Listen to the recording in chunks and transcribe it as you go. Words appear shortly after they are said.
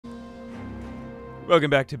Welcome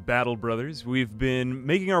back to Battle Brothers. We've been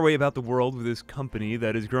making our way about the world with this company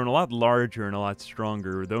that has grown a lot larger and a lot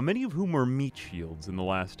stronger, though many of whom were meat shields in the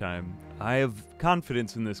last time. I have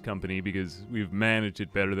confidence in this company because we've managed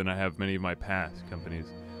it better than I have many of my past companies.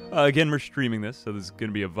 Again, we're streaming this, so this is going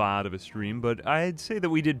to be a VOD of a stream, but I'd say that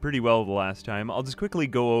we did pretty well the last time. I'll just quickly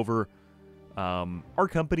go over our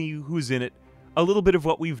company, who's in it, a little bit of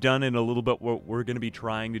what we've done and a little bit what we're going to be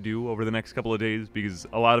trying to do over the next couple of days, because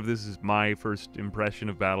a lot of this is my first impression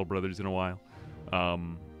of Battle Brothers in a while.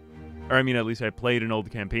 Or I mean, at least I played an old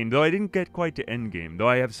campaign, though I didn't get quite to endgame, though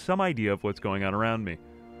I have some idea of what's going on around me.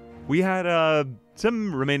 We had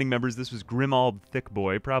some remaining members. This was Grimald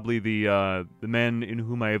Thickboy, probably the man in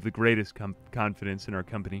whom I have the greatest confidence in our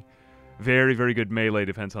company. Very, very good melee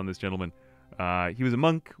defense on this gentleman. He was a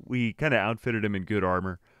monk. We kind of outfitted him in good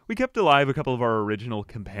armor. We kept alive a couple of our original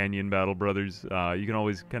companion Battle Brothers. You can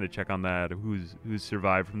always kind of check on that, who's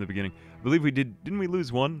survived from the beginning. I believe we did. Didn't we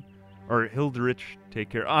lose one? Or Hildrich, take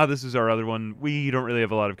care. This is our other one. We don't really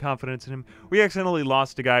have a lot of confidence in him. We accidentally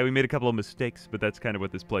lost a guy. We made a couple of mistakes, but that's kind of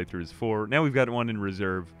what this playthrough is for. Now we've got one in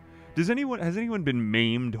reserve. Has anyone been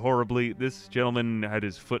maimed horribly? This gentleman had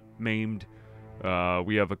his foot maimed.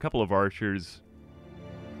 We have a couple of archers.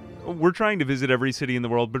 We're trying to visit every city in the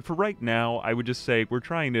world, but for right now, I would just say we're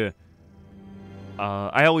trying to...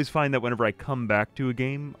 I always find that whenever I come back to a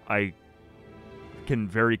game, I can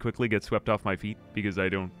very quickly get swept off my feet because I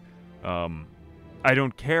don't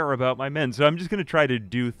care about my men. So I'm just going to try to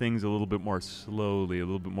do things a little bit more slowly, a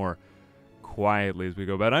little bit more quietly as we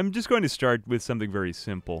go about. I'm just going to start with something very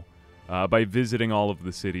simple by visiting all of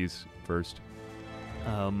the cities first.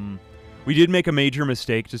 We did make a major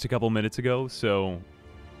mistake just a couple minutes ago, so...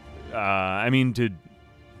 I mean, to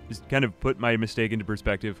just kind of put my mistake into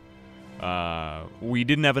perspective, we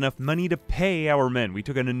didn't have enough money to pay our men. We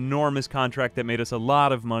took an enormous contract that made us a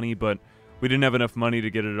lot of money, but we didn't have enough money to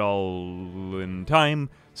get it all in time,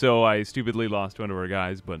 so I stupidly lost one of our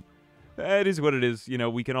guys, but it is what it is. You know,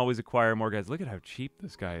 we can always acquire more guys. Look at how cheap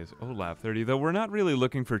this guy is. Olaf 30, though we're not really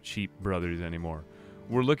looking for cheap brothers anymore.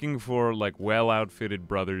 We're looking for, like, well-outfitted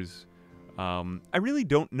brothers. I really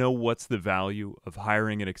don't know what's the value of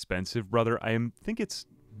hiring an expensive brother. I think it's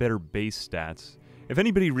better base stats. If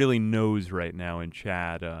anybody really knows right now in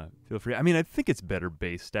chat, feel free. I mean, I think it's better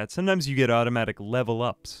base stats. Sometimes you get automatic level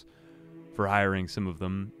ups for hiring some of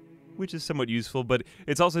them, which is somewhat useful, but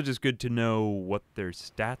it's also just good to know what their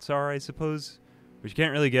stats are, I suppose, which you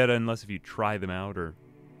can't really get unless if you try them out, or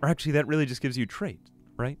actually that really just gives you traits,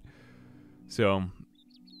 right? So...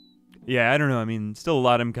 yeah, I don't know. I mean, still a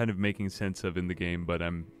lot I'm kind of making sense of in the game, but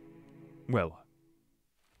well,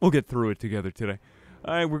 we'll get through it together today.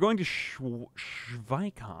 We're going to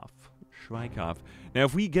Schweikhof. Now,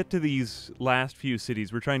 if we get to these last few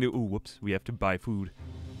cities, we're trying to... ooh, whoops, we have to buy food.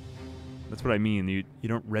 That's what I mean. You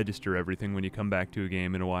don't register everything when you come back to a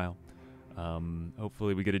game in a while.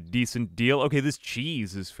 Hopefully we get a decent deal. Okay, this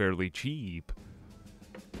cheese is fairly cheap.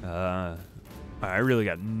 I really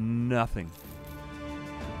got nothing.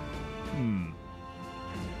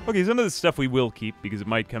 Okay, some of this stuff we will keep because it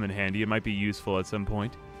might come in handy. It might be useful at some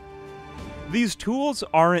point. These tools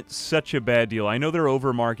aren't such a bad deal. I know they're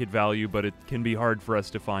over market value, but it can be hard for us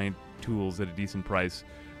to find tools at a decent price.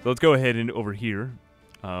 So let's go ahead and over here.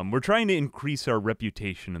 We're trying to increase our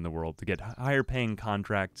reputation in the world to get higher paying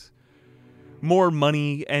contracts, more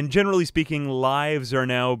money, and generally speaking, lives are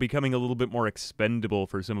now becoming a little bit more expendable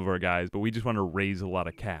for some of our guys, but we just want to raise a lot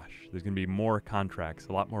of cash. There's going to be more contracts,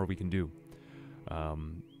 a lot more we can do.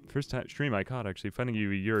 First time stream I caught, actually, finding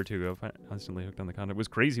you a year or two ago, constantly hooked on the content. It was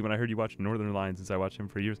crazy when I heard you watch Northern Lion, since I watched him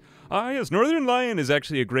for years. Yes, Northern Lion is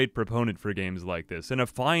actually a great proponent for games like this, and a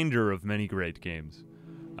finder of many great games.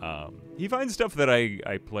 He finds stuff that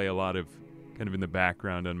I play a lot of, kind of in the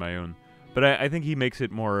background on my own. But I think he makes it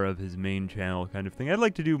more of his main channel kind of thing. I'd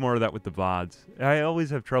like to do more of that with the VODs. I always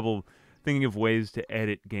have trouble thinking of ways to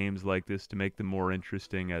edit games like this to make them more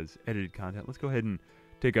interesting as edited content. Let's go ahead and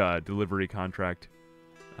take a delivery contract.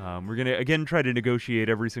 We're going to, again, try to negotiate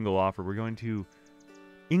every single offer. We're going to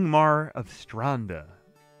Ingmar of Stranda,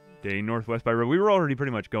 a northwest by road. We were already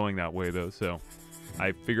pretty much going that way, though, so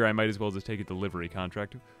I figure I might as well just take a delivery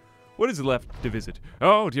contract. What is left to visit?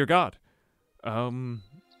 Oh, dear God. Baldur...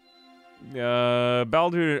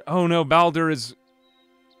 oh, no, Baldur is...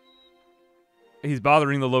 he's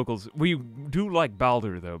bothering the locals. We do like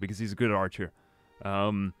Baldur, though, because he's a good archer.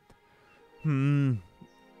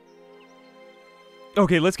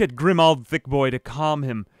 Okay, let's get Grimald Thickboy to calm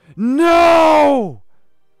him. No!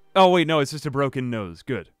 Oh, wait, no, it's just a broken nose.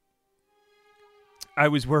 Good. I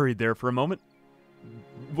was worried there for a moment,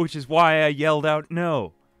 which is why I yelled out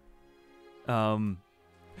no.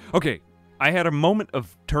 Okay, I had a moment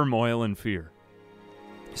of turmoil and fear.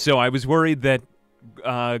 So I was worried that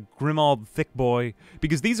Grimald Thickboy,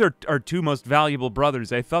 because these are our two most valuable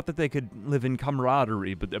brothers, I thought that they could live in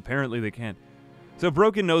camaraderie, but apparently they can't. So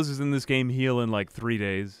broken noses in this game heal in like 3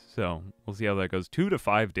 days, so we'll see how that goes. 2 to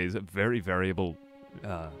 5 days, a very variable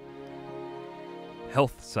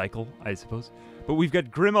health cycle, I suppose. But we've got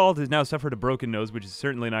Grimald has now suffered a broken nose, which is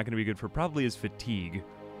certainly not going to be good for probably his fatigue.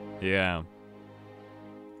 Yeah.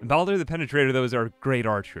 Baldur the Penetrator, though, is our great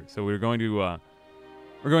archer, so we're going to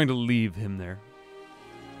leave him there.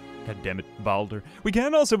 God damn it, Baldur. We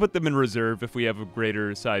can also put them in reserve if we have a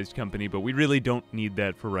greater sized company, but we really don't need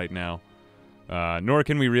that for right now. Nor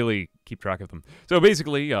can we really keep track of them. So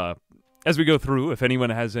basically, as we go through, if anyone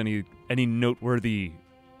has any noteworthy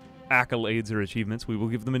accolades or achievements, we will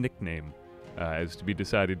give them a nickname, as to be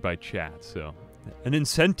decided by chat. So, an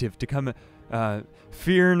incentive to come,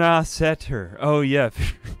 Fear Na Setter. Oh yeah,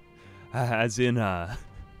 as in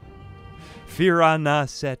Fear Na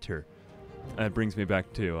Setter. That brings me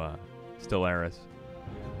back to Stellaris.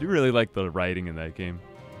 I do really like the writing in that game.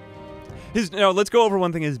 Now, let's go over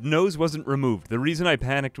one thing. His nose wasn't removed. The reason I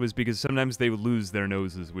panicked was because sometimes they would lose their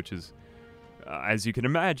noses, which is, as you can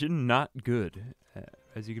imagine, not good.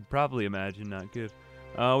 As you could probably imagine, not good.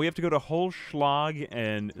 We have to go to Holschlag,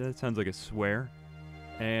 and that sounds like a swear.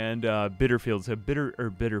 And Bitterfield, so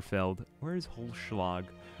Bitterfeld. Where is Holschlag?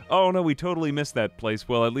 Oh no, we totally missed that place.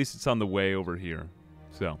 Well, at least it's on the way over here.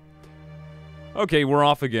 So, okay, we're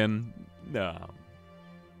off again.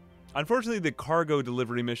 Unfortunately, the cargo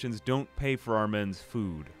delivery missions don't pay for our men's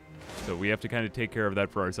food. So we have to kind of take care of that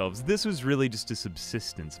for ourselves. This was really just a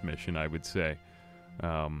subsistence mission, I would say.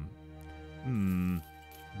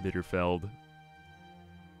 Bitterfeld.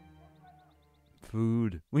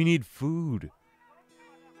 Food. We need food.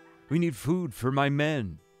 We need food for my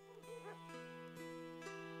men.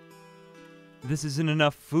 This isn't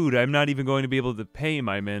enough food. I'm not even going to be able to pay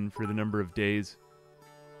my men for the number of days.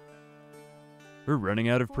 We're running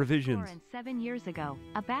out of provisions. 7 years ago,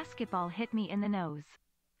 a basketball hit me in the nose.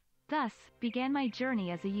 Thus, began my journey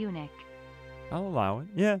as a eunuch. I'll allow it.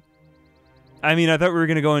 Yeah. I mean, I thought we were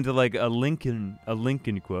going to go into like a Lincoln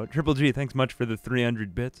quote. Triple G, thanks much for the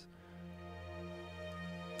 300 bits.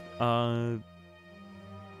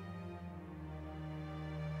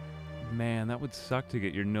 Man, that would suck to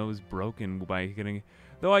get your nose broken by getting...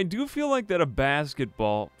 Though I do feel like that a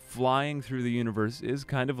basketball flying through the universe is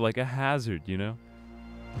kind of like a hazard, you know?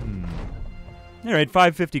 Alright,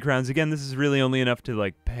 550 crowns. Again, this is really only enough to,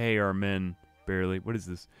 like, pay our men, barely. What is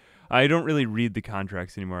this? I don't really read the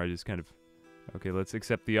contracts anymore. I just kind of... Okay, let's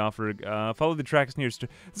accept the offer. Follow the tracks nearest...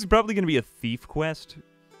 This is probably going to be a thief quest,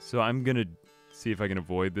 so I'm going to see if I can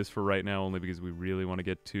avoid this for right now, only because we really want to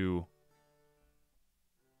get to...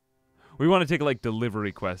 We want to take, like,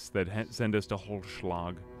 delivery quests that send us to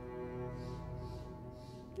Holschlag.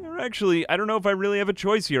 Actually, I don't know if I really have a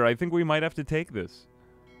choice here. I think we might have to take this.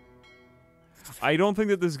 I don't think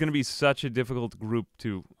that this is going to be such a difficult group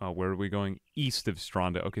to... where are we going? East of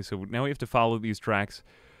Stronda. Okay, so now we have to follow these tracks.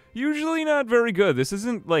 Usually not very good. This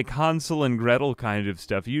isn't, like, Hansel and Gretel kind of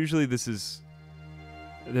stuff. Usually this is...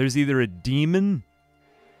 There's either a demon...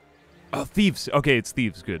 Oh, thieves. Okay, it's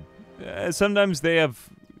thieves. Good. Sometimes they have...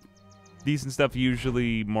 decent stuff.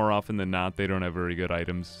 Usually, more often than not, they don't have very good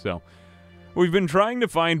items, so... We've been trying to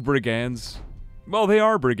find brigands. Well, they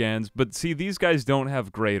are brigands, but see, these guys don't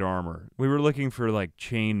have great armor. We were looking for, like,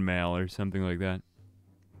 chainmail or something like that.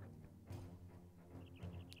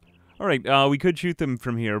 Alright, we could shoot them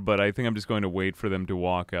from here, but I think I'm just going to wait for them to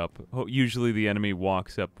walk up. Usually the enemy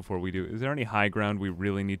walks up before we do. Is there any high ground we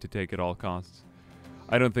really need to take at all costs?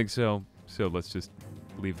 I don't think so, so let's just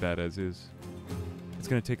leave that as is. It's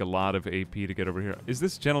going to take a lot of AP to get over here. Is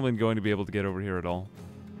this gentleman going to be able to get over here at all?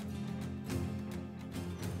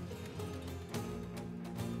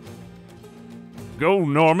 Go,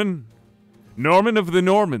 Norman! Norman of the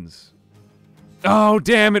Normans! Oh,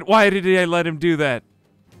 damn it! Why did I let him do that?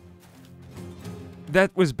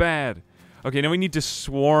 That was bad. Okay, now we need to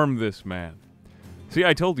swarm this man. See,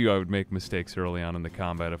 I told you I would make mistakes early on in the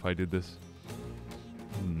combat if I did this.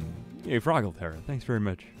 Hey, Froggle thanks very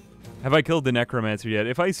much. Have I killed the Necromancer yet?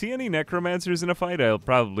 If I see any Necromancers in a fight, I'll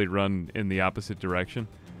probably run in the opposite direction.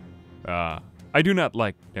 I do not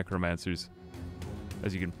like Necromancers,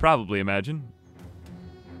 as you can probably imagine.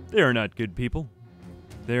 They are not good people.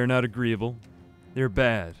 They are not agreeable. They're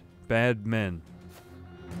bad. Bad men.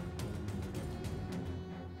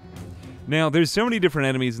 Now, there's so many different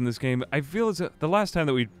enemies in this game. I feel as the last time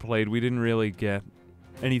that we played, we didn't really get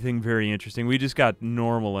anything very interesting. We just got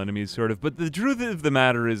normal enemies, sort of. But the truth of the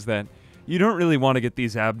matter is that You don't really want to get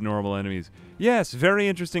these abnormal enemies. Yes, very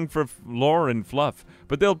interesting for lore and fluff,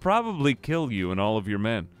 but they'll probably kill you and all of your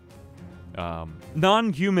men.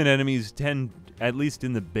 Non-human enemies tend, at least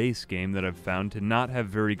in the base game that I've found, to not have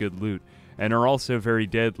very good loot, and are also very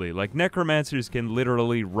deadly. Like, necromancers can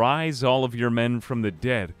literally rise all of your men from the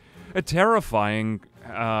dead. A terrifying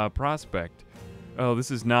prospect. Oh,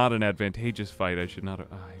 this is not an advantageous fight. I should not have...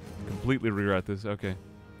 I completely regret this. Okay.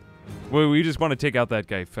 Well, we just want to take out that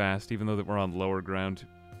guy fast, even though that we're on lower ground.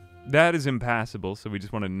 That is impassable, so we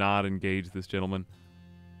just want to not engage this gentleman.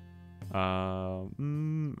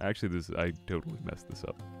 Actually, I totally messed this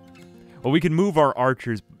up. Well, we can move our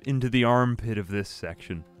archers into the armpit of this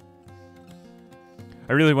section.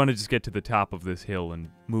 I really want to just get to the top of this hill and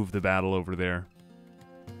move the battle over there.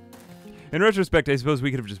 In retrospect, I suppose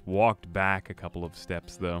we could have just walked back a couple of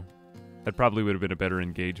steps, though. That probably would have been a better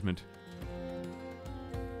engagement.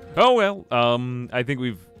 Oh well, I think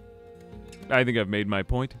I've made my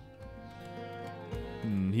point.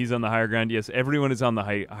 He's on the higher ground. Yes, everyone is on the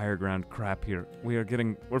higher ground. Crap here.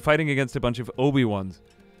 We're fighting against a bunch of Obi-Wans.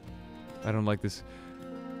 I don't like this.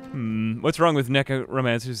 What's wrong with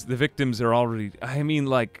necromancers? The victims are already... I mean,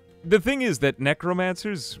 like, the thing is that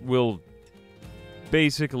necromancers will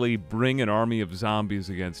basically bring an army of zombies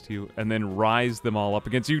against you and then rise them all up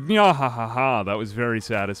against you. Nyahahaha, that was very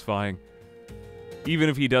satisfying. Even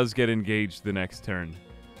if he does get engaged the next turn.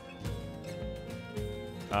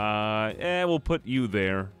 We'll put you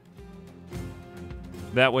there.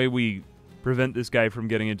 That way we prevent this guy from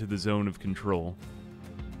getting into the zone of control.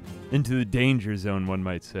 Into the danger zone, one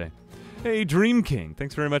might say. Hey, Dream King,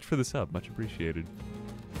 thanks very much for the sub. Much appreciated.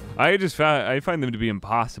 I find them to be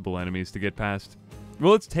impossible enemies to get past.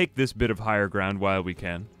 Well, let's take this bit of higher ground while we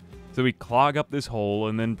can. So we clog up this hole,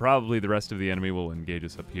 and then probably the rest of the enemy will engage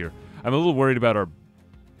us up here. I'm a little worried about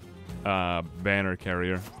our banner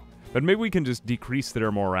carrier. But maybe we can just decrease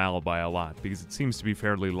their morale by a lot, because it seems to be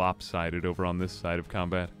fairly lopsided over on this side of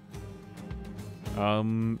combat.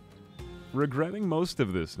 Regretting most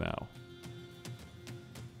of this now.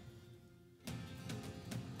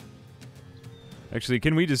 Actually,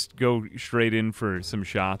 can we just go straight in for some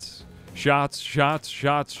shots? Shots, shots,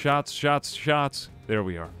 shots, shots, shots, shots. There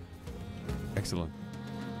we are. Excellent.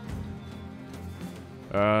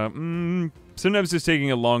 Sometimes just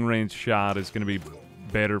taking a long-range shot is going to be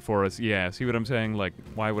better for us. Yeah, see what I'm saying? Like,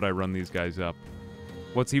 why would I run these guys up?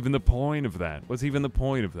 What's even the point of that? What's even the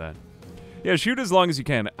point of that? Yeah, shoot as long as you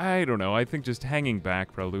can. I don't know. I think just hanging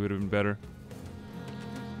back probably would have been better.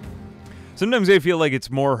 Sometimes I feel like it's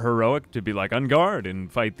more heroic to be like on guard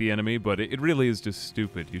and fight the enemy, but it really is just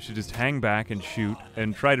stupid. You should just hang back and shoot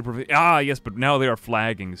and try to prevent... Ah, yes, but now they are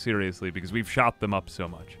flagging, seriously, because we've shot them up so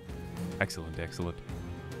much. Excellent, excellent.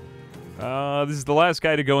 This is the last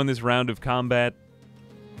guy to go in this round of combat.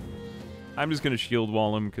 I'm just going to shield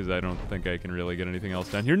wall him, because I don't think I can really get anything else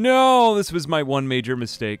done here. No! This was my one major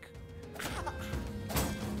mistake.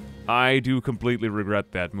 I do completely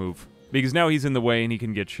regret that move. Because now he's in the way and he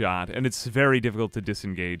can get shot. And it's very difficult to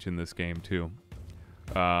disengage in this game, too.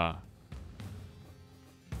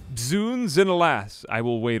 Zoons and alas, I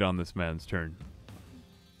will wait on this man's turn.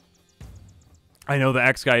 I know the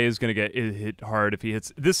Axe guy is going to get hit hard if he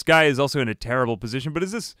hits... This guy is also in a terrible position, but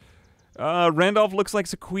is this... Randolph looks like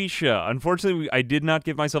Sequisha. Unfortunately, I did not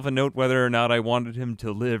give myself a note whether or not I wanted him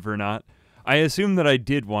to live or not. I assume that I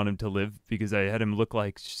did want him to live because I had him look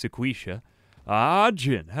like Sequisha.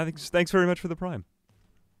 Jin, thanks very much for the prime.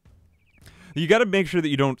 You got to make sure that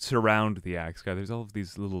you don't surround the Axe guy. There's all of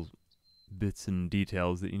these little bits and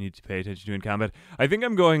details that you need to pay attention to in combat. I think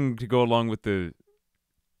I'm going to go along with the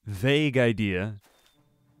vague idea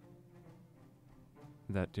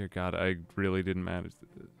that, dear God, I really didn't manage.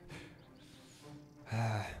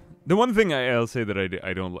 The one thing I'll say that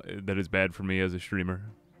I don't that is bad for me as a streamer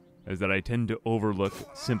is that I tend to overlook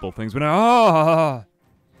simple things. When I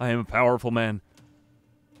am a powerful man.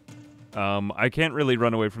 I can't really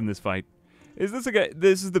run away from this fight. Is this a guy?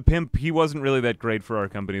 This is the pimp. He wasn't really that great for our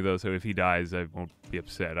company, though, so if he dies, I won't be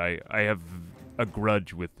upset. I have a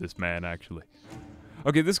grudge with this man, actually.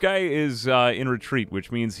 Okay, this guy is in retreat, which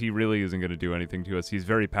means he really isn't going to do anything to us. He's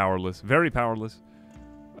very powerless. Very powerless.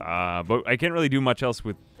 But I can't really do much else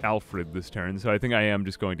with Alfred this turn, so I think I am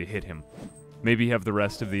just going to hit him. Maybe have the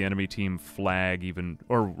rest of the enemy team flag even,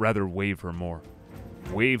 or rather waver more.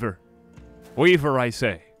 Waver. Waver, I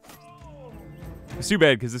say. It's too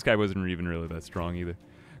bad, because this guy wasn't even really that strong either.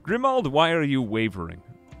 Grimald, why are you wavering?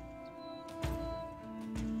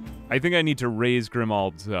 I think I need to raise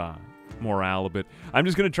Grimald's morale a bit. I'm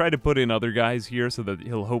just going to try to put in other guys here so that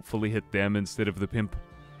he'll hopefully hit them instead of the pimp.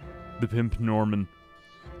 The pimp Norman.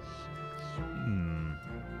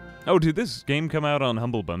 Oh, did this game come out on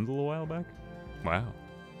Humble Bundle a while back? Wow.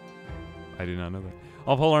 I did not know that.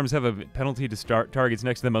 All polearms have a penalty to start targets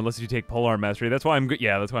next to them unless you take polearm mastery. That's why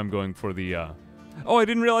that's why I'm going for the Oh, I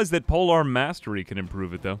didn't realize that polearm mastery can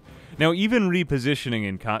improve it though. Now, even repositioning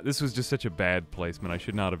in this was just such a bad placement. I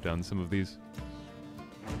should not have done some of these.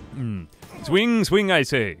 Swing, swing, I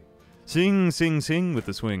say. Sing, sing, sing with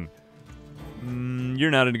the swing.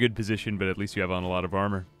 You're not in a good position, but at least you have on a lot of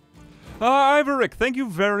armor. Ivoric, thank you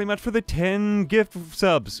very much for the 10 gift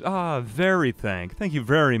subs. Thank you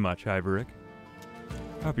very much, Ivoric.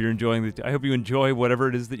 I hope you're enjoying I hope you enjoy whatever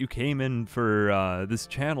it is that you came in for this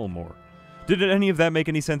channel more. Did any of that make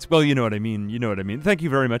any sense? Well, you know what I mean. You know what I mean. Thank you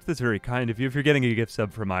very much. That's very kind of you. If you're getting a gift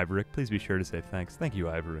sub from Ivoric, please be sure to say thanks. Thank you,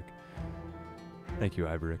 Ivoric. Thank you,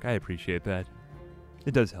 Ivoric. I appreciate that.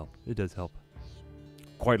 It does help. It does help.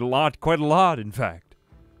 Quite a lot, in fact.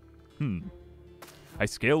 I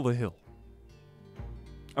scale the hill.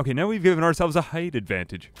 Okay, now we've given ourselves a height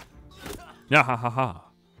advantage. Ah, ha, ha, ha.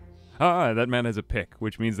 Ah, that man has a pick,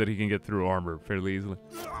 which means that he can get through armor fairly easily.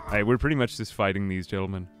 Alright, we're pretty much just fighting these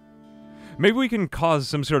gentlemen. Maybe we can cause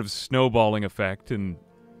some sort of snowballing effect and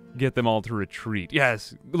get them all to retreat.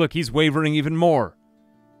 Yes, look, he's wavering even more.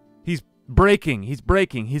 He's breaking. He's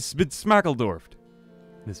breaking. He's been smackledorfed.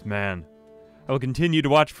 This man. I will continue to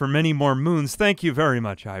watch for many more moons. Thank you very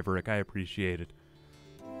much, Ivoric. I appreciate it.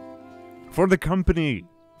 For the company.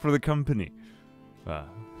 For the company.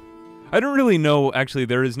 I don't really know. Actually,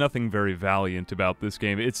 there is nothing very valiant about this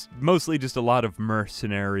game. It's mostly just a lot of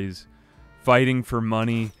mercenaries fighting for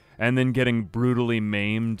money and then getting brutally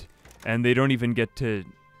maimed, and they don't even get to,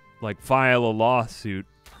 like, file a lawsuit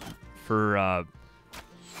for,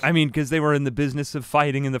 I mean, because they were in the business of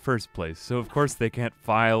fighting in the first place, so of course they can't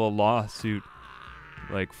file a lawsuit,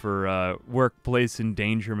 like, for, workplace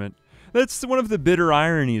endangerment. That's one of the bitter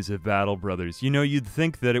ironies of Battle Brothers. You know, you'd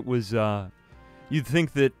think that it was, you'd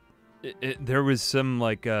think that there was some,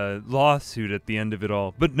 like, lawsuit at the end of it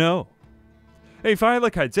all, but no. Hey,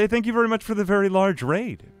 Phylic, I'd say thank you very much for the very large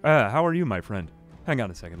raid. How are you, my friend? Hang on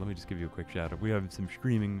a second, let me just give you a quick shout out. We have some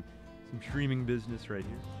streaming business right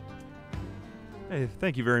here. Hey,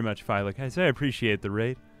 thank you very much, Phylic. I say I appreciate the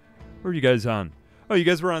raid. Where are you guys on? Oh, you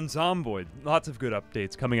guys were on Zomboid. Lots of good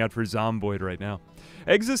updates coming out for Zomboid right now.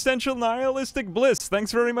 Existential Nihilistic Bliss,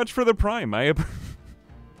 thanks very much for the Prime.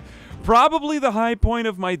 Probably the high point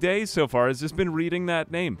of my day so far has just been reading that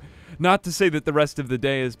name. Not to say that the rest of the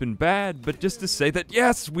day has been bad, but just to say that,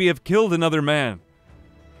 yes, we have killed another man.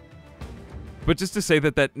 But just to say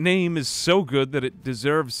that that name is so good that it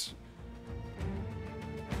deserves,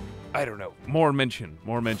 I don't know, more mention,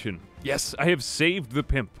 more mention. Yes, I have saved the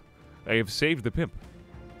pimp. I have saved the pimp.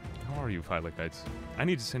 How are you, Phylikites? I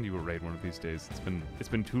need to send you a raid one of these days. It's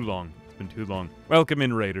been too long. It's been too long. Welcome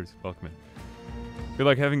in, raiders. Welcome in. Feel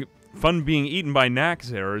like having fun being eaten by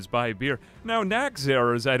Naxxerers by beer. Now,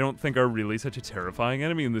 Naxxerers, I don't think are really such a terrifying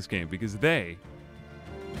enemy in this game, because they,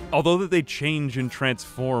 although that they change and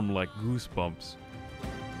transform like goosebumps,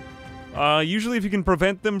 usually if you can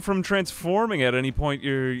prevent them from transforming at any point,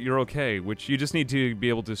 you're okay, which you just need to be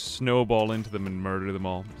able to snowball into them and murder them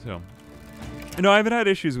all, so. You know, I haven't had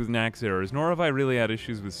issues with Naxxerers, nor have I really had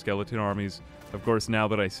issues with skeleton armies. Of course, now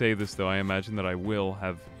that I say this, though, I imagine that I will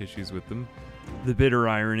have issues with them. The bitter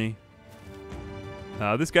irony.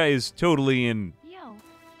 This guy is totally in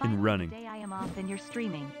running. Today I am off and you're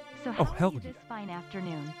streaming. So oh, how hell are you this fine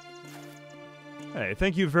afternoon? Hey,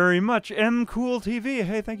 thank you very much, MCoolTV.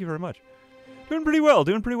 Hey, thank you very much. Doing pretty well,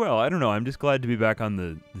 doing pretty well. I don't know, I'm just glad to be back on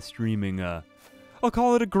the streaming, I'll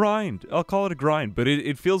call it a grind. I'll call it a grind, but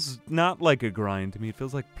it feels not like a grind to me. It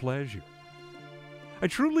feels like pleasure. I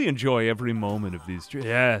truly enjoy every moment of these.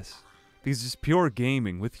 Yes, because it's pure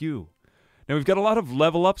gaming with you. Now, we've got a lot of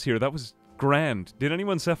level ups here. That was grand. Did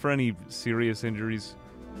anyone suffer any serious injuries?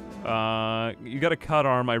 You got a cut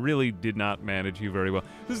arm. I really did not manage you very well.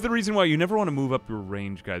 This is the reason why you never want to move up your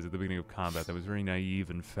range, guys, at the beginning of combat. That was very naive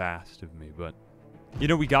and fast of me, but you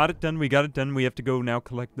know, we got it done. We got it done. We have to go now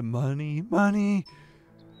collect the money. Money!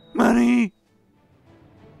 Money!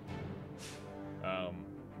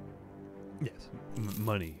 Yes.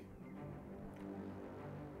 Money.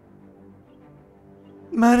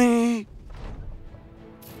 Money!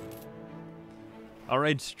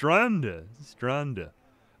 Alright, Stranda.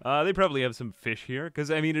 They probably have some fish here, because,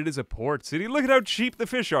 I mean, it is a port city. Look at how cheap the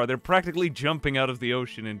fish are. They're practically jumping out of the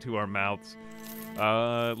ocean into our mouths.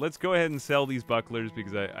 Let's go ahead and sell these bucklers,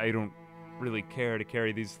 because I don't really care to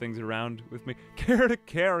carry these things around with me. Care to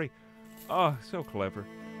carry. Oh, so clever.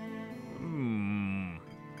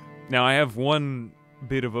 Now, I have one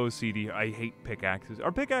bit of OCD. I hate pickaxes.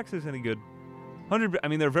 Are pickaxes any good? 100. I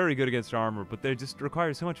mean, they're very good against armor, but they just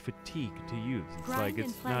require so much fatigue to use. It's Grind like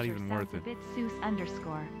it's and not pleasure even sounds worth it. a bit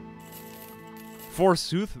Seuss_.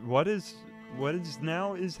 Forsooth, what is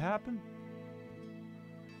now is happen?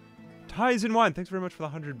 Ties and Wine, thanks very much for the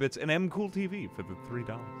 100 bits, and M Cool TV for the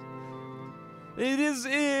 $3. It is,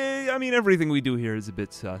 I mean, everything we do here is a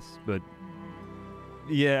bit sus, but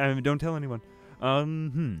yeah, I mean, don't tell anyone. All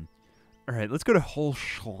right, let's go to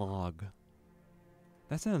Holschlag.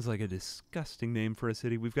 That sounds like a disgusting name for a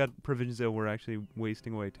city. We've got provisions that we're actually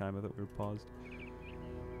wasting away time. I thought we were paused.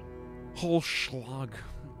 Holschlag.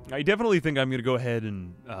 I definitely think I'm going to go ahead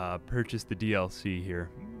and purchase the DLC here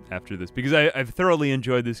after this, because I've thoroughly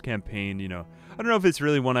enjoyed this campaign, you know. I don't know if it's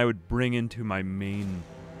really one I would bring into my main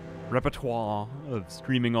repertoire of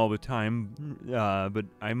streaming all the time, but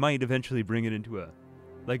I might eventually bring it into an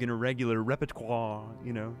irregular repertoire,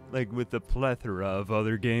 you know, like with the plethora of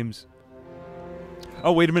other games.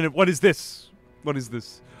 Oh, wait a minute, what is this? What is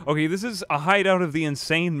this? Okay, this is a hideout of the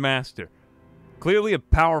Insane Master. Clearly a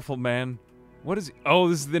powerful man. What is... Oh,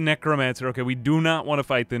 this is the Necromancer. Okay, we do not want to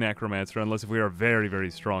fight the Necromancer unless if we are very,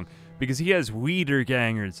 very strong. Because he has Weeder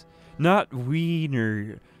gangers. Not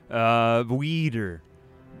Wiener. Weeder.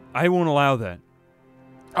 I won't allow that.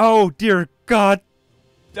 Oh, dear God.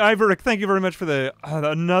 Iverick, thank you very much for the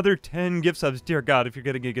another 10 gift subs. Dear God, if you're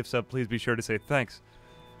getting a gift sub, please be sure to say thanks.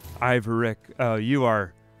 Iverick, you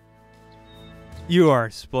are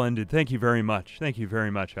splendid. Thank you very much. Thank you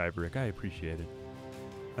very much, Iverick. I appreciate it.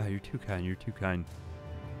 You're too kind. You're too kind.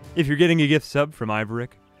 If you're getting a gift sub from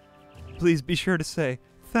Iverick, please be sure to say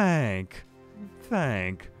thank.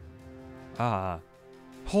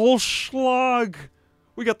 Holschlag.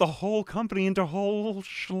 We got the whole company into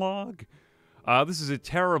Holschlag. This is a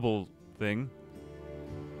terrible thing.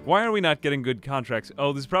 Why are we not getting good contracts?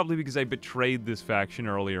 Oh, this is probably because I betrayed this faction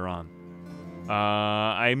earlier on.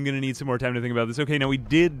 I'm gonna need some more time to think about this. Okay, now we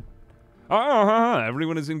did...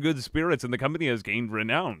 everyone is in good spirits, and the company has gained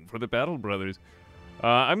renown for the Battle Brothers.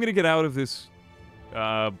 I'm gonna get out of this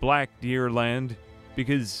Black Deer land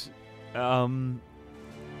because they're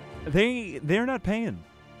not paying.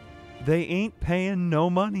 They ain't paying no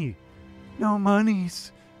money. No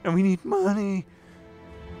monies. And we need money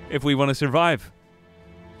if we want to survive.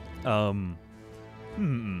 You're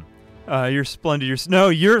splendid.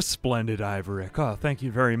 You're splendid, Iverick. Oh, thank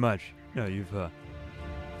you very much. No, you've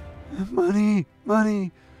money.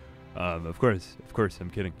 Of course, I'm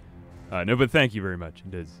kidding. No, but thank you very much.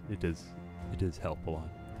 It does help a lot.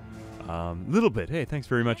 Little bit. Hey, thanks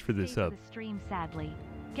very much for this sub. Stream, sadly.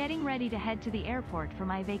 Getting ready to head to the airport for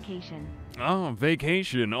my vacation. Oh,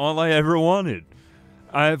 vacation. All I ever wanted.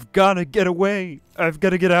 I've got to get away. I've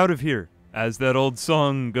got to get out of here. As that old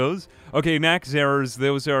song goes. Okay, Naxxerers,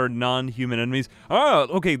 those are non-human enemies. Oh,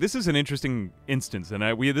 okay, this is an interesting instance, and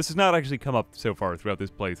this has not actually come up so far throughout this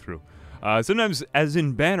playthrough. Sometimes, as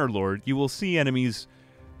in Bannerlord, you will see enemies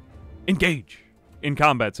engage in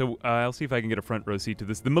combat. So I'll see if I can get a front row seat to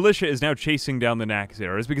this. The militia is now chasing down the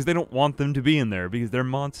Naxxerers because they don't want them to be in there because they're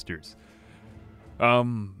monsters.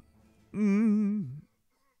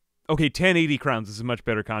 Okay, 1080 crowns is a much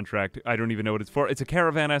better contract. I don't even know what it's for. It's a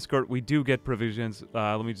caravan escort. We do get provisions.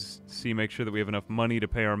 Let me just see, make sure that we have enough money to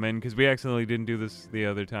pay our men, because we accidentally didn't do this the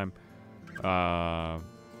other time.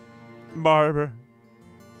 Barber.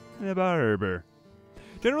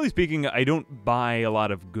 Generally speaking, I don't buy a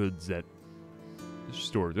lot of goods at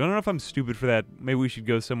stores. I don't know if I'm stupid for that. Maybe we should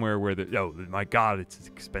go somewhere where oh my God, it's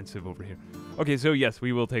expensive over here. Okay, so yes,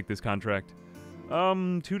 we will take this contract.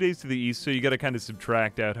 2 days to the east, so you gotta kind of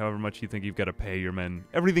subtract out however much you think you've got to pay your men.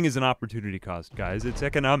 Everything is an opportunity cost, guys. It's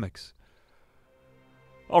economics.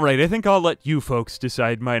 Alright, I think I'll let you folks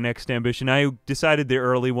decide my next ambition. I decided the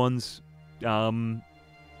early ones.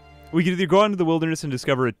 We could either go into the wilderness and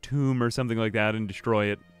discover a tomb or something like that and destroy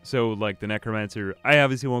it. So, like, the Necromancer. I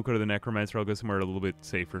obviously won't go to the Necromancer. I'll go somewhere a little bit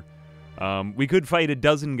safer. We could fight a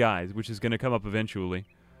dozen guys, which is gonna come up eventually.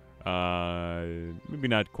 Maybe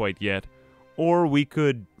not quite yet. Or we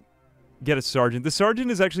could get a sergeant. The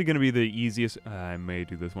sergeant is actually going to be the easiest. I may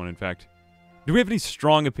do this one, in fact. Do we have any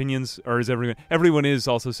strong opinions, or is everyone... Everyone is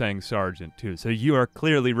also saying sergeant, too. So you are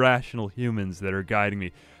clearly rational humans that are guiding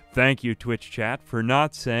me. Thank you, Twitch chat, for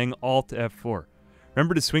not saying Alt F4.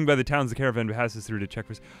 Remember to swing by the towns the caravan passes through to check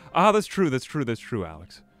for... Ah, that's true,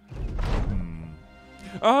 Alex.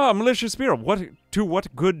 Ah, militia spear.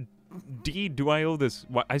 What good... deed do I owe this?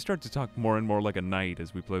 I start to talk more and more like a knight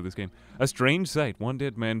as we play this game. A strange sight, one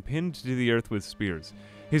dead man pinned to the earth with spears.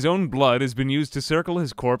 His own blood has been used to circle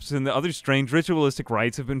his corpse, and the other strange ritualistic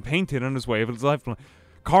rites have been painted on his way of his lifeline.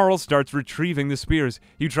 Carl starts retrieving the spears.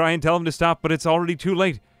 You try and tell him to stop, but it's already too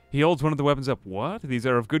late. He holds one of the weapons up. What? These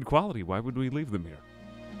are of good quality. Why would we leave them here?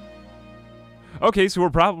 Okay, so we're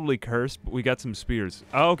probably cursed, but we got some spears.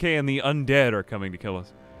 Okay, and the undead are coming to kill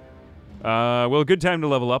us. Well, good time to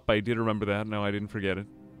level up. I did remember that. No, I didn't forget it.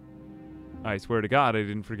 I swear to God, I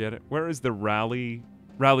didn't forget it. Where is the rally?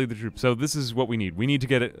 Rally the troops. So this is what we need. We need to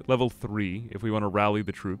get it level 3 if we want to rally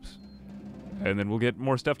the troops. And then we'll get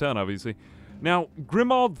more stuff done, obviously. Now,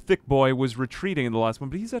 Grimald Thickboy was retreating in the last one,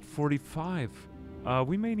 but he's at 45.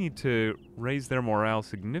 We may need to raise their morale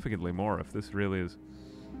significantly more if this really is...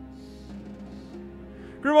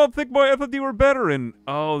 Grimald Thickboy, I thought you were better in...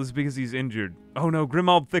 Oh, this is because he's injured. Oh no,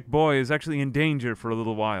 Grimald Thickboy is actually in danger for a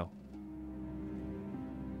little while.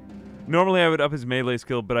 Normally I would up his melee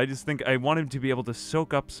skill, but I just think I want him to be able to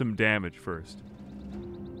soak up some damage first.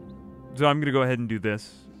 So I'm going to go ahead and do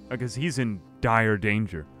this, because he's in dire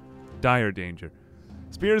danger. Dire danger.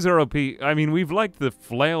 Spears are OP. I mean, we've liked the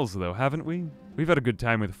flails, though, haven't we? We've had a good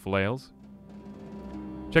time with flails.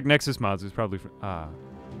 Check Nexus mods. It's probably...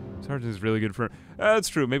 Sergeant is really good for... That's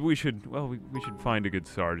true. Maybe we should... Well, we should find a good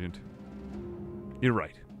sergeant. You're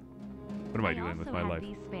right. What am I doing with my life?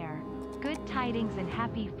 Spare. Good tidings and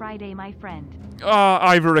happy Friday, my friend.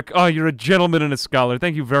 Iverick. Oh, you're a gentleman and a scholar.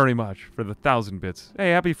 Thank you very much for the 1,000 bits.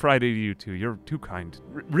 Hey, happy Friday to you, too. You're too kind.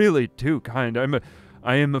 Really too kind.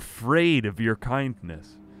 I am afraid of your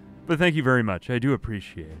kindness. But thank you very much. I do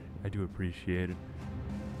appreciate it. I do appreciate it.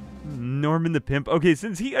 Norman the Pimp. Okay,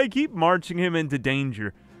 since I keep marching him into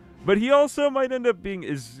danger... But he also might end up being...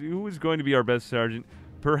 Who is going to be our best sergeant?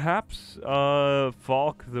 Perhaps,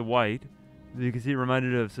 Falk the White. Because he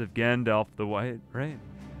reminded us of Gandalf the White, right?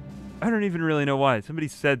 I don't even really know why. Somebody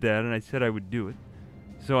said that, and I said I would do it.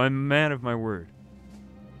 So I'm a man of my word.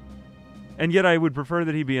 And yet I would prefer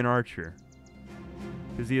that he be an archer.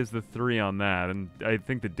 Because he has the 3 on that, and I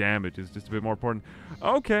think the damage is just a bit more important.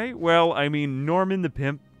 Okay, well, I mean, Norman the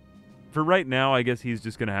Pimp. For right now, I guess he's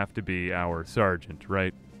just going to have to be our sergeant,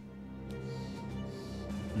 right?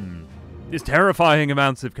 Just terrifying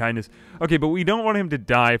amounts of kindness. Okay, but we don't want him to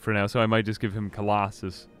die for now, so I might just give him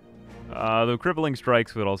Colossus. Though crippling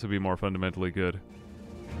strikes would also be more fundamentally good.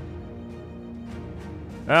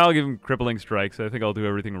 I'll give him crippling strikes. I think I'll do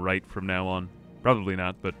everything right from now on. Probably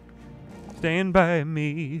not, but... Stand by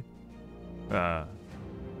me. We'll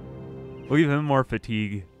give him more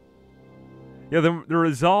fatigue. Yeah, the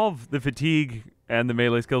resolve, the fatigue, and the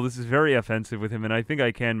melee skill, this is very offensive with him, and I think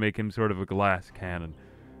I can make him sort of a glass cannon.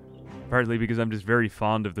 Partly because I'm just very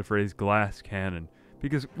fond of the phrase glass cannon.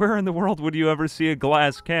 Because where in the world would you ever see a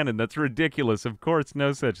glass cannon? That's ridiculous. Of course,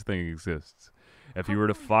 no such thing exists. If you were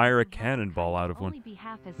to fire a cannonball out of one... Only be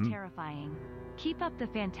half as terrifying. Keep up the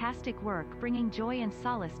fantastic work, bringing joy and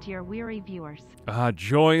solace to your weary viewers.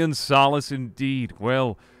 Joy and solace indeed.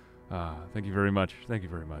 Well, thank you very much. Thank you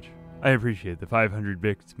very much. I appreciate the 500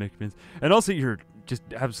 bits, Mickmans. And also your just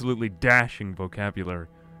absolutely dashing vocabulary.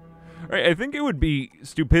 Alright, I think it would be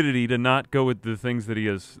stupidity to not go with the things that he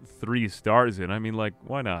has 3 stars in. I mean, like,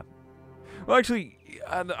 why not? Well, actually,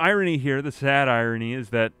 the irony here, the sad irony, is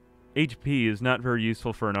that HP is not very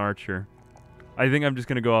useful for an archer. I think I'm just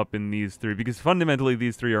going to go up in these 3, because fundamentally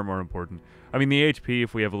these 3 are more important. I mean, the HP,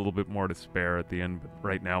 if we have a little bit more to spare at the end, but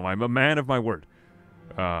right now I'm a man of my word.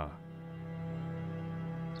 Okay,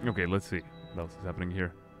 let's see what else is happening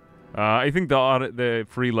here. I think the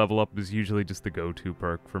free level up is usually just the go-to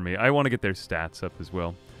perk for me. I want to get their stats up as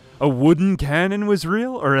well. A wooden cannon was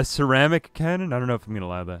real? Or a ceramic cannon? I don't know if I'm going to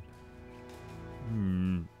allow that.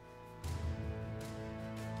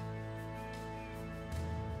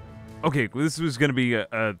 Okay, this was going to be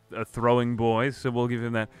a throwing boy, so we'll give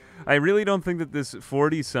him that. I really don't think that this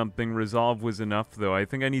 40-something resolve was enough, though. I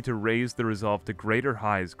think I need to raise the resolve to greater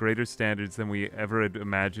highs, greater standards than we ever had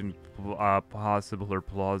imagined possible or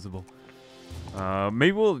plausible.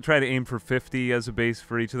 Maybe we'll try to aim for 50 as a base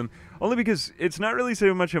for each of them. Only because it's not really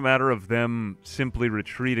so much a matter of them simply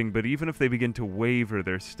retreating, but even if they begin to waver,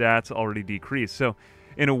 their stats already decrease. So,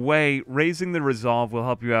 in a way, raising the resolve will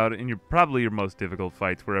help you out in probably your most difficult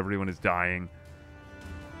fights where everyone is dying.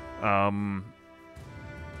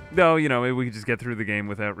 Though, you know, maybe we could just get through the game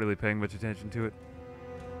without really paying much attention to it.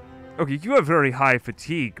 Okay, you have very high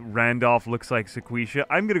fatigue. Randolph looks like Sequisha.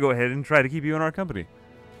 I'm going to go ahead and try to keep you in our company.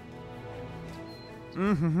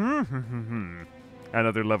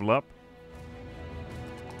 Another level up.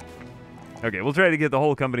 Okay, we'll try to get the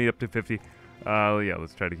whole company up to 50. Yeah,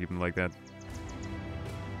 let's try to keep them like that.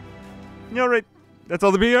 Alright, that's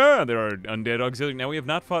all the BR. There are undead auxiliaries. Now, we have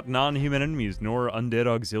not fought non-human enemies, nor undead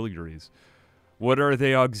auxiliaries. What are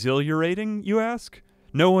they auxiliating, you ask?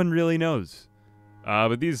 No one really knows.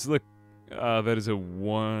 But these look That is a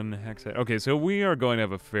 1 hex. Okay, so we are going to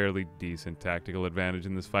have a fairly decent tactical advantage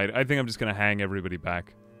in this fight. I think I'm just going to hang everybody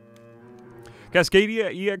back.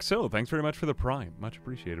 Cascadia EXO, thanks very much for the prime. Much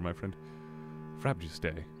appreciated, my friend.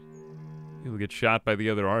 Frabjuste. He'll get shot by the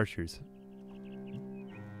other archers.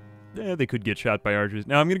 Yeah, they could get shot by archers.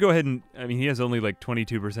 Now, I'm going to go ahead and... I mean, he has only like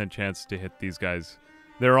 22% chance to hit these guys.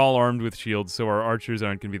 They're all armed with shields, so our archers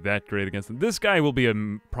aren't going to be that great against them. This guy will be a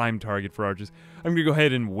prime target for archers. I'm going to go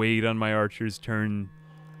ahead and wait on my archers' turn,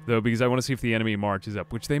 though, because I want to see if the enemy marches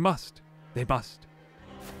up, which they must. They must.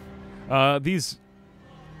 These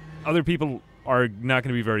other people are not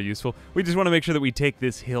going to be very useful. We just want to make sure that we take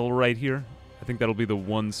this hill right here. I think that'll be the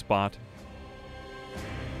one spot.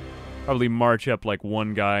 Probably march up like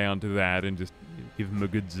one guy onto that and just give him a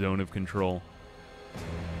good zone of control.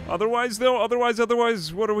 Otherwise, though,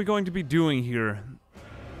 otherwise, what are we going to be doing here?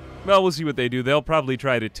 Well, we'll see what they do. They'll probably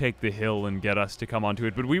try to take the hill and get us to come onto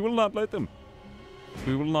it, but we will not let them.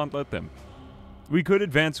 We will not let them. We could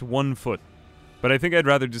advance 1 foot, but I think I'd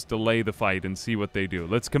rather just delay the fight and see what they do.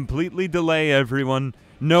 Let's completely delay, everyone.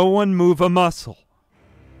 No one move a muscle.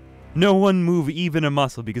 No one move even a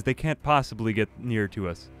muscle, because they can't possibly get near to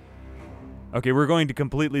us. Okay, we're going to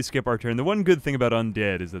completely skip our turn. The one good thing about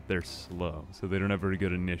undead is that they're slow, so they don't have very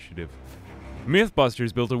good initiative.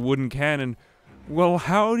 Mythbusters built a wooden cannon. Well,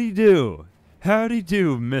 howdy do. Howdy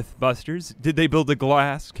do, Mythbusters. Did they build a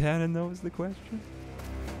glass cannon, though, is the question?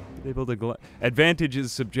 Did they build a glass... Advantage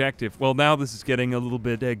is subjective. Well, now this is getting a little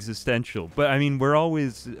bit existential. But, I mean, we're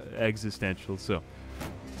always existential, so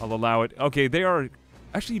I'll allow it. Okay, they are...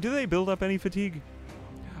 Actually, do they build up any fatigue?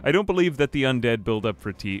 I don't believe that the undead build up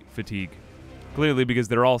fatigue. Clearly, because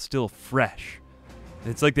they're all still fresh.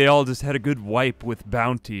 It's like they all just had a good wipe with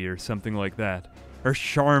Bounty or something like that. Or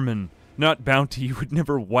Charmin. Not Bounty, you would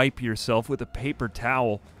never wipe yourself with a paper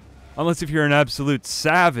towel. Unless if you're an absolute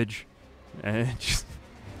savage. And just...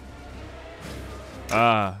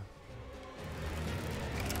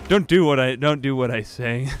 Don't do what I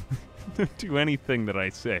say. Don't do anything that I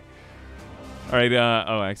say. Alright,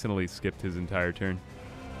 I accidentally skipped his entire turn.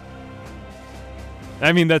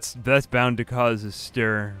 I mean, that's bound to cause a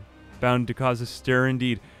stir. Bound to cause a stir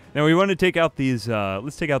indeed. Now, we want to take out these,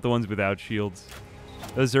 let's take out the ones without shields.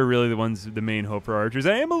 Those are really the main hope for archers.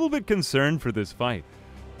 I am a little bit concerned for this fight.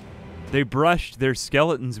 They brushed their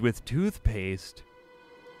skeletons with toothpaste.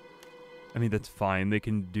 I mean, that's fine. They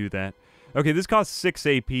can do that. Okay, this costs 6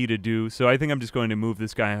 AP to do, so I think I'm just going to move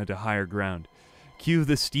this guy onto higher ground. Cue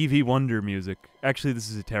the Stevie Wonder music. Actually, this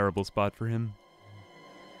is a terrible spot for him.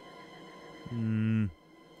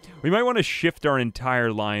 We might want to shift our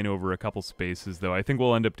entire line over a couple spaces, though. I think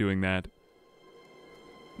we'll end up doing that.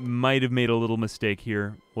 Might have made a little mistake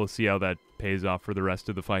here. We'll see how that pays off for the rest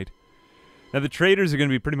of the fight. Now, the traders are going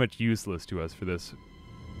to be pretty much useless to us for this.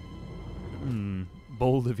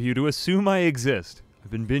 Bold of you to assume I exist.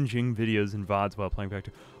 I've been binging videos and VODs while playing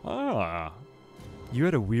Factor. Ah, you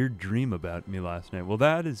had a weird dream about me last night. Well,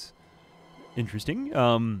 that is interesting.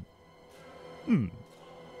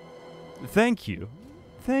 Thank you.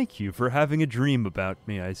 Thank you for having a dream about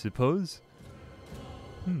me, I suppose.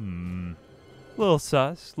 Little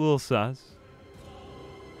sus, little sus.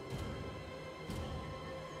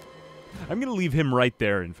 I'm going to leave him right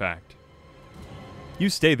there, in fact. You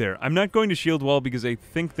stay there. I'm not going to shield wall because I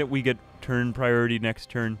think that we get turn priority next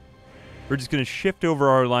turn. We're just going to shift over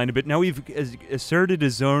our line a bit. Now we've asserted a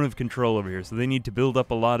zone of control over here, so they need to build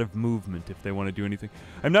up a lot of movement if they want to do anything.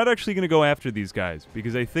 I'm not actually going to go after these guys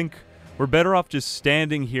because I think we're better off just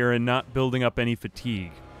standing here and not building up any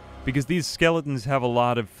fatigue. Because these skeletons have a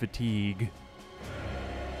lot of fatigue.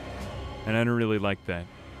 And I don't really like that.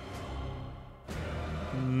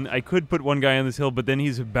 I could put one guy on this hill, but then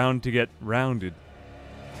he's bound to get rounded.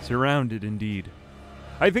 Surrounded, indeed.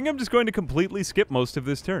 I think I'm just going to completely skip most of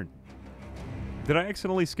this turn. Did I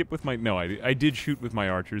accidentally skip with my... No, I did shoot with my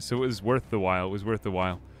archers, so it was worth the while. It was worth the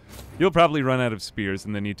while. You'll probably run out of spears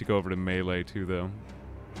and then need to go over to melee, too, though.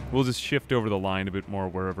 We'll just shift over the line a bit more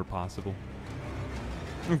wherever possible.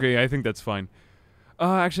 Okay, I think that's fine.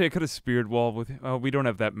 Actually, I could have speared wall with... we don't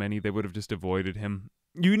have that many. They would have just avoided him.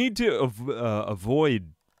 You need to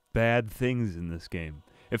avoid bad things in this game,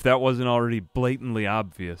 if that wasn't already blatantly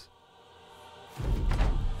obvious.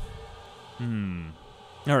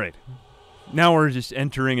 Alright. Now we're just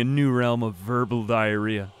entering a new realm of verbal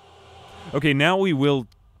diarrhea. Okay, now we will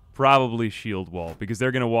probably shield wall, because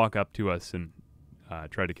they're going to walk up to us and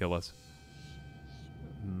try to kill us.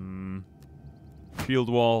 Shield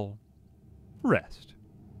wall. Rest.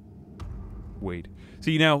 Wait.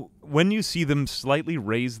 See, now, when you see them slightly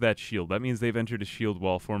raise that shield, that means they've entered a shield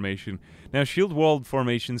wall formation. Now, shield walled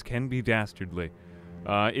formations can be dastardly.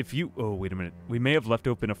 If you... Oh, wait a minute. We may have left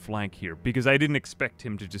open a flank here, because I didn't expect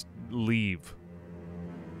him to just leave.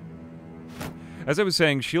 As I was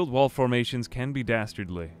saying, shield wall formations can be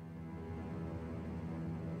dastardly.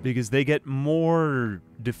 Because they get more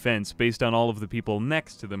defense based on all of the people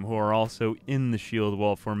next to them who are also in the shield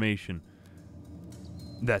wall formation.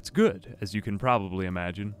 That's good, as you can probably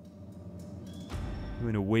imagine. I'm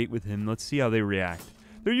going to wait with him. Let's see how they react.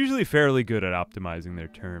 They're usually fairly good at optimizing their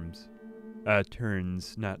turns,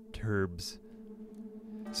 not turbs.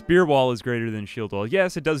 Spear wall is greater than shield wall.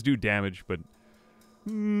 Yes, it does do damage, but...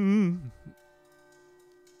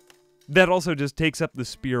 that also just takes up the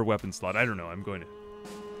spear weapon slot. I don't know,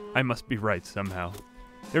 I must be right somehow.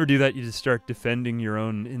 You ever do that? You just start defending your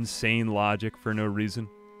own insane logic for no reason.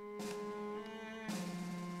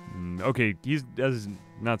 Okay, he does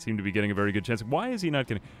not seem to be getting a very good chance. Why is he not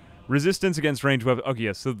getting... Resistance against ranged weapons. Okay,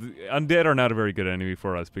 yes, so the undead are not a very good enemy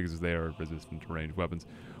for us because they are resistant to ranged weapons.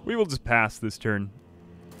 We will just pass this turn.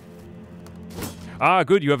 Ah,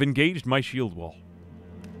 good, you have engaged my shield wall.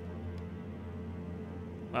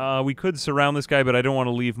 We could surround this guy, but I don't want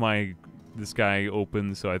to leave this guy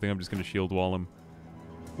open, so I think I'm just going to shield wall him.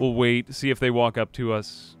 We'll wait, see if they walk up to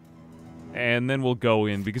us, and then we'll go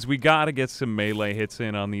in, because we gotta get some melee hits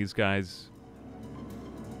in on these guys.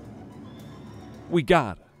 We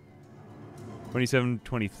gotta. 27,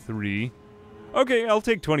 23. Okay, I'll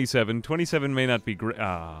take 27. 27 may not be great.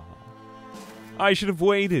 Ah. I should have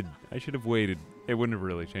waited. It wouldn't have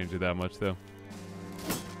really changed it that much, though.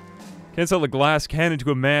 Cancel the glass cannon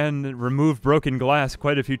to a man, remove broken glass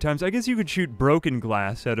quite a few times. I guess you could shoot broken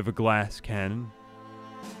glass out of a glass cannon.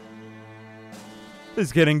 This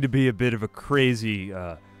is getting to be a bit of a crazy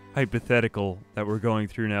hypothetical that we're going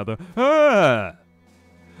through now, though.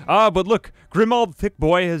 But look, Grimald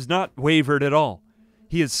Thickboy has not wavered at all.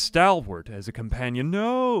 He is stalwart as a companion.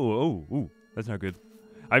 No! Oh, that's not good.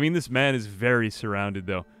 I mean, this man is very surrounded,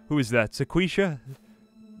 though. Who is that? Sequisha?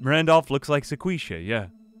 Randolph looks like Sequisha, yeah.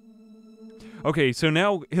 Okay, so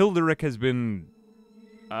now Hilderic has been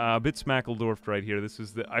a bit smackledorfed right here.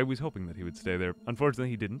 I was hoping that he would stay there. Unfortunately,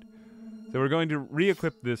 he didn't. So we're going to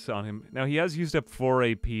re-equip this on him. Now, he has used up 4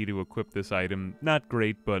 AP to equip this item. Not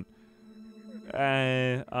great, but...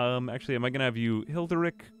 actually, am I going to have you...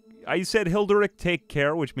 Hilderic? I said Hilderic take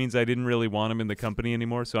care, which means I didn't really want him in the company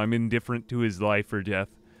anymore, so I'm indifferent to his life or death.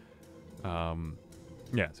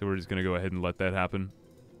 Yeah, so we're just going to go ahead and let that happen.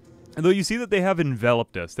 Although you see that they have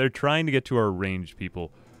enveloped us. They're trying to get to our ranged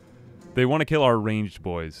people. They want to kill our ranged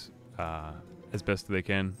boys as best they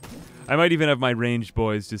can. I might even have my ranged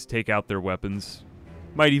boys just take out their weapons.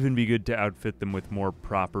 Might even be good to outfit them with more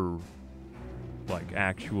proper, like,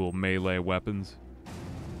 actual melee weapons.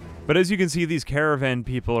 But as you can see, these caravan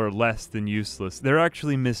people are less than useless. They're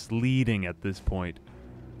actually misleading at this point.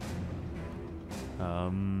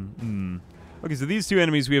 Okay, so these two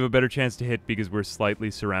enemies we have a better chance to hit because we're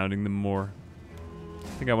slightly surrounding them more. I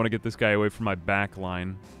think I want to get this guy away from my back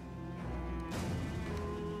line.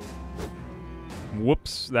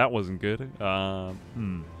 Whoops, that wasn't good.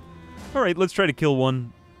 Alright, let's try to kill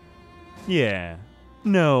one. Yeah.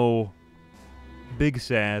 No. Big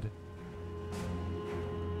sad.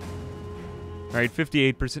 Alright,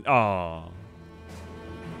 58%. Aw.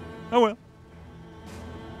 Oh well.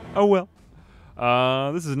 Oh well.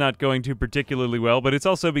 This is not going too particularly well, but it's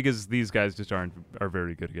also because these guys just are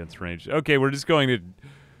very good against range. Okay, we're just going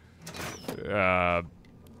to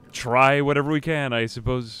try whatever we can, I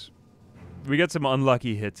suppose. We got some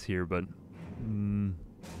unlucky hits here, but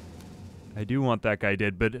I do want that guy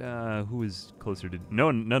dead, but who is closer to... No,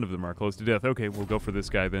 none of them are close to death. Okay, we'll go for this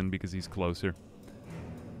guy then because he's closer.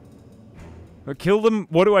 Kill them?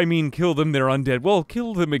 What do I mean kill them? They're undead. Well,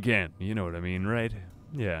 kill them again. You know what I mean, right?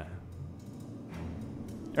 Yeah.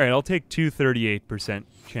 Alright, I'll take 238%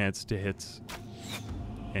 chance to hits.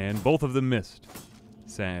 And both of them missed.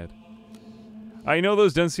 Sad. I know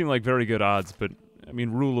those don't seem like very good odds, but, I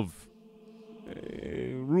mean, rule of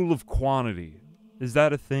quantity. Is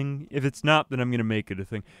that a thing? If it's not, then I'm going to make it a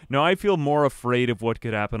thing. No, I feel more afraid of what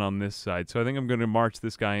could happen on this side, so I think I'm going to march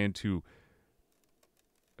this guy into...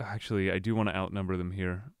 Actually, I do want to outnumber them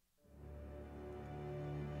here.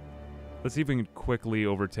 Let's see if we can quickly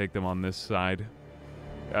overtake them on this side.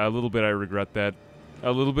 A little bit I regret that.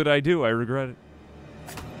 A little bit I do. I regret it.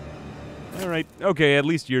 Alright. Okay, at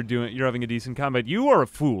least you're having a decent combat. You are a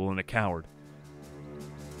fool and a coward.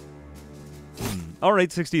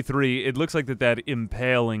 Alright, 63. It looks like that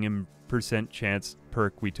impaling % chance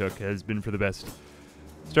perk we took has been for the best.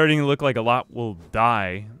 Starting to look like a lot will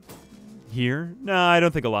die here. No, I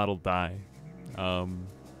don't think a lot will die. I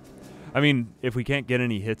mean, if we can't get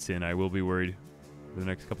any hits in, I will be worried. for the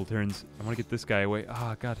next couple turns. I want to get this guy away.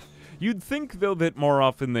 Ah, God. You'd think, though, that more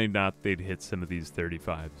often than not, they'd hit some of these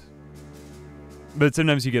 35s. But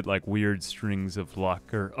sometimes you get, like, weird strings of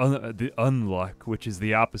luck, or the unluck, which is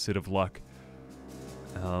the opposite of luck.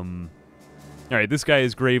 Alright, this guy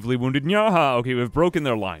is gravely wounded. Nyaha! Okay, we've broken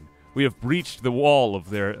their line. We have breached the wall of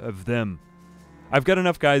them. I've got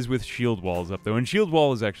enough guys with shield walls up, though, and shield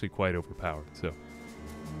wall is actually quite overpowered, so...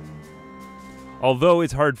 Although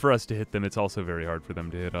it's hard for us to hit them, it's also very hard for them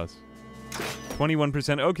to hit us.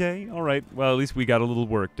 21%, okay, alright. Well, at least we got a little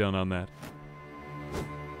work done on that.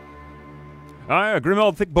 Ah,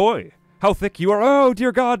 Grimald, thick boy! How thick you are! Oh,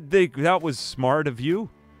 dear God! That was smart of you.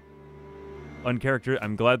 Uncharacter.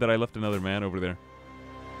 I'm glad that I left another man over there.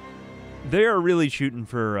 They are really shooting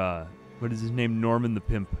for, what is his name? Norman the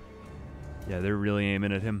Pimp. Yeah, they're really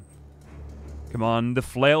aiming at him. Come on, the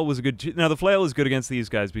flail was a good... Now, the flail is good against these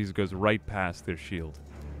guys because it goes right past their shield.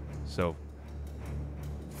 So...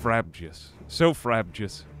 frabjous. So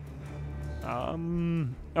frabjous.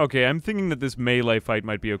 Okay, I'm thinking that this melee fight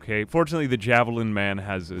might be okay. Fortunately, the Javelin Man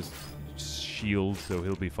has a shield, so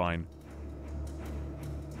he'll be fine.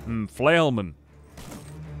 Flailman.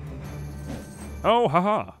 Oh,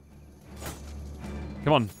 haha.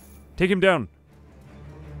 Come on. Take him down.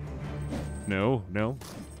 No, no.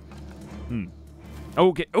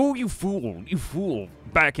 Okay. Oh, you fool. You fool.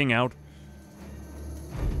 Backing out.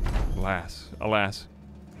 Alas. Alas.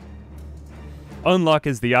 Unluck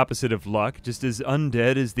is the opposite of luck, just as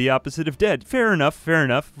undead is the opposite of dead. Fair enough, fair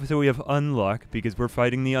enough. So we have unluck because we're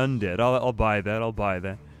fighting the undead. I'll buy that, I'll buy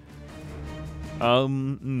that.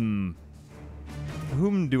 Whom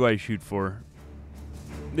do I shoot for?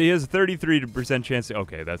 He has a 33% chance to...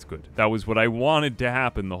 Okay, that's good. That was what I wanted to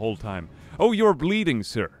happen the whole time. Oh, you're bleeding,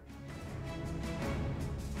 sir.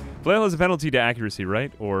 Flail has a penalty to accuracy,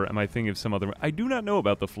 right? Or am I thinking of some other... I do not know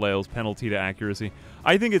about the flail's penalty to accuracy.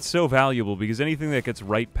 I think it's so valuable because anything that gets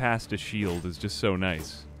right past a shield is just so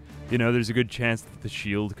nice. You know, there's a good chance that the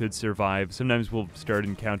shield could survive. Sometimes we'll start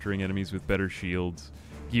encountering enemies with better shields.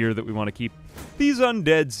 Gear that we want to keep. These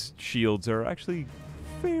undead's shields are actually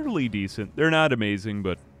fairly decent. They're not amazing,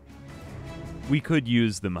 but we could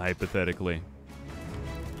use them hypothetically.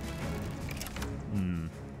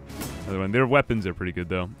 Another one. Their weapons are pretty good,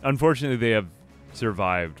 though. Unfortunately, they have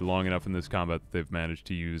survived long enough in this combat that they've managed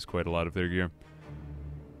to use quite a lot of their gear.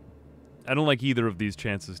 I don't like either of these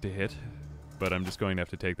chances to hit, but I'm just going to have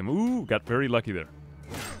to take them. Ooh, got very lucky there.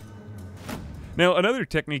 Now, another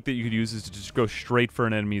technique that you could use is to just go straight for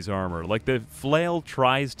an enemy's armor. Like, the flail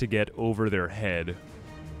tries to get over their head,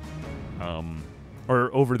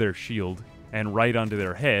 or over their shield, and right onto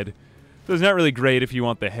their head. So it's not really great if you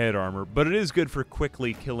want the head armor, but it is good for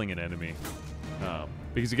quickly killing an enemy.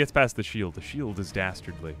 Because it gets past the shield. The shield is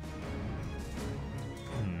dastardly.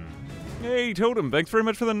 Hey, Totem, thanks very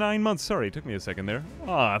much for the 9 months. Sorry, it took me a second there.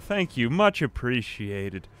 Ah, thank you. Much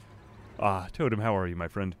appreciated. Ah, Totem, how are you, my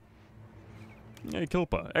friend? Hey,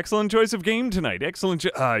 Kilpa. Excellent choice of game tonight. Excellent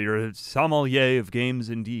you're a sommelier of games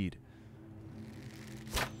indeed.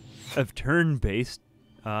 Of turn-based,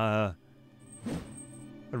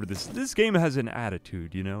 This game has an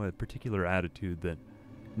attitude, you know, a particular attitude that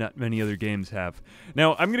not many other games have.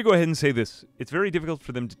 Now, I'm going to go ahead and say this. It's very difficult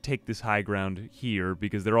for them to take this high ground here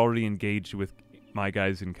because they're already engaged with my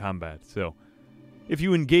guys in combat. So, if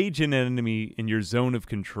you engage an enemy in your zone of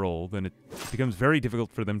control, then it becomes very difficult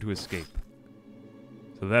for them to escape.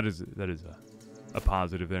 So that is a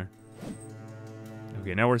positive there.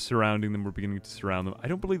 Okay, now we're surrounding them. We're beginning to surround them. I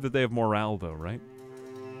don't believe that they have morale, though, right?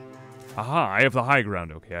 Aha, I have the high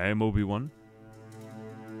ground. Okay, I am Obi-Wan.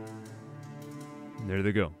 There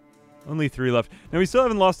they go. Only 3 left. Now, we still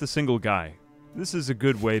haven't lost a single guy. This is a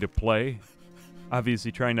good way to play.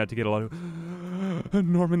 Obviously, trying not to get a lot of...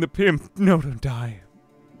 Norman the Pimp! No, don't die.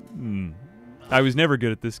 I was never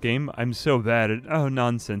good at this game. I'm so bad at... Oh,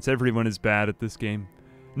 nonsense. Everyone is bad at this game.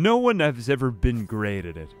 No one has ever been great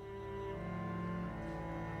at it.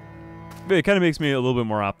 But it kind of makes me a little bit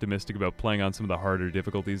more optimistic about playing on some of the harder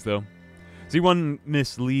difficulties, though. See, one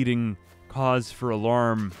misleading cause for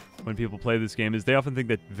alarm when people play this game is they often think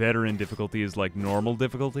that veteran difficulty is like normal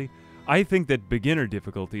difficulty. I think that beginner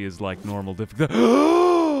difficulty is like normal difficulty.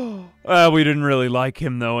 We didn't really like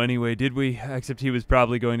him, though, anyway, did we? Except he was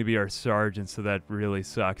probably going to be our sergeant, so that really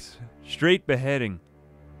sucks. Straight beheading.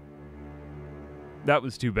 That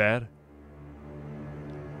was too bad.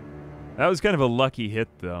 That was kind of a lucky hit,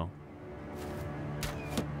 though.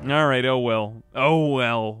 Alright, oh well. Oh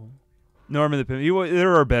well. Norman the Pimp.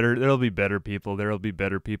 There'll be better people. There'll be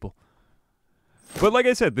better people. But like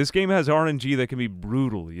I said, this game has RNG that can be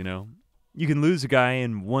brutal, you know? You can lose a guy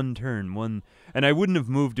in one turn, and I wouldn't have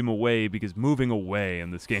moved him away because moving away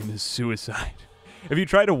in this game is suicide. If you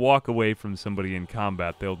try to walk away from somebody in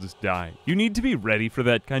combat, they'll just die. You need to be ready for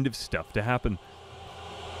that kind of stuff to happen.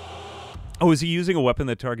 Oh, is he using a weapon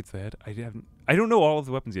that targets the head? I don't know all of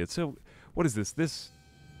the weapons yet. So, what is this? This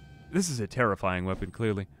is a terrifying weapon,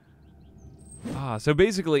 clearly. Ah, so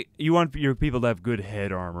basically, you want your people to have good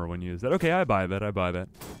head armor when you use that. Okay, I buy that.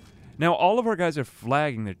 Now, all of our guys are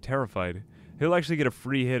flagging. They're terrified. He'll actually get a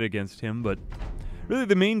free hit against him, but really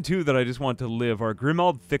the main two that I just want to live are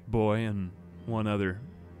Grimald Thickboy and one other.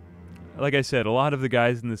 Like I said, a lot of the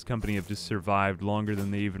guys in this company have just survived longer than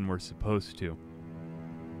they even were supposed to.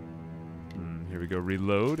 Here we go.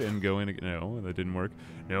 Reload and go in again. No, that didn't work.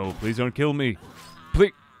 No, please don't kill me.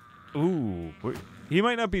 Please. Ooh. He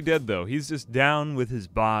might not be dead, though. He's just down with his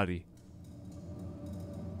body.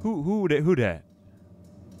 Who dat?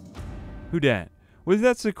 Who dat? Was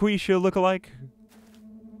that Sequisha lookalike?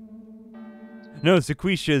 No,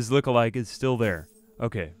 Sequisha's lookalike is still there.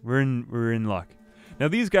 Okay, we're in luck. Now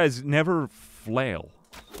these guys never flail,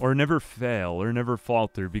 or never fail, or never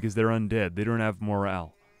falter because they're undead. They don't have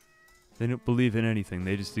morale. They don't believe in anything.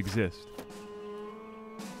 They just exist.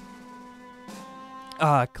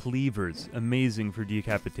 Ah, cleavers. Amazing for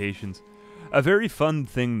decapitations. A very fun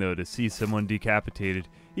thing, though, to see someone decapitated,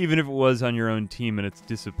 even if it was on your own team and it's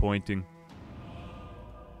disappointing.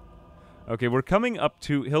 Okay, we're coming up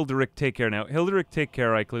to Hilderic Take Care now. Hilderic Take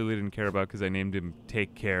Care I clearly didn't care about because I named him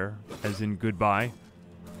Take Care, as in goodbye.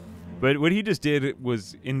 But what he just did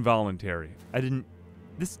was involuntary.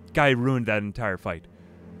 This guy ruined that entire fight.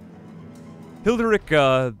 Hilderic,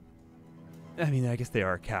 I mean, I guess they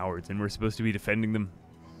are cowards and we're supposed to be defending them.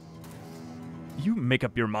 You make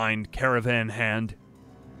up your mind, caravan hand.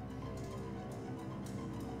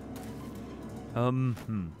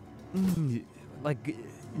 Like,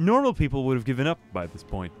 normal people would have given up by this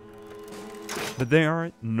point. But they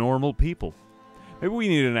aren't normal people. Maybe we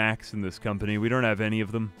need an axe in this company. We don't have any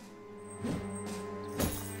of them.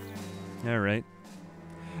 Alright.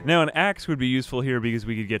 Now, an axe would be useful here because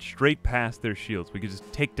we could get straight past their shields. We could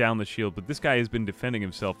just take down the shield, but this guy has been defending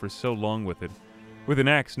himself for so long with it. With an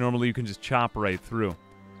axe, normally you can just chop right through.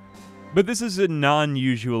 But this is a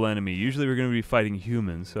non-usual enemy. Usually we're going to be fighting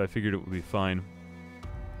humans, so I figured it would be fine.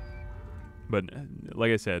 But,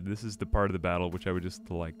 like I said, this is the part of the battle which I would just,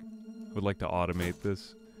 would like to automate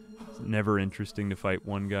this. It's never interesting to fight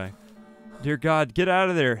one guy. Dear God, get out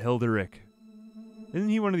of there, Hilderic. Isn't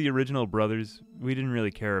he one of the original brothers? We didn't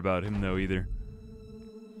really care about him, though, either.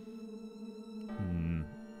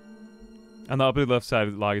 On the upper left side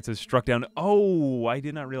of the log, it says struck down. Oh, I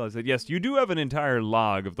did not realize that. Yes, you do have an entire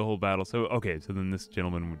log of the whole battle. So, okay, so then this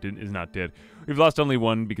gentleman is not dead. We've lost only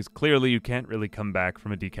one because clearly you can't really come back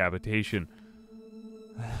from a decapitation.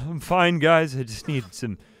 I'm fine, guys. I just need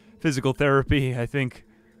some physical therapy, I think.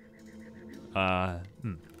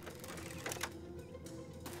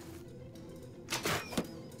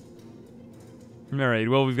 Alright,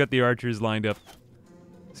 well, we've got the archers lined up.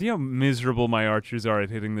 See how miserable my archers are at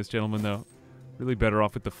hitting this gentleman, though? Really better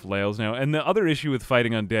off with the flails now. And the other issue with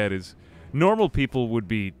fighting undead is normal people would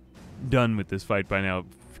be done with this fight by now,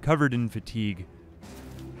 covered in fatigue.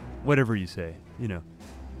 Whatever you say, you know.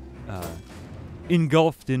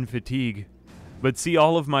 Engulfed in fatigue. But see,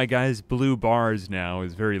 all of my guys' blue bars now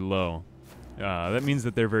is very low. That means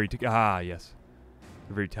that they're very... yes.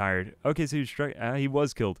 They're very tired. Okay, so he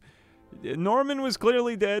was killed. Norman was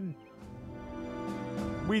clearly dead.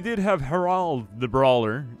 We did have Harald the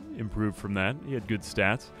Brawler improved from that. He had good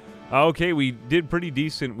stats. Okay, we did pretty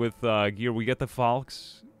decent with gear. We got the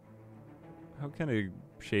Falks. How kind of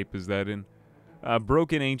shape is that in?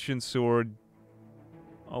 Broken Ancient Sword.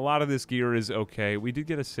 A lot of this gear is okay. We did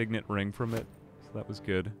get a Signet Ring from it, so that was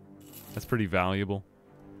good. That's pretty valuable.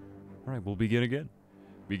 Alright, we'll begin again.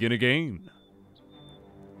 Begin again.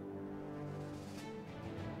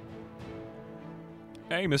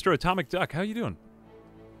 Hey, Mr. Atomic Duck, how you doing?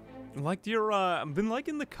 Liked your, I've been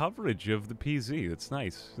liking the coverage of the PZ. That's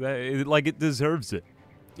nice. Like, it deserves it.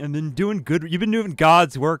 And then doing good. You've been doing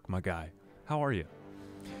God's work, my guy. How are you?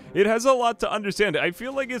 It has a lot to understand. I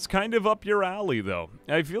feel like it's kind of up your alley, though.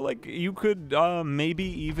 I feel like you could, maybe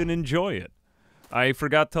even enjoy it. I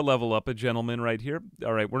forgot to level up a gentleman right here.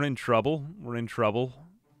 All right, we're in trouble. We're in trouble.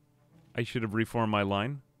 I should have reformed my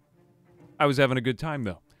line. I was having a good time,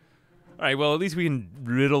 though. Alright, well, at least we can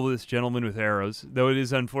riddle this gentleman with arrows, though it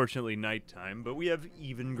is unfortunately nighttime, but we have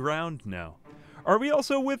even ground now. Are we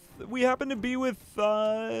also with... We happen to be with...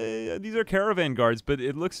 these are caravan guards, but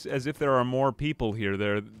it looks as if there are more people here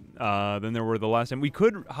than there were the last time. We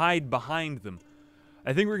could hide behind them.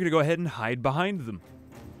 I think we're going to go ahead and hide behind them.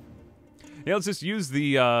 Yeah, let's just use the,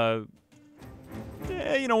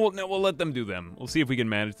 you know, we'll let them do them. We'll see if we can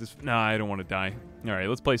manage this. No, I don't want to die. All right,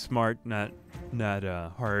 let's play smart, not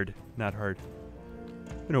hard. Not hard.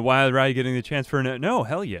 Been a wild ride getting the chance for no,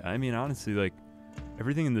 hell yeah. I mean, honestly, like,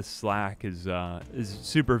 everything in the Slack is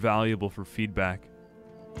super valuable for feedback.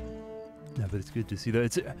 No, but it's good to see that.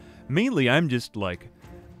 It's mainly I'm just like,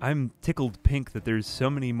 I'm tickled pink that there's so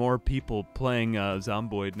many more people playing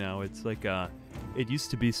Zomboid now. It's like it used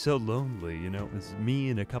to be so lonely, you know. It was me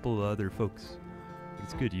and a couple of other folks.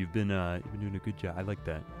 It's good. You've been doing a good job. I like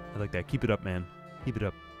that. I like that. Keep it up, man. Keep it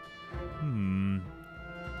up.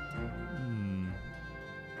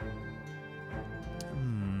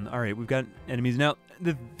 All right, we've got enemies now.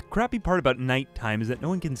 The crappy part about nighttime is that no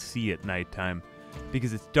one can see at nighttime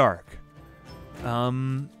because it's dark.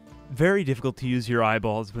 Very difficult to use your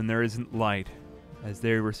eyeballs when there isn't light, as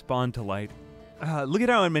they respond to light. Look at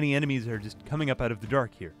how many enemies are just coming up out of the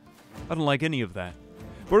dark here. I don't like any of that.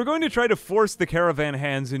 But we're going to try to force the caravan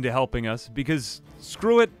hands into helping us, because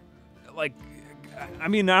screw it. Like, I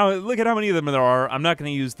mean, now look at how many of them there are. I'm not going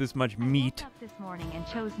to use this much meat. I woke up this morning and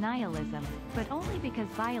chose nihilism, but only because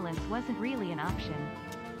violence wasn't really an option.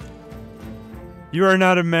 You are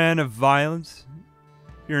not a man of violence.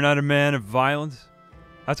 You're not a man of violence.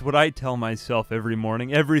 That's what I tell myself every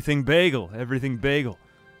morning. Everything bagel. Everything bagel.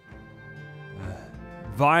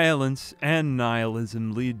 Violence and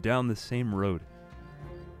nihilism lead down the same road.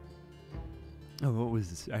 Oh, what was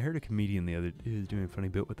this? I heard a comedian the other day who was doing a funny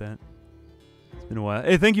bit with that. It's been a while.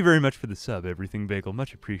 Hey, thank you very much for the sub, Everything Bagel.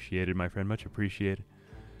 Much appreciated, my friend. Much appreciated.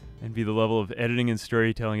 Envy the level of editing and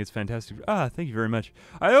storytelling. It's fantastic. Thank you very much.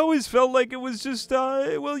 I always felt like it was just,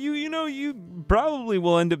 well, you know, you probably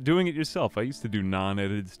will end up doing it yourself. I used to do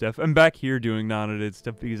non-edited stuff. I'm back here doing non-edited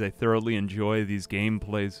stuff because I thoroughly enjoy these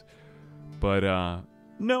gameplays. But,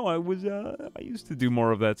 no, I used to do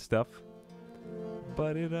more of that stuff.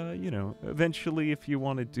 But it, you know, eventually if you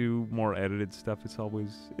want to do more edited stuff, it's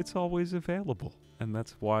always available. And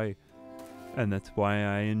that's why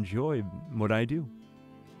I enjoy what I do.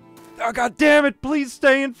 Oh, God damn it! Please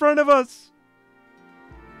stay in front of us!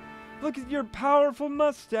 Look at your powerful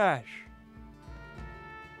mustache!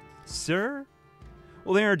 Sir?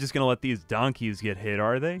 Well, they aren't just gonna let these donkeys get hit,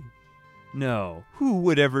 are they? No. Who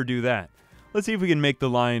would ever do that? Let's see if we can make the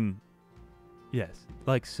line... Yes,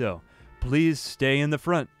 like so. Please stay in the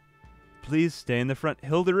front. Please stay in the front.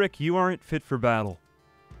 Hilderic, you aren't fit for battle.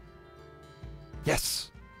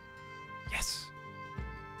 Yes! Yes!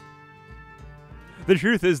 The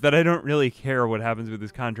truth is that I don't really care what happens with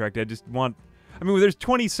this contract. I just want... I mean, there's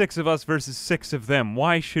 26 of us versus 6 of them.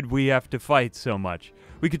 Why should we have to fight so much?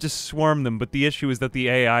 We could just swarm them, but the issue is that the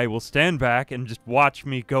AI will stand back and just watch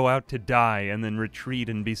me go out to die and then retreat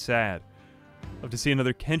and be sad. I'll have to see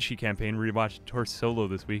another Kenshi campaign. Rewatched Tor Solo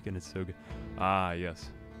this week, and it's so good. Ah,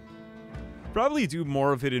 yes. Probably do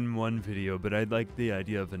more of it in one video, but I'd like the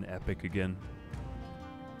idea of an epic again.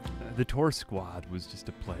 The Tor Squad was just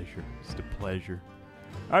a pleasure. Just a pleasure.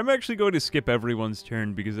 I'm actually going to skip everyone's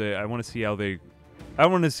turn because I want to see how they... I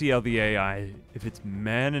want to see how the AI, if it's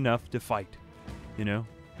man enough to fight, you know?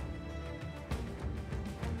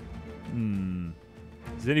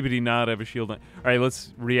 Does anybody not have a shield on? Alright,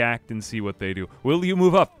 let's react and see what they do. Will you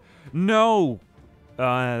move up? No!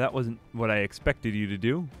 That wasn't what I expected you to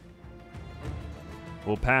do.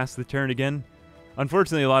 We'll pass the turn again.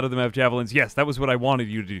 Unfortunately, a lot of them have javelins. Yes, that was what I wanted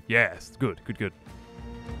you to do. Yes, good, good, good.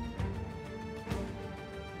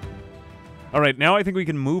 Alright, now I think we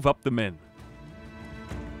can move up the men.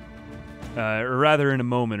 Or rather in a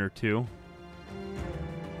moment or two.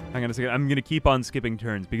 Hang on a second. I'm going to keep on skipping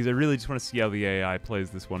turns because I really just want to see how the AI plays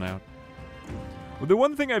this one out. Well, the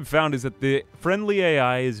one thing I've found is that the friendly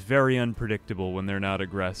AI is very unpredictable when they're not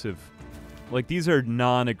aggressive. Like, these are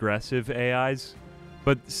non-aggressive AIs.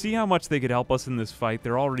 But see how much they could help us in this fight.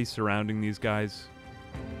 They're already surrounding these guys.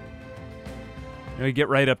 Now we get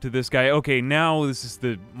right up to this guy. Okay, now this is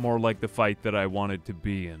the more like the fight that I wanted to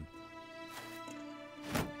be in.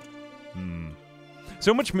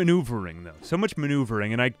 So much maneuvering, though. So much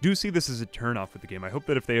maneuvering, and I do see this as a turn-off of the game. I hope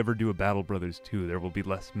that if they ever do a Battle Brothers 2, there will be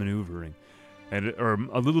less maneuvering. Or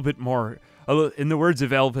a little bit more, in the words of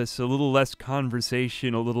Elvis, a little less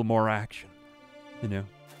conversation, a little more action. You know?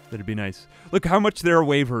 That'd be nice. Look how much they're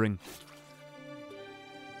wavering.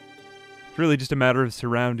 It's really just a matter of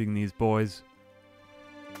surrounding these boys.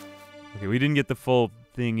 Okay, we didn't get the full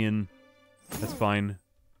thing in. That's fine.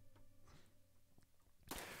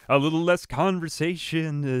 A little less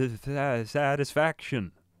conversation,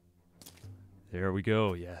 satisfaction. There we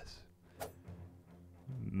go, yes.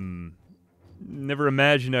 Never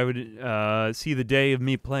imagined I would see the day of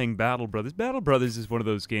me playing Battle Brothers. Battle Brothers is one of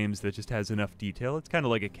those games that just has enough detail. It's kind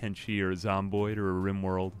of like a Kenshi or a Zomboid or a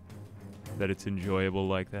RimWorld, that it's enjoyable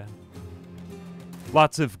like that.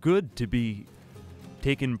 Lots of good to be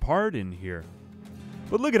taken part in here.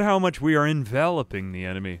 But look at how much we are enveloping the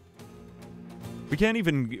enemy. We can't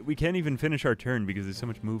even finish our turn because there's so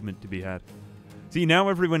much movement to be had. See, now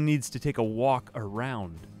everyone needs to take a walk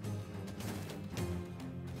around.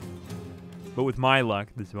 But with my luck,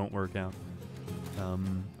 this won't work out.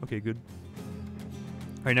 Okay, good.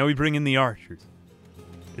 Alright, now we bring in the archers.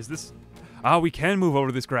 Is this... Ah, we can move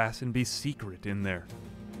over this grass and be secret in there.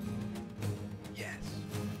 Yes.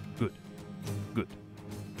 Good. Good.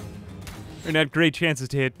 They're not great chances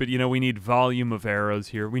to hit, but, you know, we need volume of arrows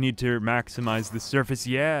here. We need to maximize the surface.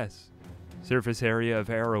 Yes. Surface area of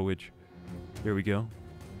arrowage. There we go.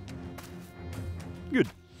 Good.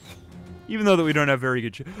 Even though that we don't have very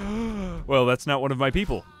good well, that's not one of my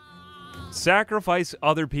people. Sacrifice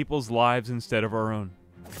other people's lives instead of our own.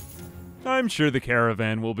 I'm sure the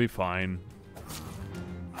caravan will be fine.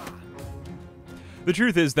 The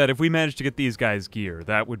truth is that if we manage to get these guys gear,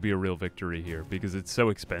 that would be a real victory here, because it's so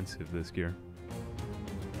expensive, this gear.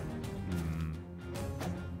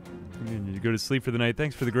 You go to sleep for the night.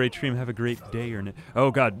 Thanks for the great stream. Have a great day or night. Oh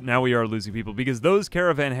god, now we are losing people, because those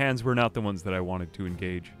caravan hands were not the ones that I wanted to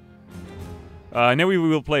engage. Now we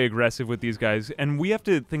will play aggressive with these guys, and we have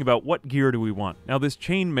to think about what gear do we want. Now this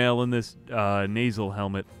chainmail and this nasal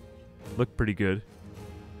helmet look pretty good.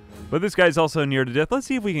 But this guy's also near to death. Let's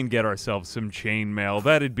see if we can get ourselves some chainmail.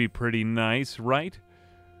 That'd be pretty nice, right?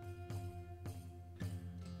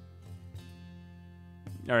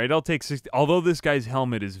 Alright, I'll take 60. Although this guy's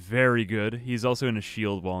helmet is very good, he's also in a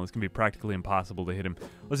shield wall, and it's going to be practically impossible to hit him.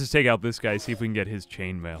 Let's just take out this guy, see if we can get his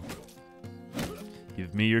chainmail.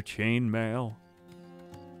 Give me your chainmail.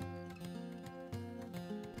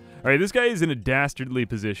 Alright, this guy is in a dastardly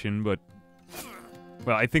position, but...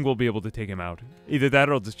 well, I think we'll be able to take him out. Either that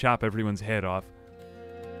or I'll just chop everyone's head off.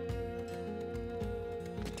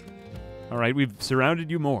 Alright, we've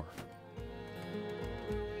surrounded you more.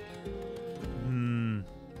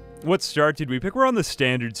 What start did we pick? We're on the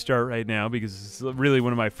standard start right now because it's really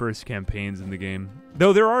one of my first campaigns in the game.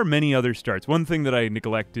 Though there are many other starts. One thing that I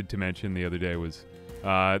neglected to mention the other day was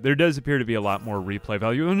there does appear to be a lot more replay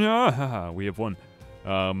value. We have one.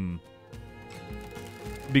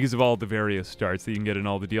 Because of all the various starts that you can get in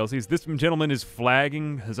all the DLCs. This gentleman is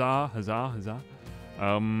flagging. Huzzah, huzzah, huzzah.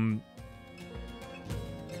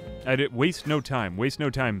 Waste no time. Waste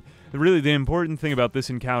no time. Really, the important thing about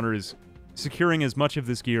this encounter is securing as much of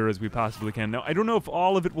this gear as we possibly can. Now, I don't know if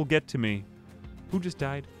all of it will get to me. Who just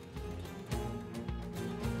died?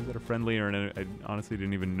 Was that a friendly or an... I honestly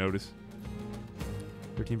didn't even notice.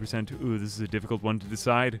 13%. Ooh, this is a difficult one to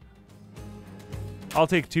decide. I'll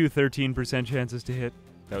take two 13% chances to hit.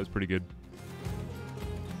 That was pretty good.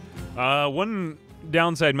 One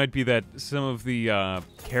downside might be that some of the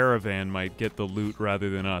caravan might get the loot rather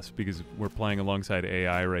than us because we're playing alongside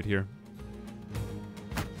AI right here.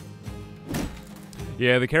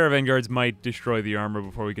 Yeah, the caravan guards might destroy the armor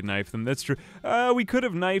before we can knife them. That's true. We could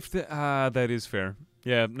have knifed... that is fair.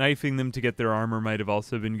 Yeah, knifing them to get their armor might have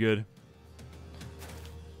also been good.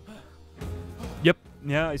 Yep.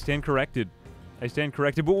 Yeah, I stand corrected. I stand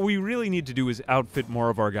corrected. But what we really need to do is outfit more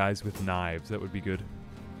of our guys with knives. That would be good.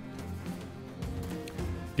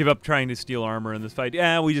 Give up trying to steal armor in this fight.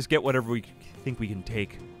 Yeah, we just get whatever we think we can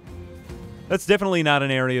take. That's definitely not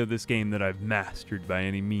an area of this game that I've mastered by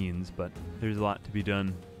any means, but there's a lot to be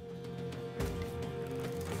done.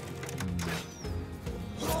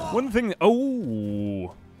 One thing...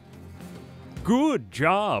 Oh! Good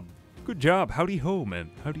job! Good job. Howdy ho,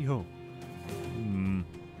 man. Howdy ho.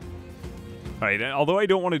 Alright, although I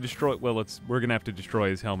don't want to destroy... Well, we're going to have to destroy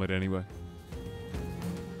his helmet anyway.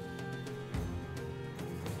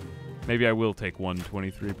 Maybe I will take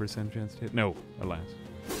 123% chance to hit. No, alas.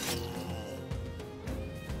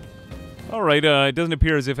 Alright, it doesn't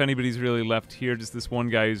appear as if anybody's really left here. Just this one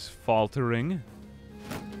guy who's faltering.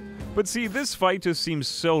 But see, this fight just seems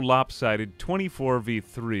so lopsided.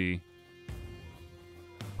 24v3.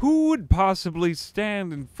 Who would possibly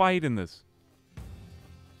stand and fight in this?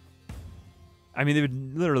 I mean, they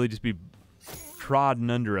would literally just be trodden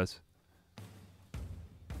under us.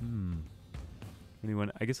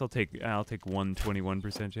 Anyone? I guess I'll take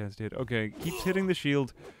 121% chance to hit. Okay, keeps hitting the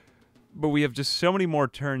shield. But we have just so many more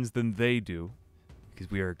turns than they do. Because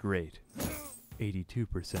we are great.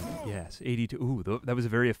 82%. Yes, 82. Ooh, that was a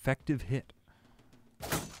very effective hit.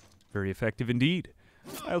 Very effective indeed.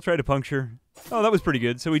 I'll try to puncture. Oh, that was pretty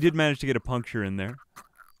good. So we did manage to get a puncture in there.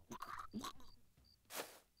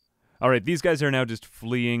 All right, these guys are now just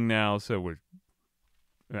fleeing now, so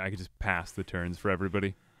I can just pass the turns for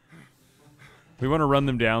everybody. We want to run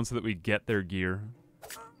them down so that we get their gear.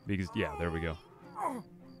 Because, yeah, there we go.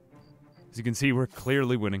 As you can see, we're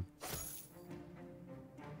clearly winning.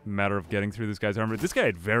 Matter of getting through this guy's armor. This guy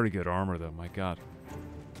had very good armor, though. My God.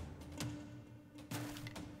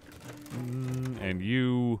 And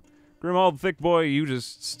you, Grimald Thick Boy, you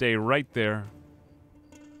just stay right there.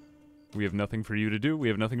 We have nothing for you to do. We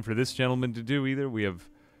have nothing for this gentleman to do either. We have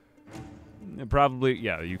probably...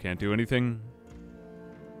 Yeah, you can't do anything.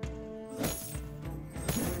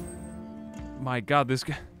 My God, this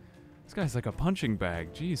guy's like a punching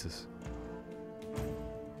bag. Jesus.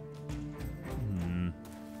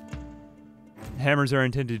 Hammers are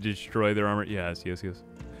intended to destroy their armor. Yes, yes, yes.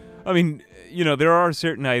 I mean, you know, there are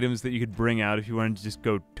certain items that you could bring out if you wanted to just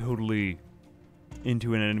go totally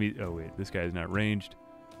into an enemy. Oh, wait, this guy's not ranged.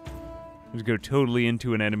 Just go totally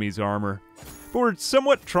into an enemy's armor. But we're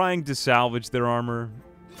somewhat trying to salvage their armor.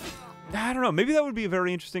 I don't know. Maybe that would be a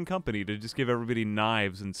very interesting company to just give everybody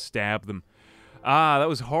knives and stab them. Ah, that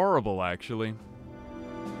was horrible, actually.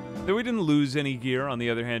 Though we didn't lose any gear, on the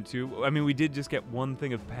other hand, too. I mean, we did just get one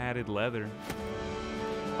thing of padded leather.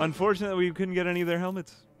 Unfortunately, we couldn't get any of their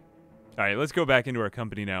helmets. All right, let's go back into our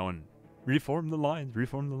company now and reform the lines.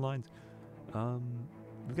 Reform the lines.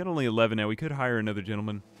 We've got only 11 now. We could hire another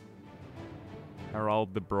gentleman.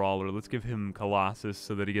 Harald the Brawler. Let's give him Colossus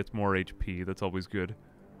so that he gets more HP. That's always good.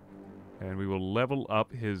 And we will level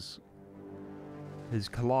up his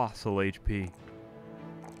colossal HP.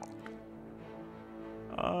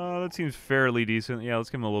 That seems fairly decent. Yeah, let's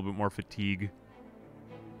give him a little bit more fatigue.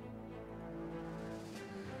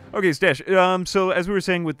 Okay, Stash. So as we were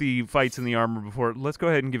saying with the fights in the armor before, let's go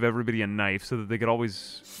ahead and give everybody a knife so that they could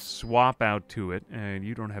always swap out to it. And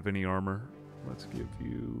you don't have any armor. Let's give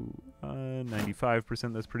you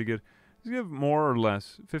 95%. That's pretty good. Let's give more or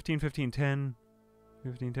less. 15, 15, 10.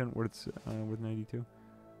 15, 10. Worth 92.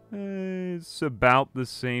 It's about the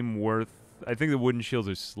same worth. I think the wooden shields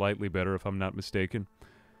are slightly better, if I'm not mistaken.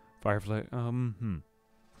 Firefly.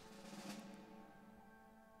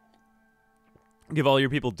 Give all your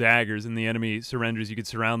people daggers, and the enemy surrenders. You could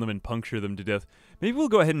surround them and puncture them to death. Maybe we'll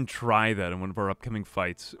go ahead and try that in one of our upcoming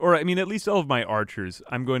fights. Or, I mean, at least all of my archers.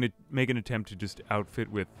 I'm going to make an attempt to just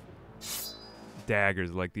outfit with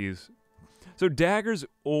daggers like these. So daggers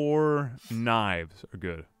or knives are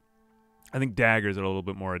good. I think daggers are a little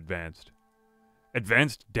bit more advanced.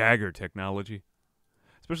 Advanced dagger technology.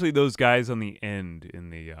 Especially those guys on the end in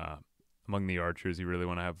the among the archers you really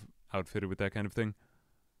want to have outfitted with that kind of thing.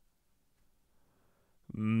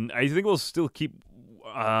 I think we'll still keep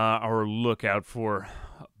our lookout for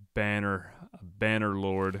Banner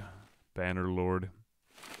Lord.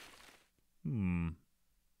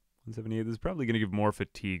 178. This is probably going to give more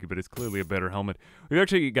fatigue, but it's clearly a better helmet. We've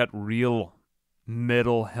actually got real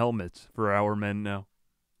metal helmets for our men now.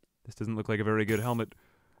 This doesn't look like a very good helmet.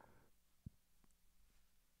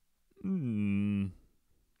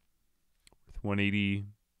 180.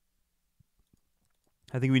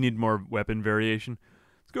 I think we need more weapon variation.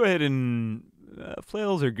 Let's go ahead and...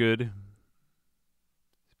 flails are good.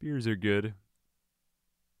 Spears are good.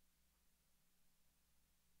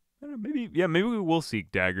 I don't know, maybe we will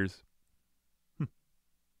seek daggers.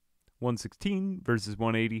 116 versus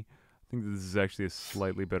 180. I think this is actually a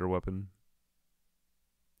slightly better weapon.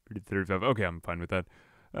 35. Okay, I'm fine with that.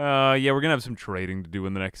 Yeah, we're going to have some trading to do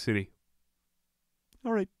in the next city.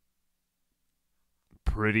 All right.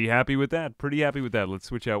 Pretty happy with that. Let's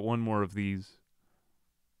switch out one more of these.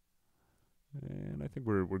 And I think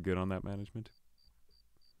we're good on that management.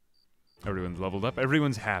 Everyone's leveled up.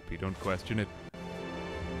 Everyone's happy. Don't question it.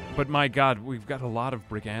 But my God, we've got a lot of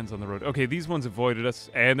brigands on the road. Okay, these ones avoided us.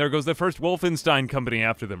 And there goes the first Wolfenstein company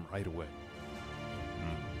after them right away.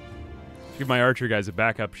 Give my archer guys a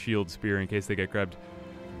backup shield spear in case they get grabbed.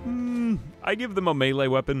 I give them a melee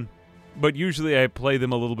weapon. But usually I play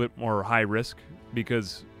them a little bit more high risk.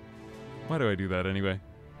 Because... why do I do that anyway?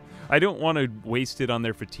 I don't want to waste it on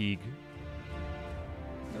their fatigue.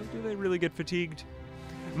 Do they really get fatigued?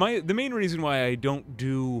 The main reason why I don't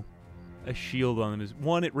do a shield on them is,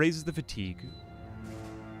 one, it raises the fatigue.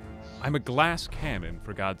 I'm a glass cannon,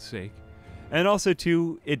 for God's sake. And also,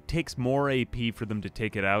 two, it takes more AP for them to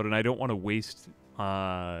take it out, and I don't want to waste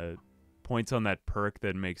points on that perk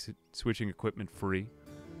that makes it switching equipment free.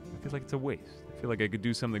 I feel like it's a waste. I feel like I could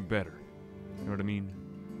do something better. You know what I mean?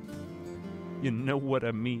 You know what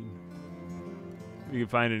I mean. You can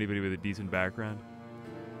find anybody with a decent background.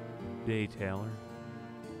 Day Taylor.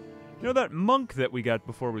 You know, that monk that we got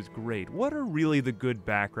before was great. What are really the good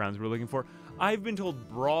backgrounds we're looking for? I've been told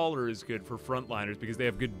Brawler is good for frontliners because they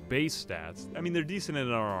have good base stats. I mean, they're decent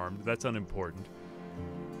and are armed. That's unimportant.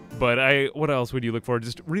 But what else would you look for?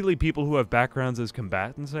 Just really people who have backgrounds as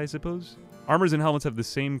combatants, I suppose? Armors and helmets have the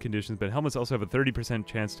same conditions, but helmets also have a 30%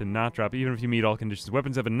 chance to not drop, even if you meet all conditions.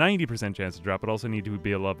 Weapons have a 90% chance to drop, but also need to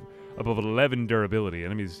be above 11 durability.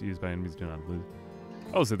 Enemies used by enemies do not lose.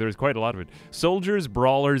 Oh, so there's quite a lot of it. Soldiers,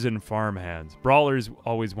 brawlers, and farmhands. Brawlers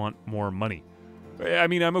always want more money. I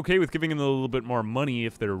mean, I'm okay with giving them a little bit more money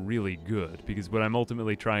if they're really good, because what I'm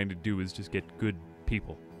ultimately trying to do is just get good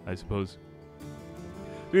people, I suppose.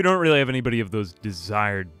 We don't really have anybody of those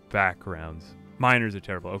desired backgrounds. Miners are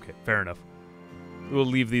terrible. Okay, fair enough. We'll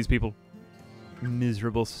leave these people.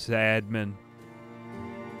 Miserable, sad men.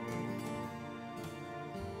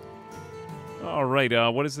 All right,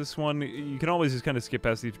 what is this one? You can always just kind of skip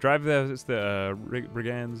past these. Drive the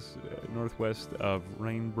Brigands northwest of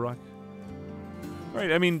Rainbrook. All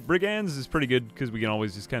right, I mean, Brigands is pretty good because we can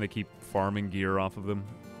always just kind of keep farming gear off of them.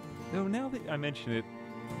 Though now that I mention it...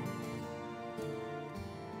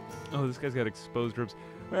 Oh, this guy's got exposed ribs.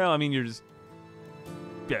 Well, I mean, you're just...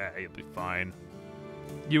 Yeah, you'll be fine.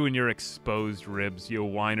 You and your exposed ribs, you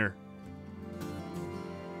whiner.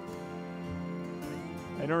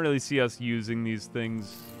 I don't really see us using these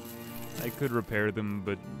things. I could repair them,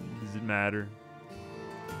 but does it matter?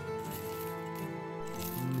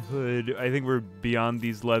 Hood. I think we're beyond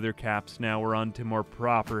these leather caps now. We're on to more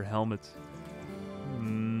proper helmets.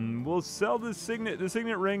 We'll sell the signet. The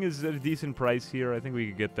signet ring is at a decent price here. I think we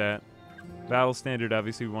could get that. Battle standard,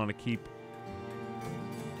 obviously, we want to keep.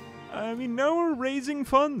 I mean, now we're raising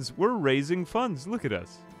funds. We're raising funds. Look at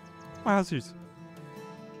us. Wowzers.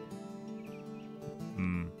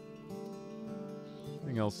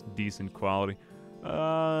 Anything else decent quality?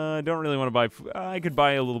 I don't really want to buy... I could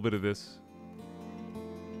buy a little bit of this.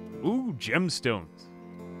 Ooh, gemstones.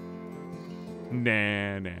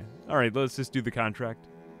 Nah. All right, let's just do the contract.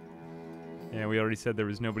 Yeah, we already said there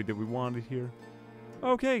was nobody that we wanted here.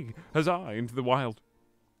 Okay, huzzah, into the wild.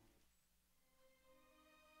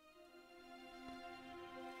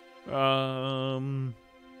 Got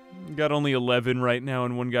only 11 right now,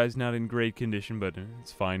 and one guy's not in great condition, but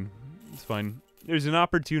it's fine. It's fine. There's an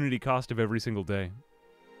opportunity cost of every single day.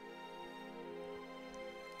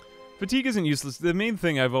 Fatigue isn't useless. The main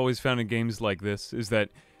thing I've always found in games like this is that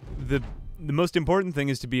the most important thing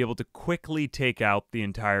is to be able to quickly take out the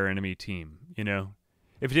entire enemy team, you know?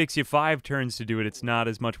 If it takes you 5 turns to do it, it's not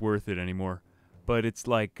as much worth it anymore. But it's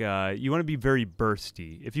like, you want to be very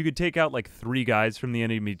bursty. If you could take out like 3 guys from the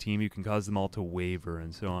enemy team, you can cause them all to waver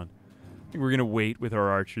and so on. I think we're going to wait with our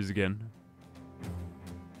archers again.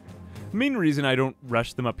 The main reason I don't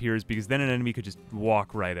rush them up here is because then an enemy could just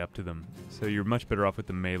walk right up to them. So you're much better off with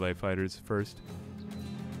the melee fighters first.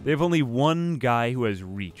 They have only 1 guy who has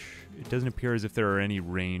reach. It doesn't appear as if there are any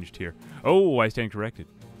ranged here. Oh, I stand corrected.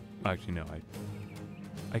 Actually, no,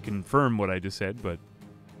 I confirm what I just said, but...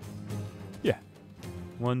 Yeah.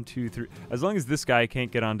 1, 2, 3. As long as this guy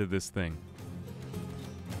can't get onto this thing.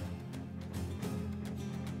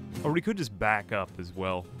 Or we could just back up as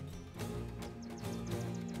well.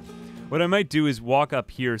 What I might do is walk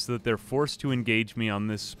up here so that they're forced to engage me on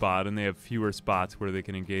this spot, and they have fewer spots where they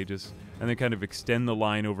can engage us, and then kind of extend the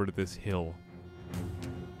line over to this hill.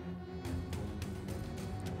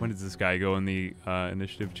 When does this guy go in the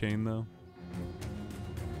initiative chain, though?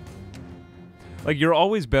 Like, you're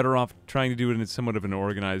always better off trying to do it in somewhat of an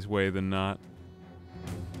organized way than not.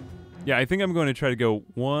 Yeah, I think I'm going to try to go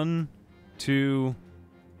 1, 2,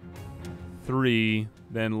 3,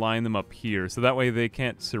 then line them up here, so that way they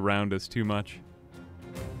can't surround us too much.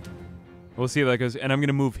 We'll see how that goes, and I'm going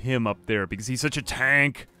to move him up there because he's such a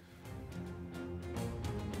tank.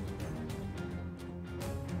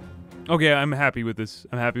 Okay, I'm happy with this.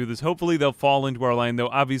 I'm happy with this. Hopefully they'll fall into our line, though.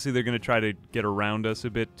 Obviously they're going to try to get around us a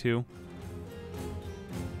bit, too.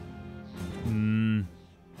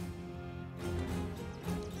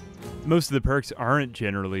 Most of the perks aren't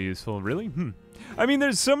generally useful. Really? I mean,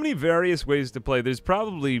 there's so many various ways to play. There's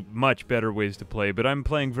probably much better ways to play, but I'm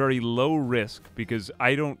playing very low risk because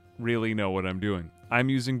I don't really know what I'm doing. I'm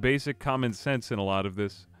using basic common sense in a lot of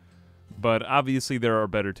this, but obviously there are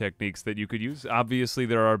better techniques that you could use. Obviously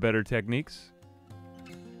there are better techniques.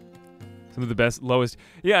 Some of the best, lowest...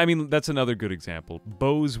 Yeah, I mean, that's another good example.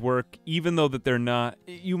 Bows work, even though that they're not...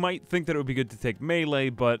 You might think that it would be good to take melee,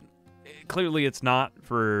 but clearly it's not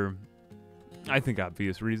for... I think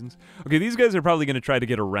obvious reasons. Okay, these guys are probably going to try to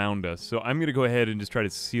get around us, so I'm going to go ahead and just try to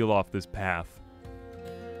seal off this path.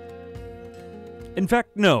 In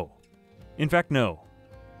fact, no. They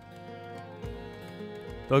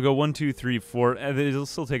They'll go 1, 2, 3, 4. And it'll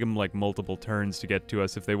still take them like multiple turns to get to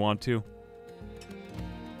us if they want to.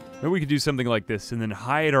 Maybe we could do something like this and then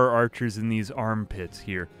hide our archers in these armpits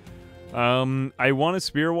here. I want a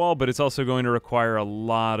spear wall, but it's also going to require a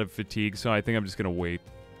lot of fatigue, so I think I'm just going to wait.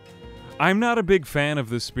 I'm not a big fan of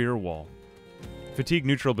the spear wall. Fatigue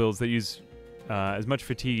neutral builds that use as much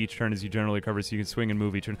fatigue each turn as you generally cover, so you can swing and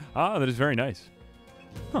move each turn. Ah, that is very nice.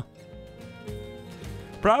 Huh.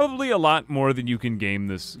 Probably a lot more than you can game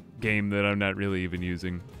this game that I'm not really even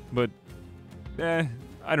using. But, I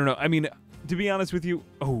don't know. I mean, to be honest with you...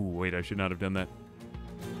 Oh, wait, I should not have done that.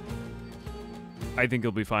 I think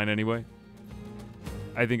he'll be fine anyway.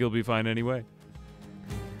 I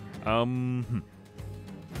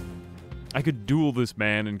could duel this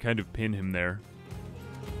man and kind of pin him there.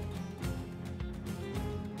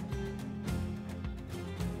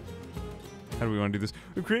 How do we want to do this?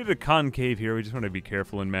 We've created a concave here. We just want to be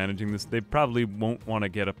careful in managing this. They probably won't want to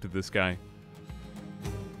get up to this guy.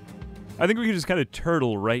 I think we can just kind of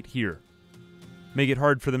turtle right here. Make it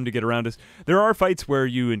hard for them to get around us. There are fights where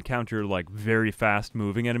you encounter like very fast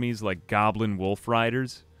moving enemies like goblin wolf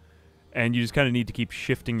riders. And you just kind of need to keep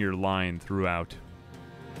shifting your line throughout.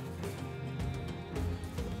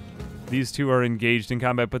 These two are engaged in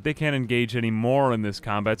combat, but they can't engage anymore in this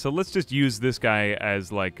combat. So let's just use this guy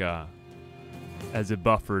as like as a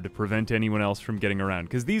buffer to prevent anyone else from getting around.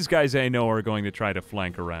 Because these guys I know are going to try to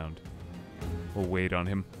flank around. We'll wait on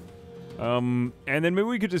him. And then maybe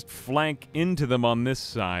we could just flank into them on this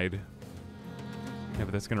side. Yeah,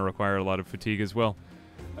 but that's going to require a lot of fatigue as well.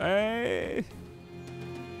 I'm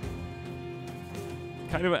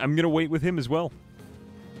going to wait with him as well.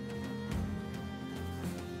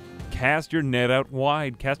 Cast your net out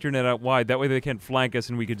wide. Cast your net out wide. That way they can't flank us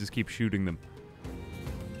and we could just keep shooting them.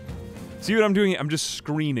 See what I'm doing? I'm just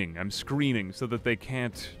screening. I'm screening so that they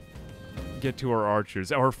can't get to our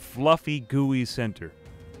archers. Our fluffy, gooey center.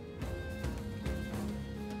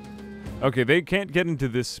 Okay, they can't get into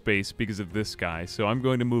this space because of this guy, so I'm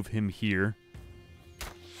going to move him here.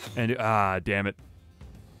 And, damn it.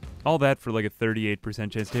 All that for like a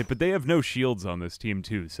 38% chance to hit, but they have no shields on this team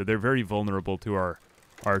too, so they're very vulnerable to our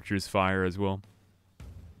archer's fire as well.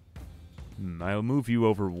 I'll move you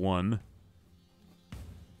over 1.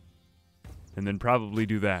 And then probably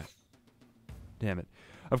do that. Damn it.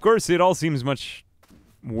 Of course, it all seems much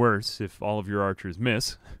worse if all of your archers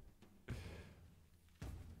miss.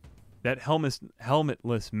 That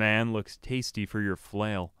helmetless man looks tasty for your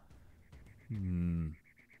flail.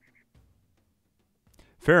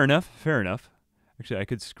 Fair enough, fair enough. Actually, I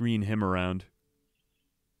could screen him around.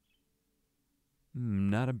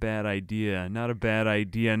 Not a bad idea, not a bad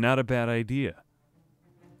idea, not a bad idea.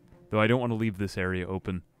 Though I don't want to leave this area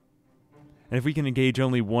open. And if we can engage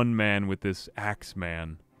only one man with this axe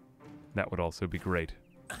man, that would also be great.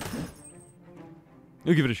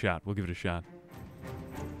 We'll give it a shot, we'll give it a shot.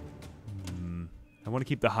 I want to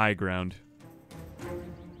keep the high ground.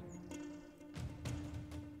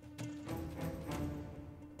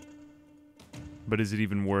 But is it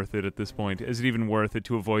even worth it at this point? Is it even worth it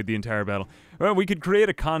to avoid the entire battle? Well, we could create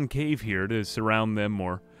a concave here to surround them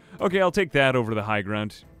more. Okay, I'll take that over the high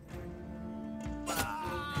ground.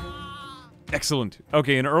 Excellent.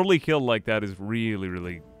 Okay, an early kill like that is really,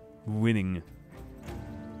 really winning.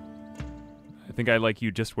 I think I like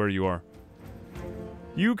you just where you are.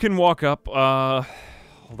 You can walk up,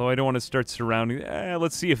 although I don't want to start surrounding...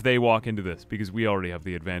 let's see if they walk into this, because we already have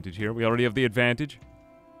the advantage here. We already have the advantage.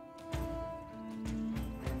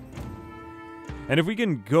 And if we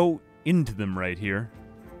can go into them right here...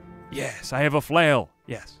 Yes, I have a flail.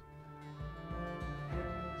 Yes.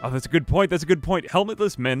 Oh, that's a good point, that's a good point.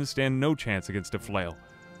 Helmetless men stand no chance against a flail.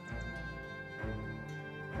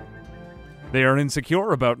 They are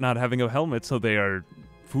insecure about not having a helmet, so they are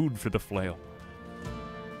food for the flail.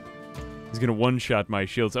 He's gonna one-shot my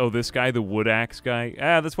shields. Oh, this guy, the wood axe guy?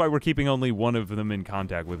 That's why we're keeping only one of them in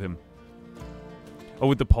contact with him. Oh,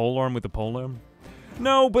 with the polearm, with the polearm?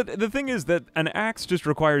 No, but the thing is that an axe just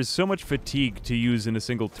requires so much fatigue to use in a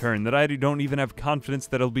single turn that I don't even have confidence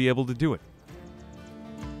that I'll be able to do it.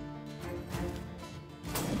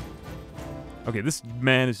 Okay, this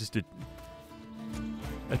man is just a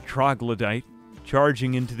troglodyte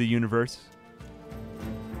charging into the universe.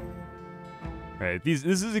 Alright, this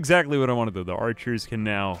is exactly what I wanted though. The archers can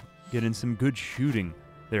now get in some good shooting.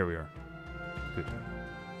 There we are. Good.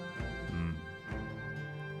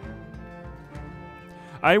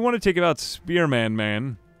 I want to take out Spearman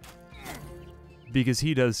Man because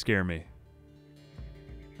he does scare me.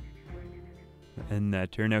 And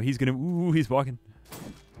that turn. Now he's gonna... Ooh, he's walking.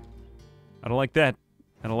 I don't like that.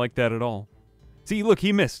 I don't like that at all. See, look,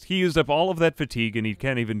 he missed. He used up all of that fatigue, and he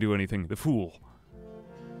can't even do anything. The fool.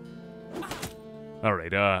 All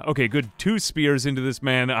right, okay, good. 2 spears into this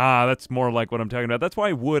man. Ah, that's more like what I'm talking about. That's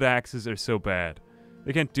why wood axes are so bad.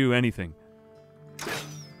 They can't do anything.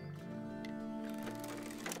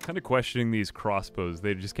 Kind of questioning these crossbows.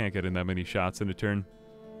 They just can't get in that many shots in a turn.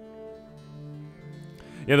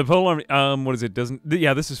 Yeah, the polearm, what is it?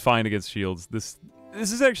 Yeah, this is fine against shields. This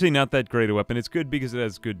is actually not that great a weapon. It's good because it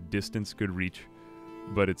has good distance, good reach.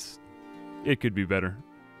 But it could be better.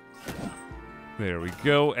 There we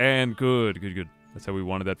go, and good. That's how we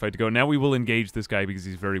wanted that fight to go. Now we will engage this guy because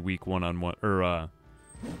he's very weak one-on-one, or,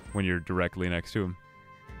 when you're directly next to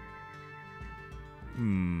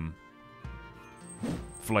him.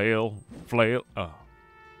 Flail. Oh.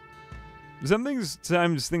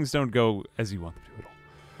 Sometimes things don't go as you want them to at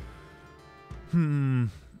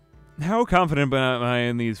all. How confident am I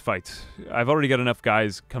in these fights? I've already got enough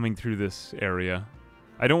guys coming through this area.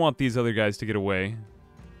 I don't want these other guys to get away.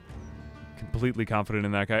 Completely confident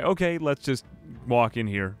in that guy. Okay, let's just walk in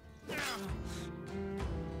here.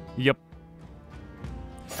 Yep.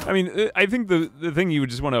 I mean, I think the thing you would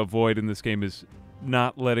just want to avoid in this game is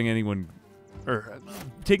not letting anyone... or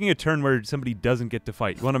taking a turn where somebody doesn't get to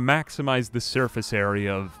fight. You want to maximize the surface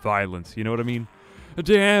area of violence. You know what I mean?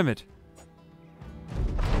 Damn it.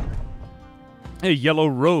 Hey, Yellow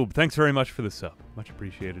Robe. Thanks very much for the sub. Much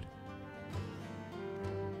appreciated.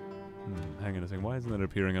 Hang on a second. Why isn't that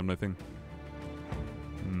appearing on my thing?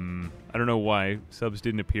 I don't know why subs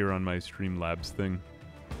didn't appear on my Streamlabs thing.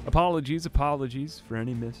 Apologies for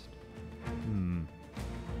any missed.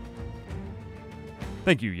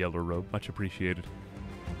 Thank you, Yellow Robe. Much appreciated.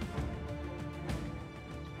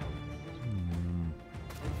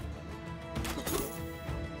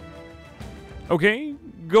 Okay,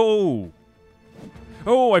 go!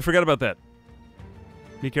 Oh, I forgot about that.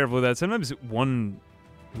 Be careful with that. Sometimes one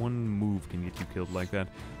move can get you killed like that.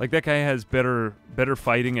 Like, that guy has better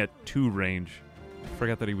fighting at 2 range.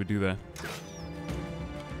 Forgot that he would do that.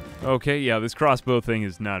 Okay, yeah, this crossbow thing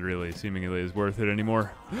is not really seemingly as worth it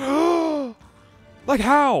anymore. Like,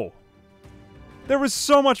 how? There was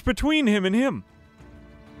so much between him and him.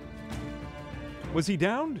 Was he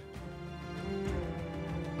downed?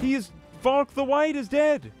 Falk the White is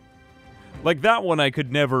dead. Like, that one I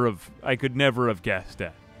could never have guessed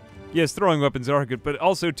at. Yes, throwing weapons are good, but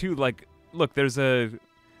also, too, like, look, there's a...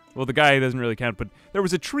 Well, the guy doesn't really count, but there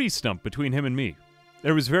was a tree stump between him and me.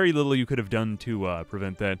 There was very little you could have done to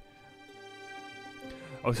prevent that.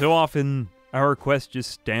 Oh, so often, our quest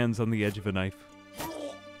just stands on the edge of a knife.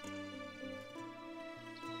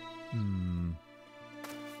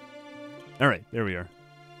 Alright, there we are.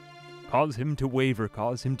 Cause him to waver,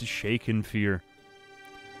 cause him to shake in fear.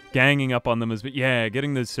 Ganging up on them is... Yeah,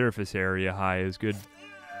 getting the surface area high is good.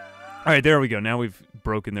 Alright, there we go. Now we've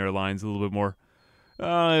broken their lines a little bit more.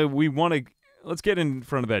 We want to... Let's get in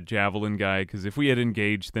front of that javelin guy, because if we had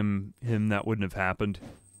engaged him, that wouldn't have happened.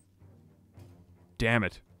 Damn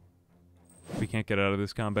it. We can't get out of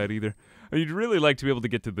this combat either. You'd really like to be able to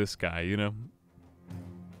get to this guy, you know?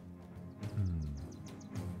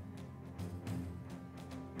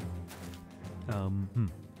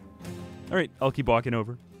 Alright, I'll keep walking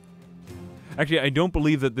over. Actually, I don't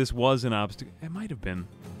believe that this was an obstacle. It might have been.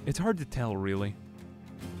 It's hard to tell, really.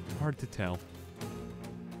 Hard to tell.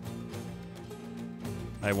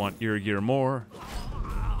 I want ear gear more.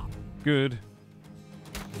 Good.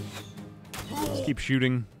 Let's keep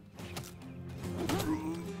shooting.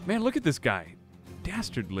 Man, look at this guy.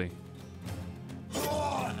 Dastardly.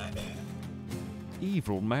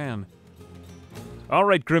 Evil man.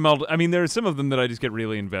 Alright, Grimald. I mean, there are some of them that I just get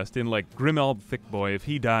really invested in, like Grimald Thickboy. If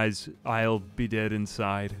he dies, I'll be dead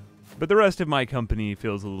inside. But the rest of my company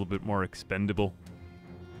feels a little bit more expendable.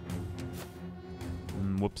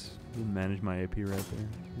 Whoops. Didn't manage my AP right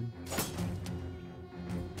there.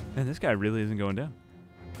 Man, this guy really isn't going down.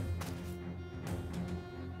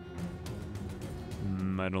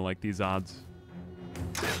 I don't like these odds.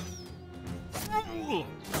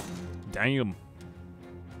 Damn.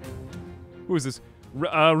 Who is this?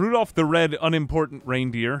 Rudolph the Red Unimportant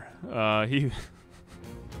Reindeer. He...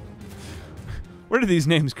 Where do these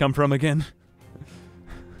names come from again?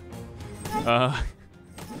 Yeah,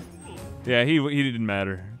 he didn't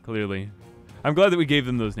matter, clearly. I'm glad that we gave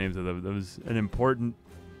them those names, though. That was an important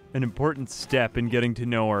step in getting to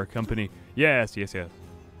know our company. Yes, yes, yes.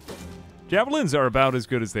 Javelins are about as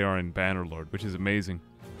good as they are in Bannerlord, which is amazing.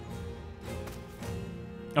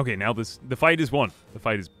 Okay, now the fight is won. The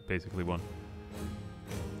fight is basically won.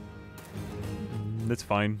 That's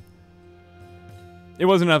fine. It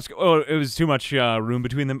wasn't enough. Oh, it was too much room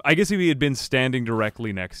between them. I guess if he had been standing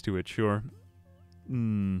directly next to it, sure.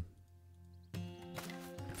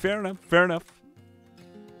 Fair enough. Fair enough.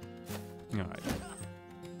 All right.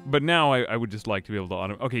 But now I would just like to be able to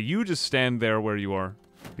auto... Okay, you just stand there where you are.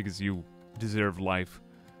 Because you deserve life,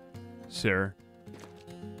 sir.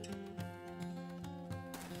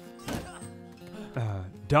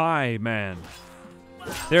 Die, man.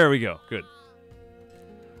 There we go. Good.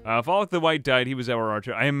 Falk the White died. He was our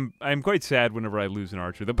archer. I'm quite sad whenever I lose an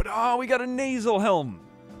archer. But, oh, we got a nasal helm.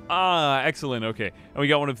 Ah, excellent. Okay. And we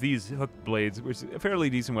got one of these hook blades, which is a fairly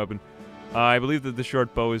decent weapon. I believe that the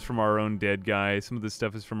short bow is from our own dead guy. Some of this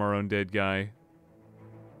stuff is from our own dead guy.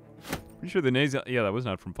 Pretty sure the nasal... Yeah, that was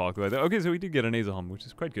not from Falk. Okay, so we did get a nasal helm, which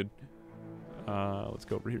is quite good. Let's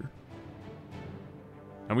go over here.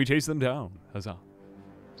 And we chase them down. Huzzah.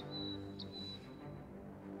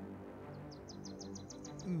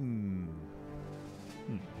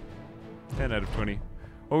 10 out of 20.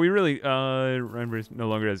 Well, we really... remember, no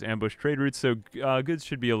longer has ambush trade routes, so goods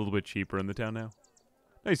should be a little bit cheaper in the town now.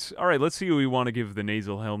 Nice. All right, let's see who we want to give the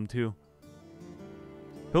nasal helm to.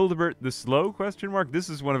 Hildebert the Slow, question mark? This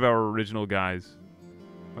is one of our original guys.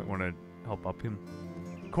 Might want to help up him.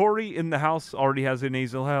 Corey in the house already has a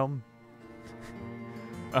nasal helm.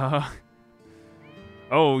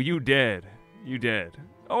 Oh, you dead. You dead.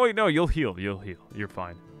 Oh, wait, no, you'll heal. You'll heal. You're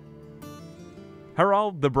fine.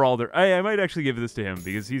 Harald the Brawler. I might actually give this to him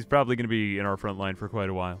because he's probably going to be in our front line for quite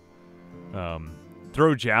a while.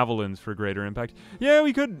 Throw javelins for greater impact. Yeah,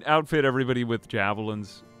 we could outfit everybody with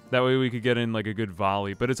javelins. That way we could get in like a good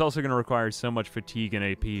volley, but it's also going to require so much fatigue and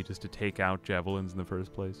AP just to take out javelins in the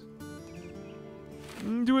first place.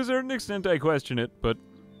 To a certain extent, I question it, but...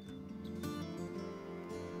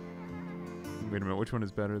 Wait a minute, which one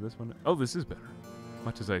is better? This one? Oh, this is better.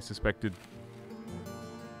 Much as I suspected.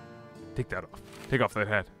 Take that off. Take off that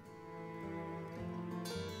hat.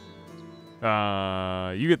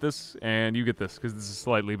 You get this, and you get this, because this is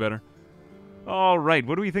slightly better. All right,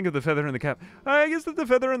 what do we think of the feather in the cap? I guess that the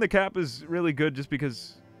feather in the cap is really good just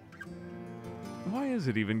because... Why is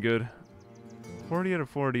it even good? 40 out of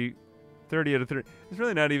 40, 30 out of 30. It's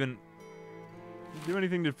really not even... Do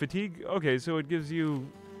anything to fatigue? Okay, so it gives you...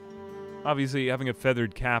 Obviously, having a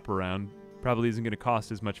feathered cap around probably isn't going to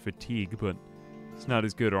cost as much fatigue, but it's not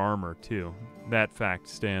as good armor, too. That fact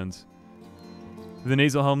stands. The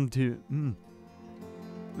nasal helm to...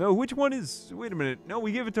 No, which one is... Wait a minute. No,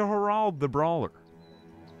 we give it to Harald the Brawler.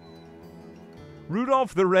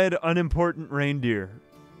 Rudolph the Red Unimportant Reindeer.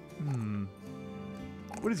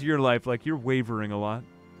 What is your life like? You're wavering a lot,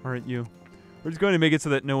 aren't you? We're just going to make it so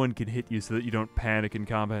that no one can hit you so that you don't panic in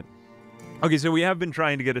combat. Okay, so we have been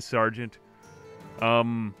trying to get a sergeant.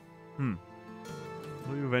 Will you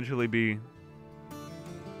eventually be...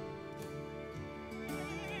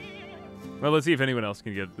 Well, let's see if anyone else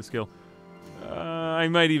can get the skill. I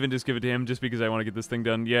might even just give it to him just because I want to get this thing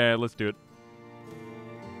done. Yeah, let's do it.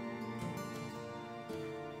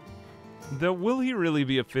 Though, will he really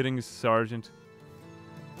be a fitting sergeant?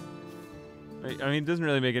 I mean, it doesn't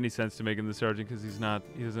really make any sense to make him the sergeant because he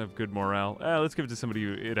doesn't have good morale. Let's give it to somebody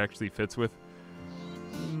who it actually fits with.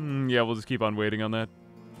 Yeah, we'll just keep on waiting on that.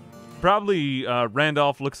 Probably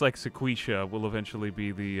Randolph looks like Sequisha will eventually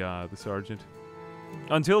be the sergeant.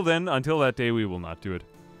 Until then, until that day, we will not do it.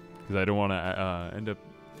 Because I don't want to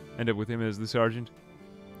end up with him as the sergeant.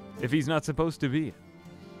 If he's not supposed to be.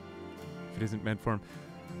 If it isn't meant for him.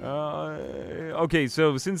 Okay,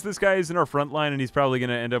 so since this guy is in our front line and he's probably going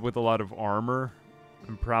to end up with a lot of armor,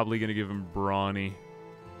 I'm probably going to give him brawny.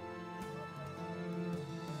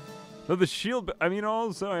 Though the shield... I mean,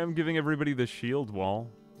 also, I am giving everybody the shield wall.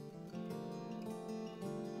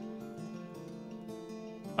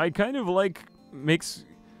 I kind of like...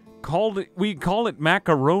 We call it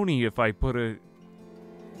macaroni if I put a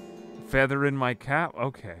feather in my cap.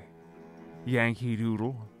 Okay. Yankee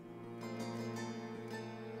Doodle.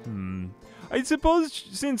 I suppose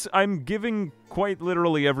since I'm giving quite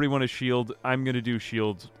literally everyone a shield, I'm going to do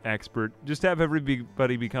shield expert. Just have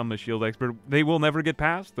everybody become a shield expert. They will never get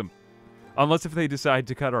past them. Unless if they decide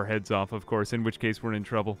to cut our heads off, of course, in which case we're in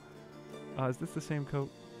trouble. Is this the same coat?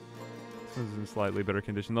 This is in slightly better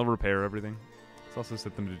condition. They'll repair everything. Let's also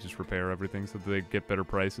set them to just repair everything so that they get better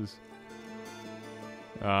prices.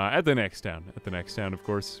 At the next town. At the next town, of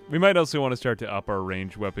course. We might also want to start to up our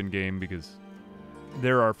range weapon game because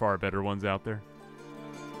there are far better ones out there.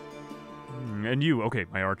 And you. Okay,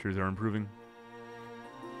 my archers are improving.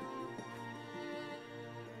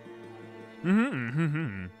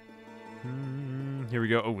 Here we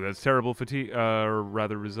go. Oh, that's terrible fatigue. Or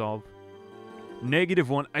rather resolve.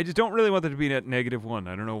 -1. I just don't really want that to be at -1.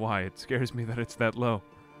 I don't know why. It scares me that it's that low.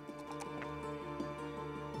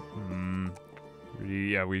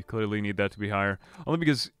 Yeah, we clearly need that to be higher. Only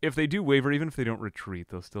because if they do waver, even if they don't retreat,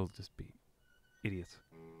 they'll still just be idiots.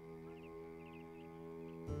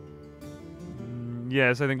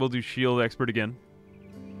 Yes, I think we'll do shield expert again.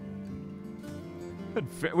 But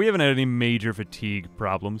we haven't had any major fatigue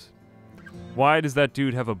problems. Why does that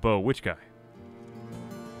dude have a bow? Which guy?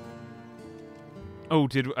 Oh,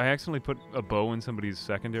 did I accidentally put a bow in somebody's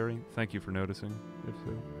secondary? Thank you for noticing, if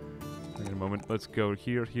so. In a moment, let's go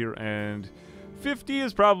here, here, and 50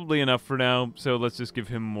 is probably enough for now, so let's just give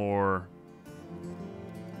him more.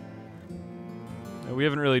 We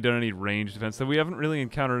haven't really done any ranged defense, so we haven't really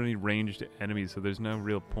encountered any ranged enemies, so there's no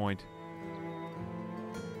real point.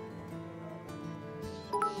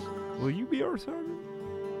 Will you be our sergeant?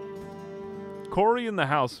 Corey in the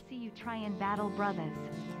house. See you try and battle brothers.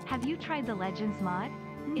 Have you tried the Legends mod?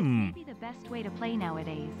 It's maybe the best way to play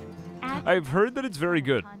nowadays. I've heard that it's very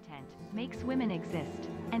good. Content makes women exist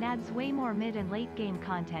and adds way more mid and late game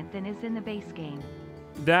content than is in the base game.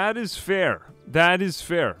 That is fair. That is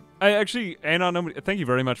fair. I actually, Anon, thank you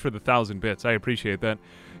very much for the 1,000 bits. I appreciate that.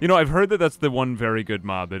 You know, I've heard that that's the one very good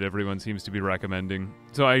mod that everyone seems to be recommending.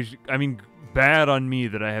 So I mean, bad on me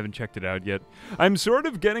that I haven't checked it out yet. I'm sort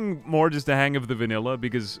of getting more just a hang of the vanilla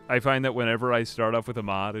because I find that whenever I start off with a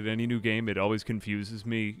mod at any new game, it always confuses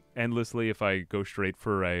me endlessly if I go straight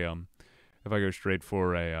for a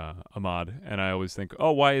mod, and I always think,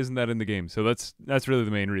 oh, why isn't that in the game? So that's really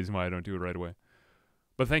the main reason why I don't do it right away.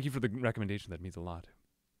 But thank you for the recommendation. That means a lot.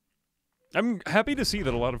 I'm happy to see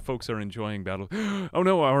that a lot of folks are enjoying battle. Oh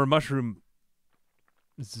no, our mushrooms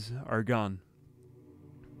are gone.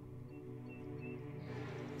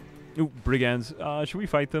 Ooh, brigands. Should we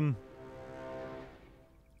fight them?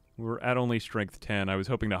 We're at only strength 10. I was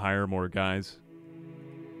hoping to hire more guys.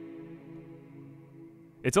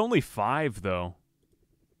 It's only 5, though.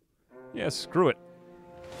 Yeah, screw it.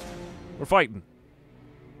 We're fighting.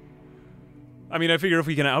 I mean, I figure if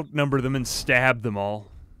we can outnumber them and stab them all,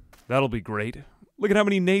 that'll be great. Look at how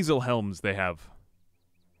many nasal helms they have.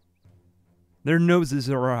 Their noses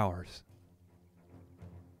are ours.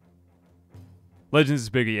 Legends is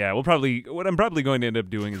bigger, yeah. What I'm probably going to end up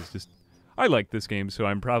doing is just... I like this game, so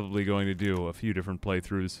I'm probably going to do a few different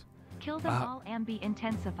playthroughs. Kill them all, Ambi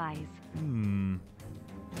intensifies.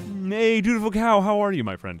 Hey, dutiful cow, how are you,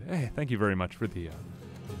 my friend? Hey, thank you very much for the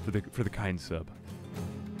kind sub.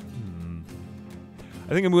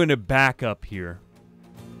 I think I'm going to back up here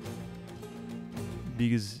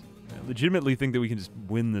because I legitimately think that we can just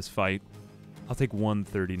win this fight. I'll take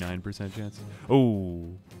 139% chance.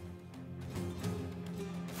 Oh,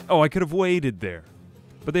 I could have waited there,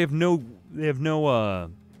 but they have no.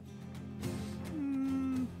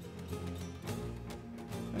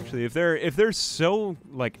 Actually, if they're so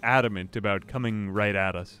like adamant about coming right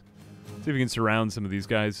at us, see if we can surround some of these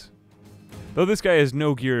guys. Though this guy has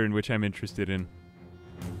no gear in which I'm interested in.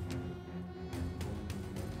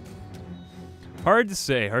 Hard to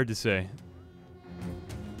say, hard to say.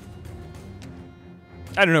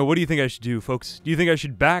 I don't know, what do you think I should do, folks? Do you think I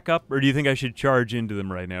should back up, or do you think I should charge into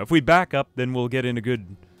them right now? If we back up, then we'll get in a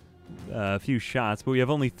good few shots, but we have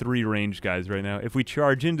only 3 ranged guys right now. If we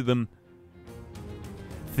charge into them,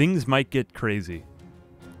 things might get crazy.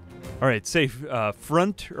 Alright, say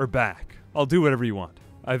front or back. I'll do whatever you want.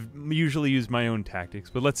 I've usually used my own tactics,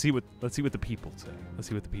 but let's see what the people say. Let's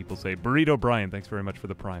see what the people say. Burrito Brian, thanks very much for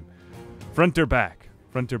the prime. Front or back?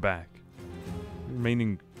 Front or back?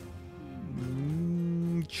 Remaining...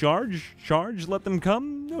 Charge, let them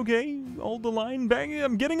come. Okay, hold the line back.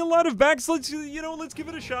 I'm getting a lot of backs. Let's give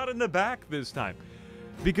it a shot in the back this time.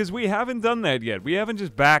 Because we haven't done that yet. We haven't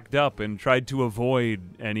just backed up and tried to avoid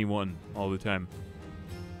anyone all the time.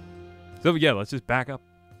 So yeah, let's just back up.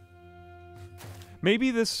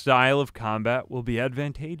 Maybe this style of combat will be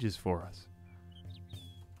advantageous for us.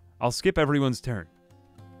 I'll skip everyone's turn.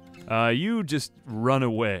 You just run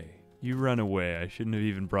away. You run away. I shouldn't have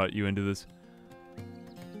even brought you into this.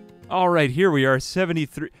 Alright, here we are,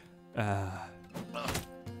 73.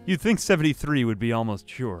 You'd think 73 would be almost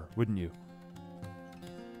sure, wouldn't you?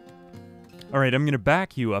 Alright, I'm going to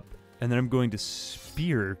back you up, and then I'm going to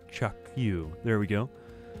spear chuck you. There we go.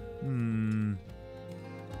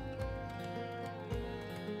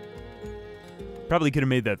 Probably could have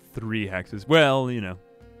made that 3 hexes. Well, you know.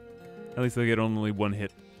 At least they'll get only 1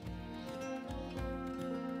 hit.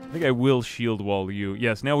 I think I will shield wall you.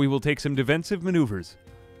 Yes, now we will take some defensive maneuvers.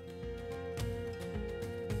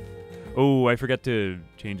 Oh, I forgot to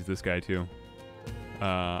change this guy too.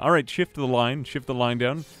 Alright, shift the line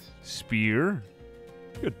down. Spear.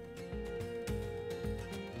 Good.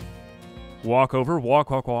 Walk over,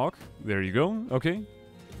 walk. There you go, okay.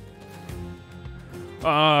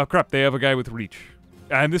 Crap, they have a guy with reach.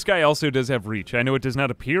 And this guy also does have reach. I know it does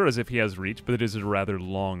not appear as if he has reach, but it is a rather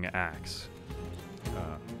long axe.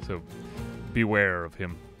 So beware of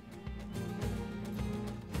him.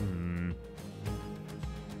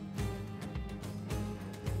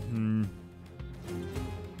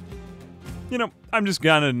 You know, I'm just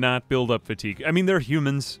gonna not build up fatigue. I mean, they're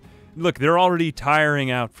humans. Look, they're already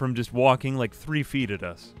tiring out from just walking like 3 feet at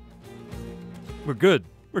us. We're good.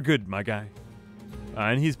 We're good, my guy.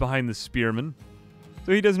 And he's behind the spearman.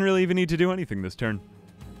 So he doesn't really even need to do anything this turn.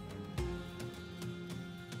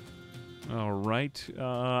 Alright.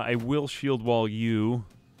 I will shield wall you,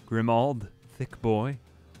 Grimald, thick boy.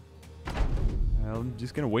 I'm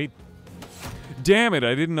just gonna wait. Damn it,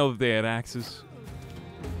 I didn't know that they had axes.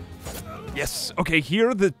 Yes! Okay,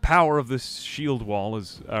 here the power of this shield wall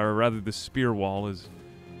is, or rather the spear wall is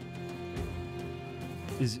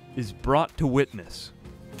brought to witness.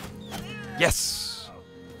 Yes!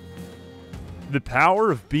 The power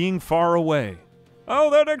of being far away. Oh,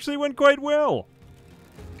 that actually went quite well.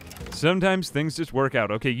 Sometimes things just work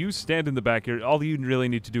out. Okay, you stand in the back here. All you really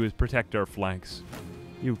need to do is protect our flanks.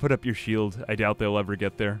 You put up your shield. I doubt they'll ever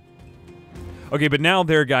get there. Okay, but now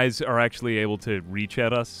their guys are actually able to reach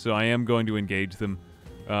at us, so I am going to engage them.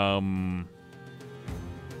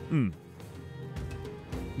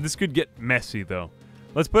 This could get messy, though.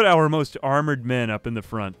 Let's put our most armored men up in the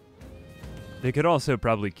front. They could also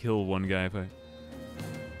probably kill one guy if I...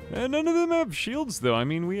 none of them have shields, though. I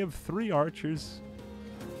mean, we have 3 archers.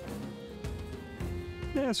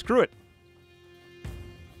 Yeah, screw it.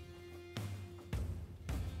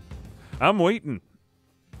 I'm waiting.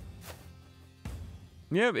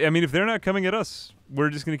 Yeah, I mean, if they're not coming at us, we're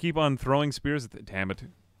just going to keep on throwing spears at the... Damn it.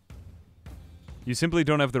 You simply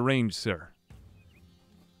don't have the range, sir.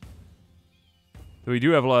 So we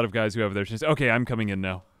do have a lot of guys who have their... Okay, I'm coming in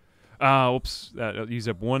now. Oops. I'll use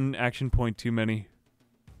up 1 action point too many.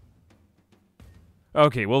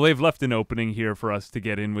 Okay, well, they've left an opening here for us to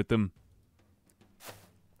get in with them.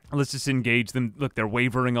 Let's just engage them. Look, they're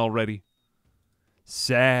wavering already.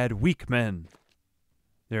 Sad, weak men.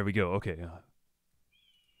 There we go. Okay,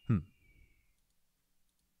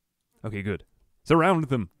 Okay, good. Surround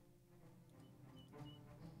them.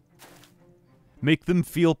 Make them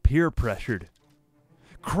feel peer pressured.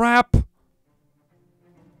 Crap!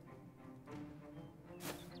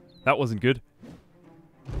 That wasn't good.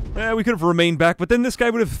 We could have remained back, but then this guy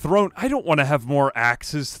would have thrown... I don't want to have more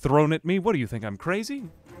axes thrown at me. What do you think, I'm crazy?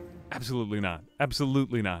 Absolutely not.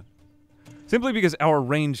 Absolutely not. Simply because our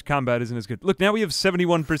ranged combat isn't as good. Look, now we have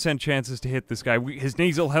 71% chances to hit this guy. His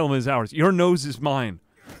nasal helm is ours. Your nose is mine.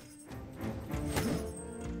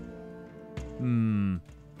 Can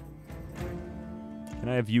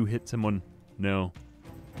I have you hit someone? No.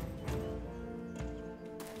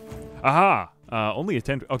 Aha! Only a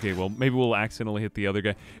 10... Okay, well, maybe we'll accidentally hit the other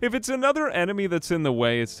guy. If it's another enemy that's in the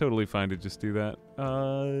way, it's totally fine to just do that.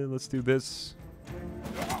 Let's do this.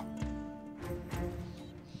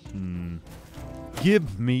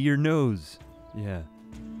 Give me your nose. Yeah.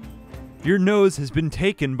 Your nose has been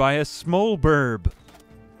taken by a small burb.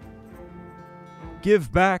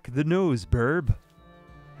 Give back the nose, burb.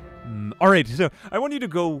 Alright, so I want you to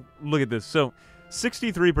go look at this. So,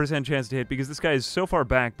 63% chance to hit because this guy is so far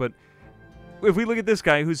back, but if we look at this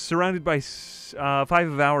guy who's surrounded by 5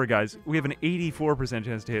 of our guys, we have an 84%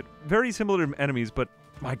 chance to hit. Very similar to enemies, but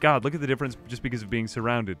my god, look at the difference just because of being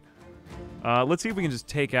surrounded. Let's see if we can just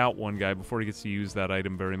take out one guy before he gets to use that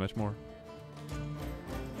item very much more.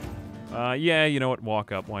 Yeah, you know what?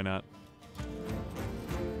 Walk up. Why not?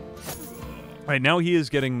 Alright, now he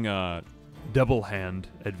is getting double hand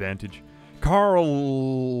advantage.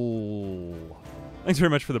 Carl! Thanks very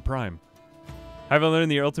much for the prime. Have I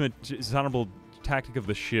learned the ultimate dishonorable tactic of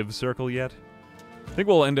the Shiv circle yet? I think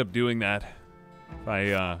we'll end up doing that. If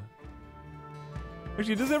I,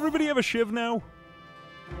 Actually, does everybody have a Shiv now?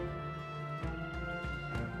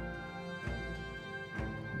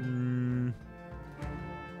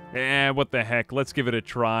 What the heck? Let's give it a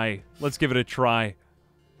try. Let's give it a try.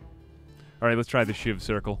 Alright, let's try the Shiv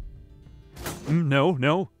circle. No,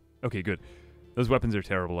 no. Okay, good. Those weapons are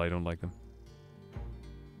terrible. I don't like them.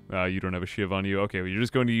 You don't have a Shiv on you. Okay, well, you're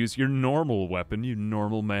just going to use your normal weapon, you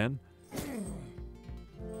normal man.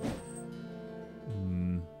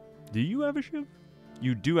 Do you have a Shiv?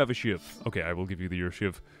 You do have a Shiv. Okay, I will give you your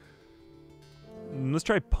Shiv. Let's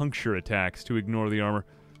try puncture attacks to ignore the armor.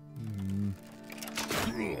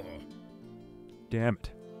 Damn it.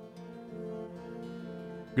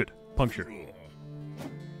 Good. Puncture.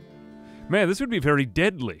 Man, this would be very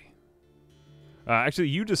deadly. Actually,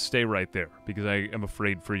 you just stay right there, because I am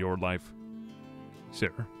afraid for your life,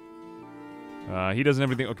 sir. He doesn't have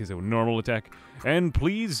anything. Okay, so normal attack. And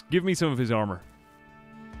please give me some of his armor.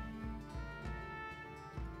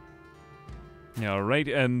 All right,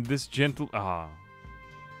 and this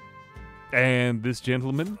And this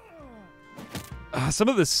gentleman. Some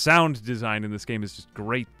of the sound design in this game is just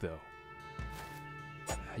great, though.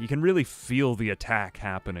 You can really feel the attack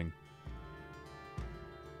happening.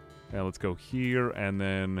 Now let's go here, and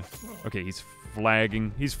then... Okay, he's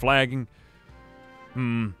flagging. He's flagging.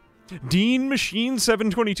 Dean Machine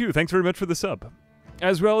 722, thanks very much for the sub.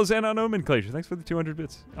 As well as Nomenclature, thanks for the 200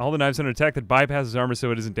 bits. All the knives on an attack that bypasses armor so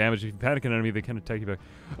it isn't damaged. If you panic an enemy, they can attack you back.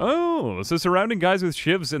 Oh, so surrounding guys with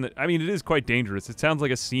shivs, and I mean, it is quite dangerous. It sounds like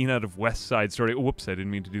a scene out of West Side Story. Oh, whoops, I didn't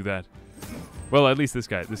mean to do that. Well, at least this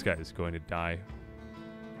guy is going to die.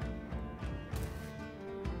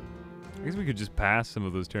 I guess we could just pass some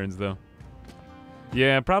of those turns, though.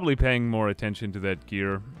 Yeah, probably paying more attention to that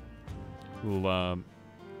gear will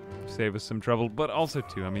save us some trouble. But also,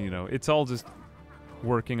 too, I mean, you know, it's all just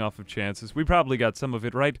working off of chances. We probably got some of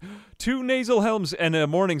it right. 2 nasal helms and a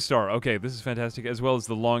morning star. Okay, this is fantastic, as well as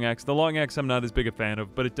the long axe. The long axe I'm not as big a fan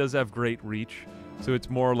of, but it does have great reach, so it's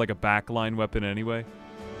more like a backline weapon anyway.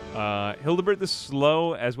 Hildebert the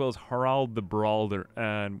Slow, as well as Harald the Brawler,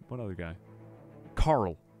 and what other guy?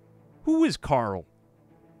 Carl. Who is Carl?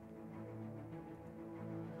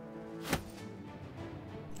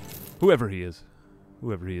 Whoever he is.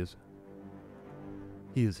 Whoever he is.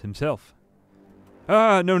 He is himself.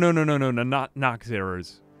 No, not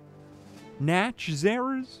Noxerers.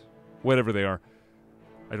 Natchzerers? Whatever they are.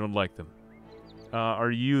 I don't like them. Are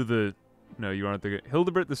you the... No, you aren't the...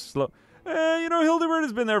 Hildebert the Slow... you know, Hildebert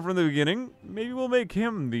has been there from the beginning. Maybe we'll make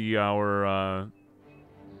him our...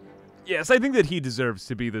 Yes, I think that he deserves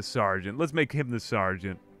to be the sergeant. Let's make him the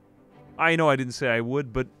sergeant. I know I didn't say I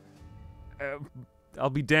would, but... I'll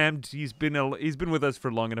be damned. He's been with us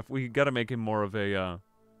for long enough. We gotta make him more of a,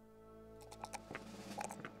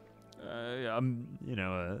 you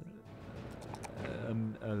know,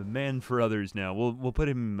 a man for others now. We'll put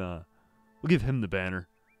him, we'll give him the banner.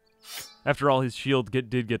 After all, his shield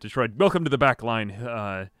did get destroyed. Welcome to the back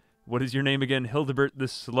line. What is your name again? Hildebert the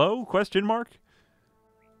Slow? Question mark?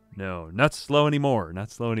 No, not slow anymore.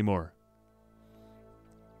 Not slow anymore.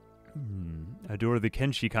 Adore the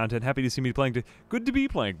Kenshi content. Happy to see me playing. Good to be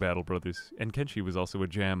playing Battle Brothers. And Kenshi was also a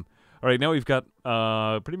jam. Alright, now we've got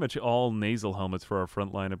pretty much all nasal helmets for our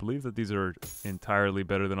front line. I believe that these are entirely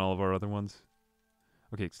better than all of our other ones.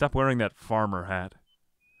 Okay, stop wearing that farmer hat.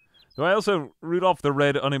 Though I also, Rudolph the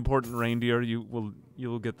Red Unimportant Reindeer,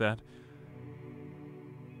 you'll get that.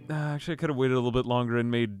 Actually, I could have waited a little bit longer and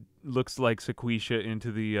made looks like Sequisha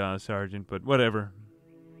into the sergeant, but whatever.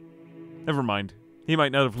 Never mind. He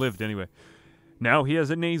might not have lived anyway. Now he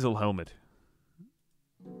has a nasal helmet.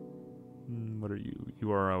 What are you?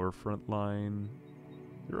 You are our front line.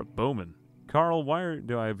 You're a bowman. Carl, why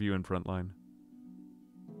do I have you in front line?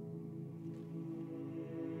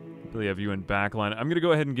 I really have you in back line. I'm going to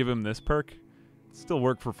go ahead and give him this perk. Still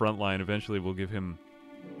work for front line. Eventually we'll give him...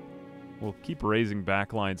 We'll keep raising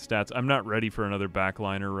backline stats. I'm not ready for another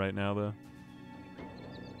backliner right now, though.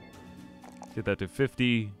 Get that to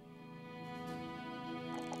 50.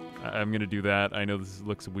 I'm going to do that. I know this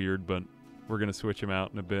looks weird, but we're going to switch him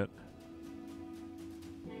out in a bit.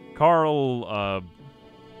 Carl,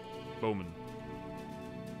 Bowman.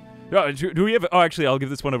 Do we have... Oh, actually, I'll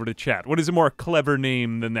give this one over to chat. What is a more clever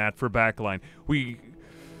name than that for backline?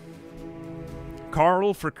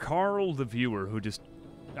 Carl, for Carl the viewer, who just...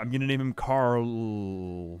 I'm going to name him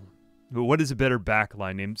Carl... But what is a better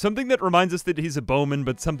backline name? Something that reminds us that he's a bowman,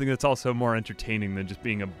 but something that's also more entertaining than just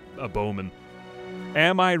being a bowman.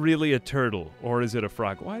 Am I really a turtle, or is it a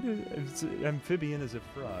frog? Why do amphibian is a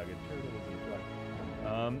frog? A turtle is a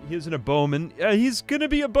frog. He isn't a bowman. He's gonna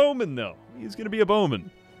be a bowman, though. He's gonna be a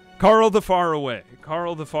bowman. Carl the Far Away.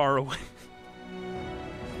 Carl the Far Away.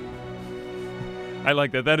 I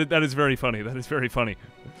like that. That is very funny. That is very funny.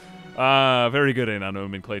 Very good in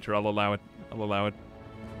nomenclature. I'll allow it. I'll allow it.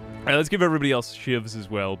 All right, let's give everybody else shivs as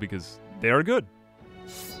well, because they are good.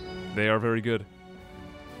 They are very good.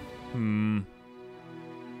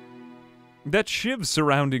 That shiv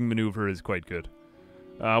surrounding maneuver is quite good.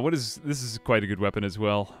 This is quite a good weapon as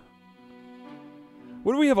well.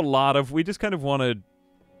 What do we have a lot of? We just kind of want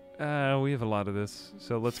to... we have a lot of this,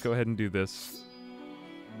 so let's go ahead and do this.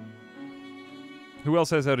 Who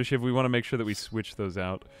else has out a shiv? We want to make sure that we switch those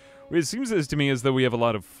out. It seems to me as though we have a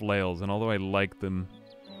lot of flails, and although I like them...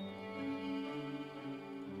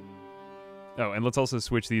 Oh, and let's also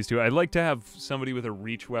switch these two. I'd like to have somebody with a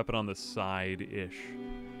reach weapon on the side-ish.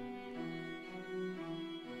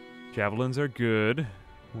 Javelins are good.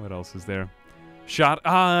 What else is there? Shot.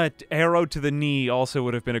 Arrow to the knee also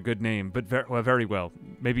would have been a good name, but very well.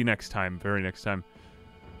 Maybe next time. Very next time.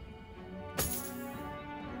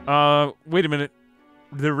 Wait a minute.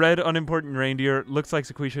 The red unimportant reindeer looks like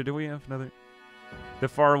Sequisha. Do we have another? The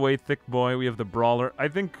faraway thick boy. We have the brawler. I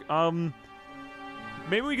think,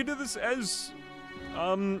 maybe we could do this as,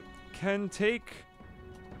 can take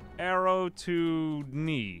arrow to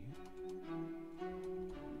knee.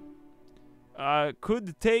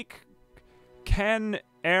 Could take can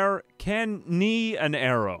knee an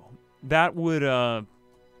arrow. That would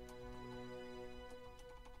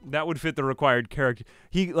fit the required character.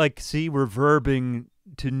 He, like, see, we're verbing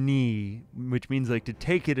to knee, which means, like, to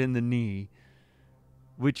take it in the knee,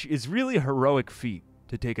 which is really a heroic feat,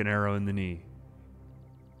 to take an arrow in the knee.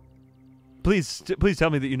 Please tell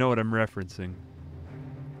me that you know what I'm referencing.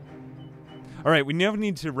 Alright, we now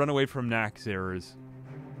need to run away from Nax errors.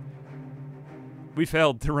 We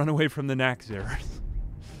failed to run away from the Nax errors.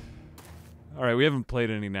 Alright, we haven't played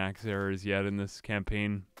any Nax errors yet in this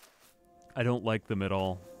campaign. I don't like them at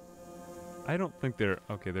all. I don't think they're...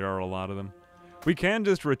 Okay, there are a lot of them. We can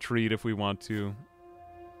just retreat if we want to.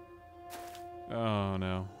 Oh,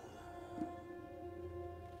 no.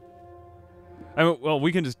 Well,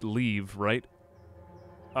 we can just leave, right?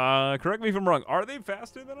 Correct me if I'm wrong. Are they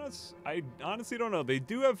faster than us? I honestly don't know. They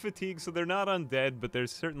do have fatigue, so they're not undead, but they're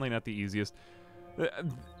certainly not the easiest.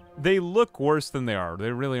 They look worse than they are.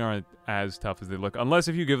 They really aren't as tough as they look, unless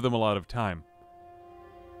if you give them a lot of time.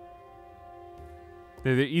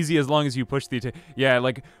 They're easy as long as you push the attack. Yeah,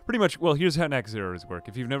 like, pretty much, well, here's how Nax errors work.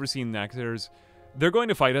 If you've never seen Nax errors, they're going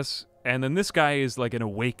to fight us, and then this guy is like an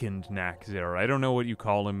awakened Nax error. I don't know what you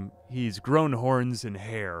call him. He's grown horns and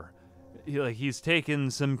hair. He's taken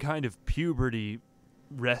some kind of puberty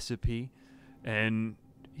recipe, and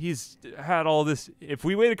he's had all this. If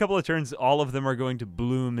we wait a couple of turns, all of them are going to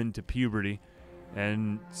bloom into puberty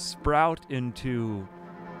and sprout into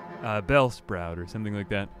Bellsprout or something like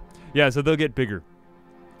that. Yeah, so they'll get bigger.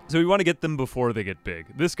 So we want to get them before they get big.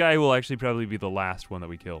 This guy will actually probably be the last one that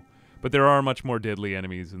we kill. But there are much more deadly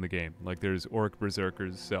enemies in the game. Like there's Orc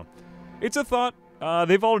Berserkers, so it's a thought.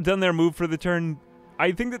 They've all done their move for the turn.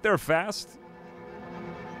 I think that they're fast.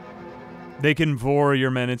 They can vor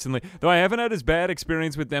your men instantly. Though I haven't had as bad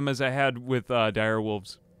experience with them as I had with Dire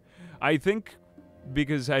Wolves. I think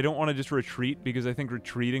because I don't want to just retreat, because I think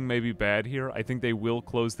retreating may be bad here. I think they will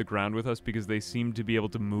close the ground with us because they seem to be able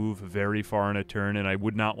to move very far in a turn, and I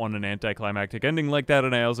would not want an anticlimactic ending like that,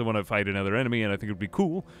 and I also want to fight another enemy, and I think it would be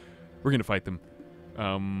cool. We're going to fight them. Who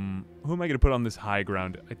am I going to put on this high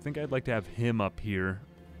ground? I think I'd like to have him up here.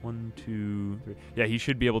 1, 2, 3. Yeah, he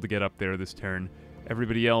should be able to get up there this turn.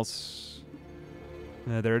 Everybody else,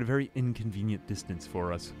 they're at a very inconvenient distance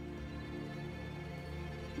for us.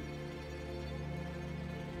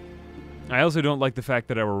 I also don't like the fact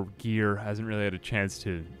that our gear hasn't really had a chance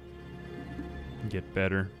to get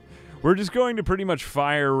better. We're just going to pretty much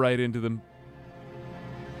fire right into them.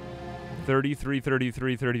 33,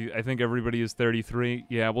 33, 30. I think everybody is 33.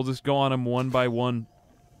 Yeah, we'll just go on them one by one.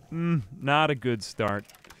 Not a good start.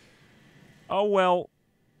 Oh, well.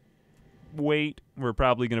 Wait. We're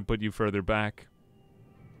probably going to put you further back.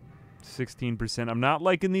 16%. I'm not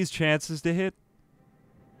liking these chances to hit.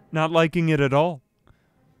 Not liking it at all.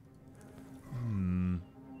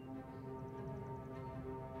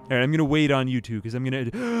 Alright, I'm going to wait on you two, because I'm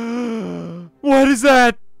going to... What is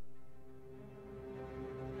that?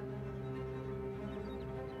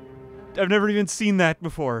 I've never even seen that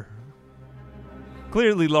before.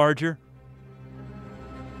 Clearly larger.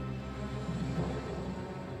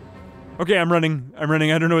 Okay, I'm running. I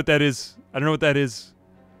don't know what that is. I don't know what that is.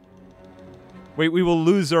 Wait, we will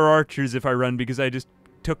lose our archers if I run because I just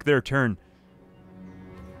took their turn.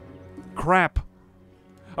 Crap.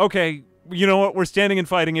 Okay, you know what? We're standing and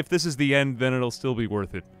fighting. If this is the end, then it'll still be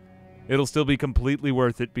worth it. It'll still be completely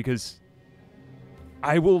worth it because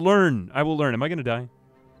I will learn. I will learn. Am I going to die?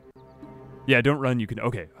 Yeah, don't run. You can...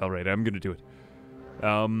 Okay, alright, I'm going to do it.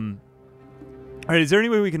 Alright, is there any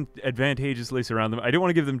way we can advantageously surround them? I don't want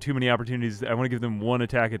to give them too many opportunities. I want to give them one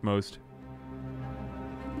attack at most.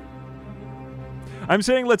 I'm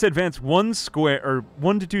saying let's advance 1 square, or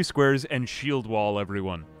 1 to 2 squares and shield wall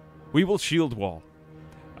everyone. We will shield wall.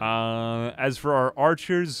 As for our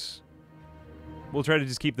archers, we'll try to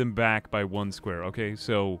just keep them back by 1 square, okay?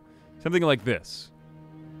 So, something like this.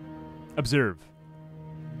 Observe.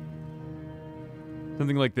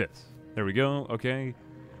 Something like this. There we go, okay.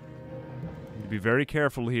 Need to be very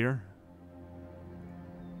careful here.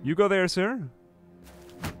 You go there, sir.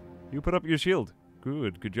 You put up your shield.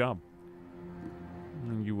 Good job.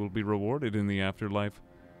 You will be rewarded in the afterlife.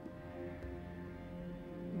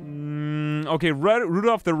 Okay,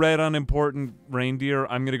 Rudolph the Red Unimportant Reindeer.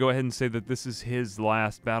 I'm going to go ahead and say that this is his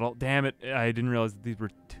last battle. Damn it, I didn't realize that these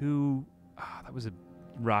were two... that was a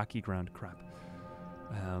rocky ground. Crap.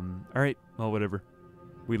 Alright, well, whatever.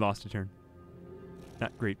 We lost a turn.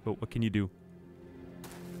 Not great, but what can you do?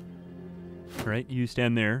 Alright, you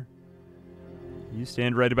stand there. You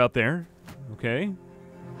stand right about there. Okay.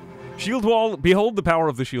 Shield wall. Behold the power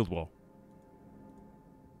of the shield wall.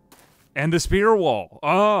 And the spear wall.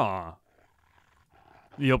 Ah.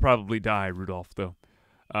 You'll probably die, Rudolph, though.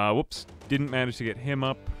 Whoops. Didn't manage to get him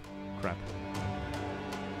up. Crap.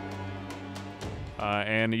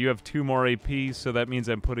 And you have 2 more AP, so that means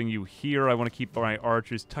I'm putting you here. I want to keep my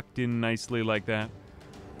archers tucked in nicely like that.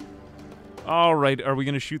 Alright, are we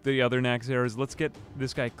going to shoot the other Naxxraras? Let's get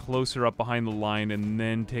this guy closer up behind the line and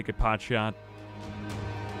then take a pot shot.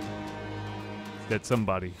 That's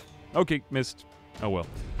somebody. Okay, missed. Oh well.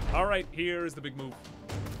 Alright, here's the big move.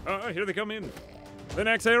 Here they come in. The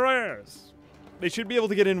Naxxraras. They should be able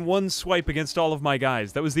to get in one swipe against all of my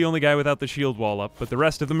guys. That was the only guy without the shield wall up, but the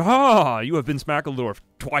rest of them... you have been Smackledorf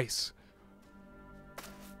twice.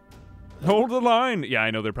 Hold the line. Yeah, I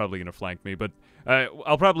know they're probably going to flank me, but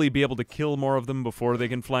I'll probably be able to kill more of them before they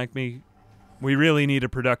can flank me. We really need a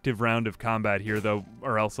productive round of combat here, though,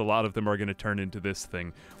 or else a lot of them are going to turn into this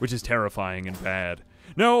thing, which is terrifying and bad.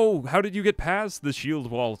 No! How did you get past the shield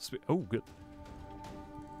wall? Oh, good.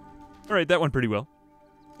 Alright, that went pretty well.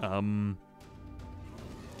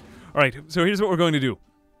 Alright, so here's what we're going to do.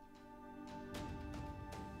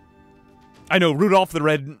 I know, Rudolph the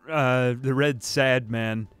Red Sad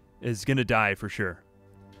Man is going to die for sure.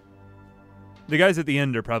 The guys at the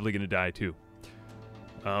end are probably going to die too.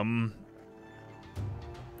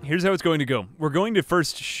 Here's how it's going to go. We're going to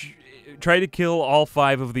first try to kill all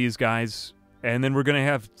 5 of these guys, and then we're going to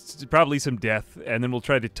have probably some death, and then we'll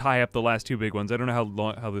try to tie up the last 2 big ones. I don't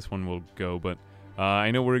know how this one will go, but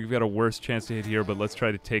I know we've got a worse chance to hit here, but let's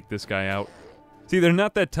try to take this guy out. See, they're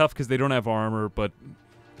not that tough because they don't have armor, but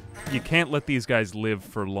you can't let these guys live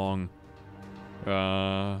for long.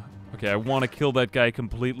 Okay, I want to kill that guy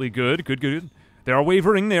completely. Good, good, good. They are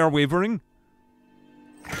wavering, they are wavering.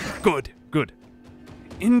 Good, good.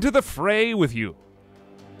 Into the fray with you.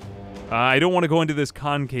 I don't want to go into this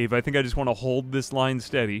concave. I think I just want to hold this line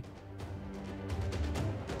steady.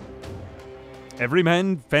 Every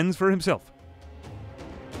man fends for himself.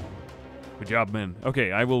 Good job, men.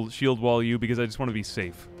 Okay, I will shield wall you because I just want to be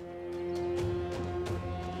safe.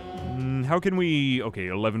 How can we... Okay,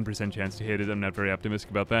 11% chance to hit it. I'm not very optimistic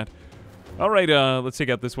about that. Alright, let's take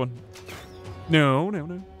out this one. No, no,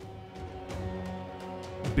 no.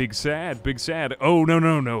 Big sad, big sad. Oh, no,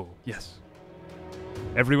 no, no. Yes.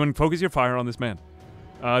 Everyone, focus your fire on this man.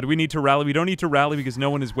 Do we need to rally? We don't need to rally because no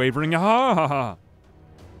one is wavering. Ha ha ha.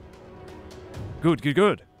 Good, good,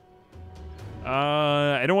 good.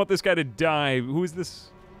 I don't want this guy to die. Who is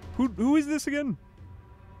this? Who is this again?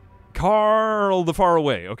 Carl the Far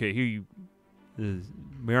Away. Okay,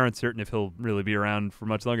 we aren't certain if he'll really be around for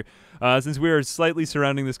much longer. Since we are slightly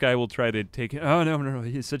surrounding this guy, we'll try to take him. Oh, no, no, no.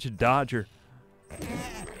 He's such a dodger.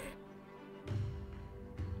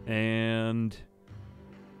 And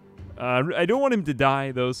I don't want him to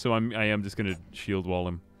die, though, so I am just going to shield wall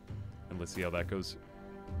him. And let's see how that goes.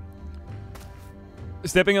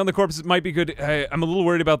 Stepping on the corpses might be good. I'm a little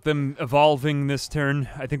worried about them evolving this turn.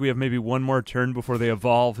 I think we have maybe one more turn before they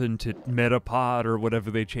evolve into Metapod or whatever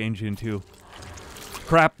they change into.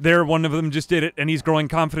 Crap, there, one of them just did it, and he's growing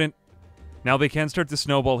confident. Now they can start to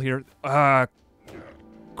snowball here. Crap.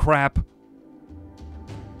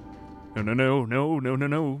 No, no, no, no, no, no,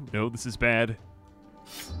 no. No, this is bad.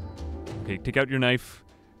 Okay, take out your knife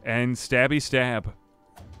and stabby stab.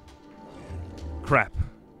 Crap.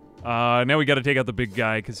 Now we gotta take out the big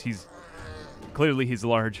guy, because clearly he's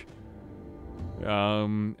large.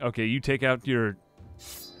 Okay, you take out your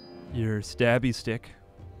stabby stick.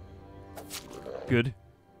 Good.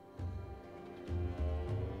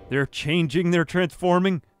 They're changing, they're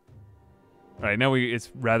transforming. Alright, now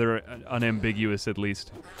it's rather unambiguous, at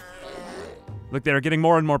least. Look, they're getting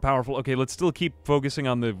more and more powerful. Okay, let's still keep focusing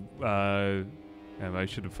on the, I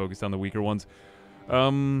should have focused on the weaker ones.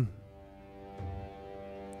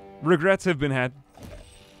 Regrets have been had.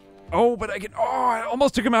 Oh, but I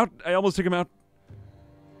almost took him out. I almost took him out.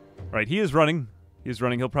 Right, he is running. He is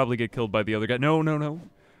running. He'll probably get killed by the other guy. No, no, no.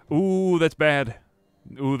 Ooh, that's bad.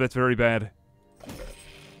 Ooh, that's very bad.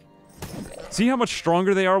 See how much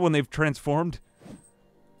stronger they are when they've transformed?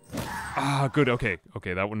 Ah, good. Okay.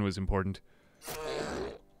 Okay, that one was important.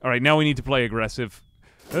 Alright, now we need to play aggressive.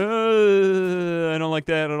 I don't like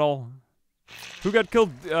that at all. Who got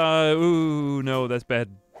killed? Ooh, no, that's bad.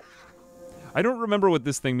 I don't remember what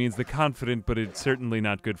this thing means, the confident, but it's certainly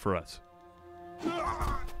not good for us.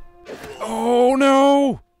 Oh,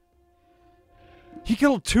 no! He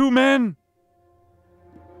killed 2 men!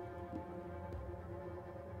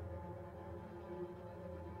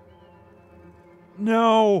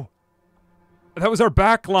 No! That was our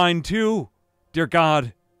back line, too! Dear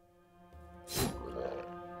God.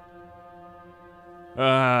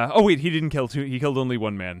 Oh wait, he didn't kill 2, he killed only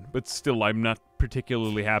 1 man. But still, I'm not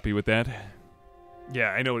particularly happy with that.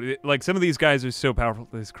 Yeah, I know, like, some of these guys are so powerful,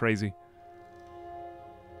 it's crazy.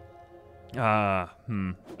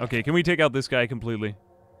 Okay, can we take out this guy completely?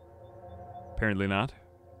 Apparently not.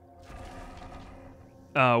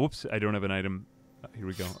 Whoops, I don't have an item. Here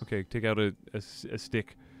we go. Okay, take out a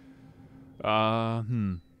stick.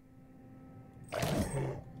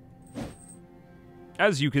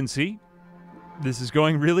 As you can see, this is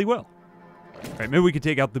going really well. Alright, maybe we could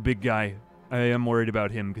take out the big guy. I am worried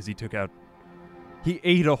about him because he took out... He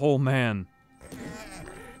ate a whole man.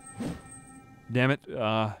 Damn it.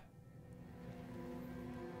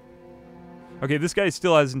 Okay, this guy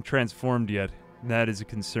still hasn't transformed yet. That is a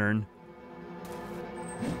concern.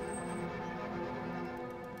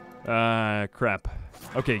 Crap.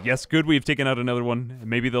 Okay, yes, good, we've taken out another one.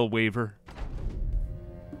 Maybe they'll waver.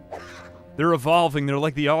 They're evolving, they're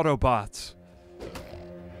like the Autobots.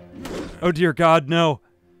 Oh dear God, no.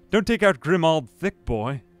 Don't take out Grimald Thick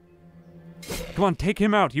Boy. Come on, take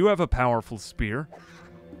him out, you have a powerful spear.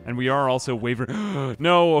 And we are also wavering.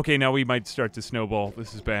 No, okay, now we might start to snowball.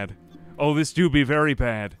 This is bad. Oh, this do be very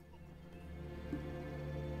bad.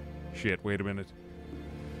 Shit, wait a minute.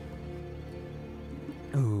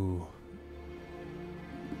 Ooh.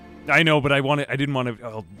 I know, but I didn't want to...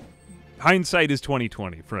 Oh, hindsight is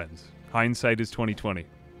 20/20, friends. Hindsight is 20/20.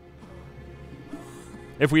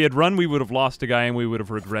 If we had run, we would have lost a guy and we would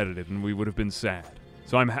have regretted it and we would have been sad.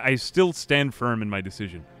 So I still stand firm in my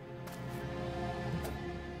decision.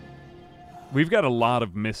 We've got a lot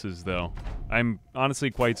of misses, though. I'm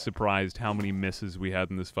honestly quite surprised how many misses we had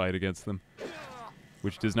in this fight against them.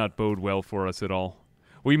 Which does not bode well for us at all.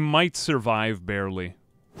 We might survive barely.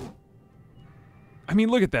 I mean,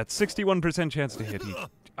 look at that. 61% chance to hit.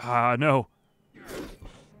 No.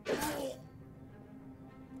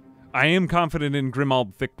 I am confident in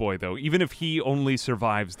Grimald Thick Boy, though, even if he only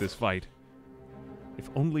survives this fight. If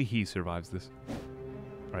only he survives this.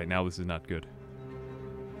 Alright, now this is not good.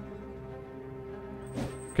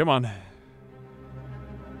 Come on.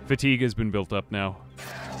 Fatigue has been built up now.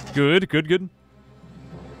 Good, good, good.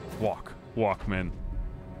 Walk. Walk, men.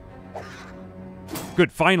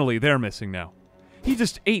 Good, finally, they're missing now. He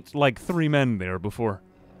just ate like 3 men there before.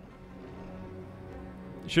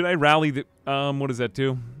 Should I rally the... what does that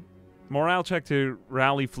do? Morale check to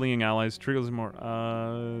rally fleeing allies. Triggers more...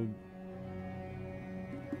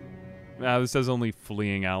 this says only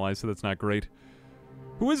fleeing allies, so that's not great.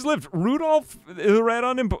 Who has lived? Rudolph the Red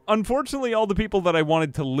Unfortunately, all the people that I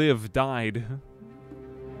wanted to live died.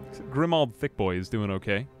 Grimald Thick Boy is doing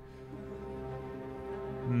okay.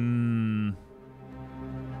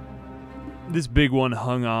 This big one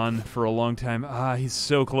hung on for a long time. He's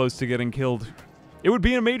so close to getting killed. It would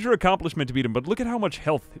be a major accomplishment to beat him, but look at how much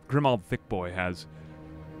health Grimald Thick Boy has.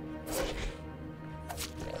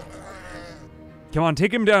 Come on,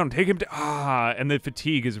 take him down, take him down. And the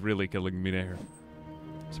fatigue is really killing me there.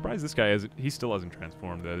 I'm surprised this guy hasn't, he still hasn't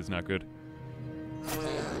transformed. That is not good.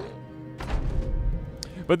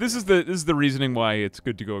 But this is the reasoning why it's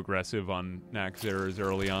good to go aggressive on Naxxraras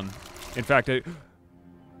early on. In fact,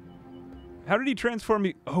 how did he transform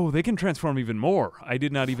me? Oh, they can transform even more. I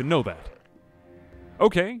did not even know that.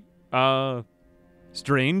 Okay.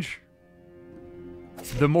 Strange.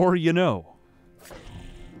 The more you know.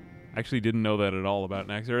 Actually didn't know that at all about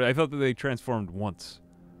Naxxraras. I thought that they transformed once.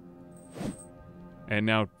 And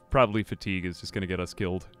now probably fatigue is just going to get us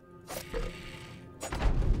killed.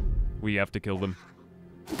 We have to kill them.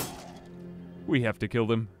 We have to kill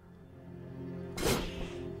them.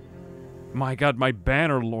 My God, my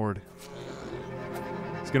Banner Lord.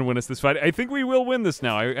 He's going to win us this fight. I think we will win this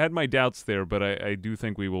now. I had my doubts there, but I do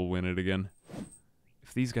think we will win it again.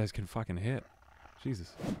 If these guys can fucking hit.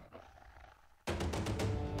 Jesus.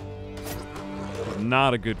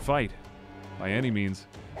 Not a good fight. By any means.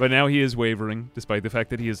 But now he is wavering, despite the fact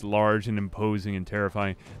that he is large and imposing and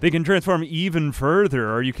terrifying. They can transform even further.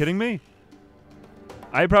 Are you kidding me?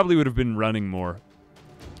 I probably would have been running more.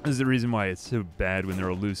 This is the reason why it's so bad when they're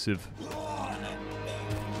elusive.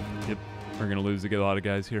 Yep, we're going to lose a lot of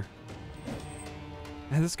guys here.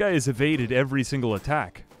 And this guy has evaded every single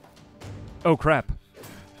attack. Oh, crap.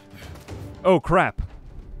 Oh, crap.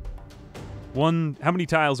 How many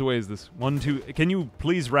tiles away is this? 1, 2, can you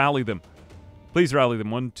please rally them? Please rally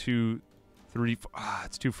them. 1, 2, 3, 4. Ah,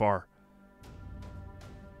 it's too far.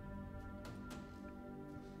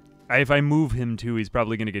 If I move him too, he's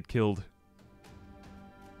probably going to get killed.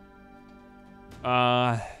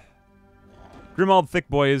 Grimald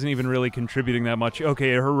Thickboy isn't even really contributing that much.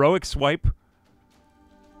 Okay, a heroic swipe.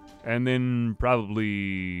 And then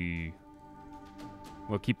probably...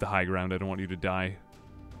 Well, keep the high ground. I don't want you to die.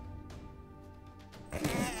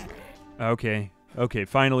 Okay. Okay,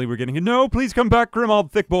 finally we're getting it. No, please come back,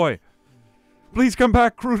 Grimald Thickboy. Please come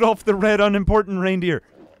back, Rudolph the Red Unimportant Reindeer.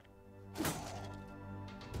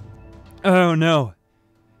 Oh, no.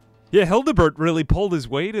 Yeah, Hildebert really pulled his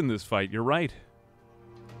weight in this fight. You're right.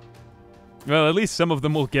 Well, at least some of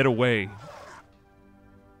them will get away.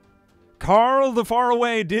 Carl the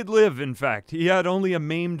Faraway did live, in fact. He had only a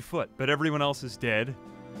maimed foot, but everyone else is dead.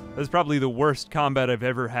 That's probably the worst combat I've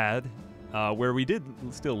ever had, where we did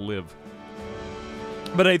still live.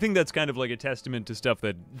 But I think that's kind of like a testament to stuff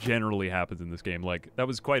that generally happens in this game. Like, that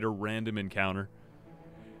was quite a random encounter.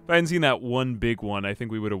 If I hadn't seen that one big one, I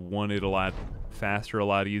think we would have won it a lot faster, a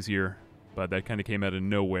lot easier. But that kind of came out of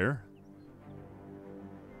nowhere.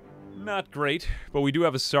 Not great, but we do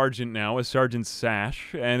have a sergeant now, a sergeant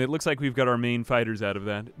sash, and it looks like we've got our main fighters out of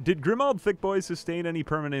that. Did Grimald Thickboy sustain any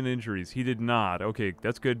permanent injuries? He did not. Okay,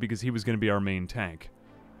 that's good because he was going to be our main tank.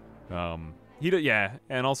 Yeah,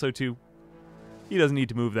 and also too, he doesn't need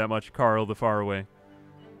to move that much. Carl the Faraway,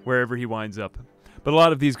 wherever he winds up. But a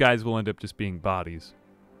lot of these guys will end up just being bodies.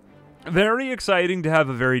 Very exciting to have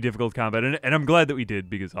a very difficult combat, and I'm glad that we did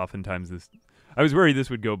because oftentimes this, I was worried this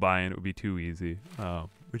would go by and it would be too easy.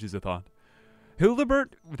 Which is a thought.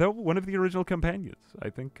 Hildebert, though, one of the original companions, I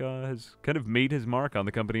think has kind of made his mark on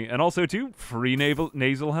the company. And also, too, free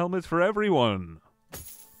nasal helmets for everyone.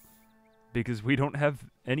 Because we don't have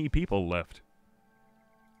any people left.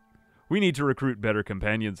 We need to recruit better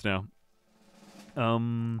companions now.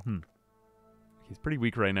 He's pretty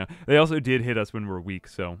weak right now. They also did hit us when we're weak,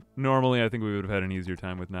 so normally I think we would have had an easier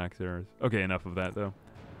time with Naxxraras. Okay, enough of that, though.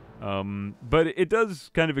 But it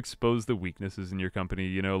does kind of expose the weaknesses in your company,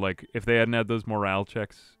 you know, like if they hadn't had those morale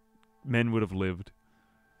checks, men would have lived,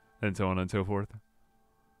 and so on and so forth.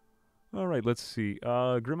 Alright, let's see.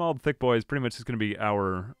 Grimald Thickboy is pretty much just going to be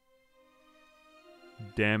our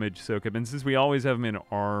damage soak-up, and since we always have him in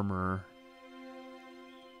armor,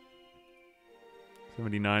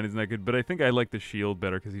 79 isn't that good, but I think I like the shield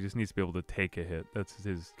better because he just needs to be able to take a hit. That's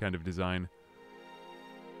his kind of design.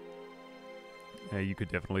 Yeah, you could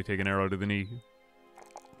definitely take an arrow to the knee.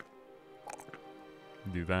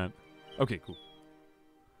 Do that. Okay, cool.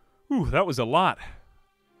 Ooh, that was a lot.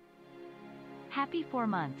 Happy 4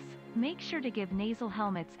 months. Make sure to give nasal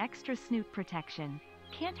helmets extra snoot protection.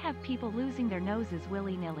 Can't have people losing their noses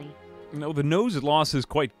willy-nilly. No, the nose loss is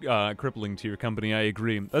quite crippling to your company, I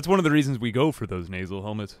agree. That's one of the reasons we go for those nasal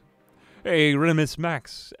helmets. Hey, Remus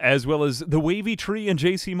Max, as well as The Wavy Tree and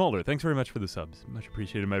JC Muller. Thanks very much for the subs. Much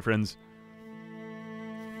appreciated, my friends.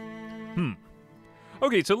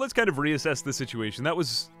 Okay, so let's kind of reassess the situation. That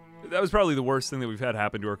was probably the worst thing that we've had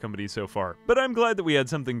happen to our company so far. But I'm glad that we had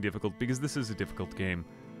something difficult, because this is a difficult game.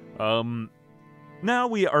 Now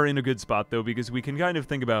we are in a good spot, though, because we can kind of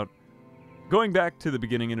think about going back to the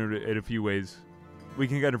beginning in a few ways. We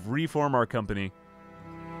can kind of reform our company,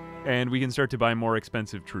 and we can start to buy more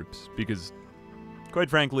expensive troops, because, quite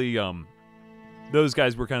frankly, those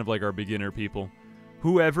guys were kind of like our beginner people.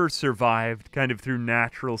 Whoever survived kind of through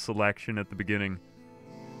natural selection at the beginning.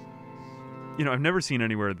 You know, I've never seen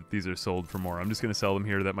anywhere that these are sold for more. I'm just going to sell them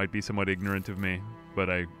here. That might be somewhat ignorant of me, but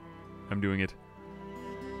I'm doing it.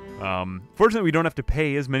 Fortunately, we don't have to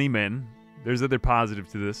pay as many men. There's other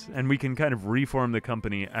positives to this, and we can kind of reform the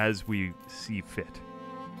company as we see fit.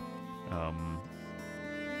 Let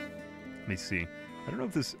me see. I don't know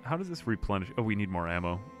if this... How does this replenish? Oh, we need more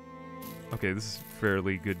ammo. Okay, this is a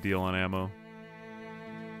fairly good deal on ammo.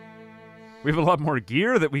 We have a lot more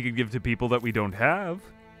gear that we could give to people that we don't have.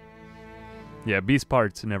 Yeah, beast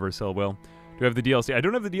parts never sell well. Do I have the DLC? I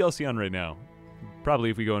don't have the DLC on right now. Probably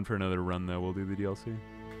if we go in for another run, though, we'll do the DLC.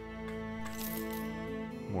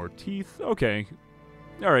 More teeth. Okay.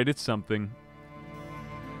 Alright, it's something.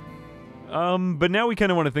 But now we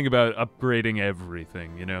kind of want to think about upgrading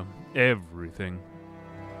everything, you know? Everything.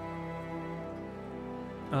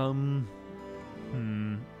 So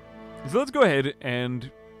let's go ahead and...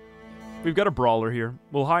 We've got a brawler here.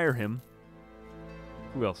 We'll hire him.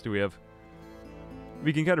 Who else do we have?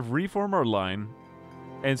 We can kind of reform our line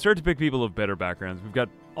and start to pick people of better backgrounds. We've got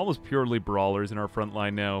almost purely brawlers in our front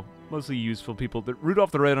line now. Mostly useful people.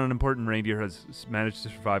 Rudolph the Red Unimportant Reindeer has managed to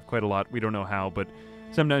survive quite a lot. We don't know how, but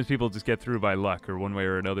sometimes people just get through by luck or one way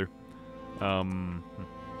or another.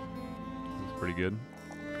 pretty good.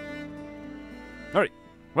 Alright,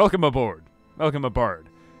 welcome aboard. Welcome aboard.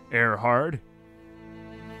 Erhard.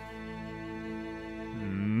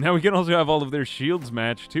 Now we can also have all of their shields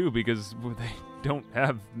matched too, because they don't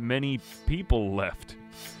have many people left.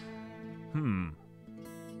 Didn't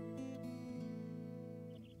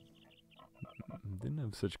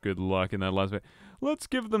have such good luck in that last bit. Let's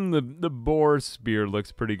give them the boar spear.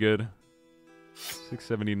 Looks pretty good.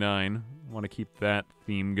 679. Want to keep that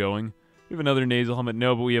theme going. We have another nasal helmet.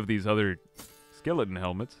 No, but we have these other skeleton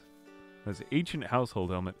helmets. That's ancient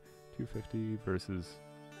household helmet. 250 versus...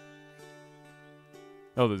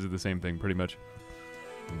 Oh, those are the same thing, pretty much.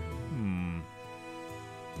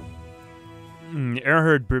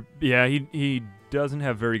 Erhard, yeah, he doesn't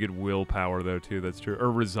have very good willpower, though, too. That's true.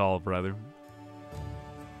 Or resolve, rather.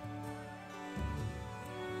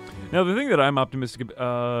 Now, the thing that I'm optimistic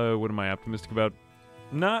about... what am I optimistic about?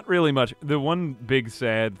 Not really much. The one big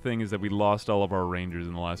sad thing is that we lost all of our rangers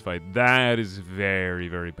in the last fight. That is very,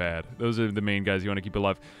 very bad. Those are the main guys you want to keep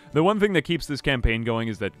alive. The one thing that keeps this campaign going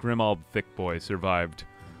is that Grimald Thickboy survived.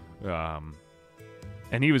 And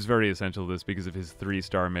he was very essential to this because of his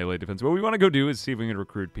 3-star melee defense. What we want to go do is see if we can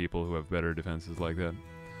recruit people who have better defenses like that.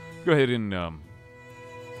 Go ahead and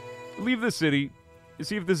leave the city.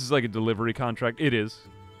 See if this is like a delivery contract. It is.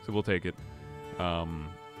 So we'll take it.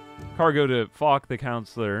 Cargo to Falk, the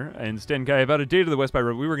counselor, and Stenkai. About a day to the West by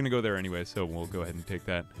Road. We were going to go there anyway, so we'll go ahead and take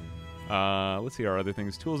that. Let's see our other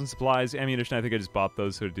things. Tools and supplies, ammunition. I think I just bought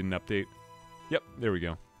those, so it didn't update. Yep, there we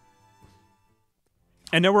go.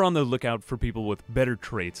 And now we're on the lookout for people with better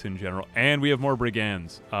traits in general. And we have more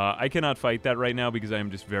brigands. I cannot fight that right now because I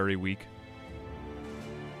am just very weak.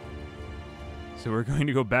 So we're going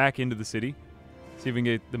to go back into the city. See if we can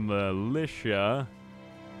get the militia...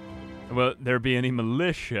 Will there be any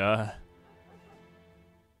militia?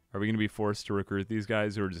 Are we going to be forced to recruit these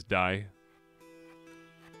guys or just die?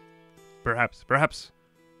 Perhaps.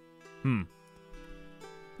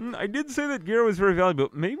 I did say that gear was very valuable.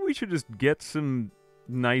 Maybe we should just get some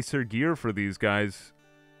nicer gear for these guys.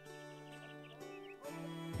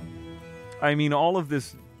 I mean, all of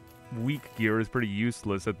this weak gear is pretty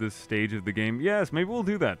useless at this stage of the game. Yes, maybe we'll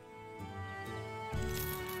do that.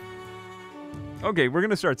 Okay, we're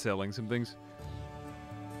gonna start selling some things.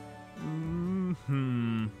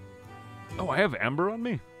 Oh, I have amber on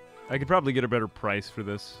me? I could probably get a better price for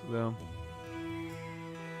this, though.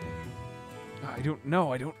 I don't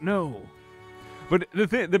know. But the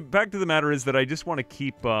fact of the matter is that I just want to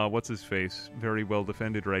keep, what's-his-face, very well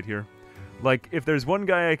defended right here. Like, if there's one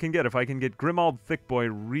guy I can get, if I can get Grimald Thickboy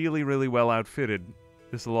really, really well outfitted,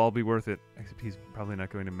 this will all be worth it. Except he's probably not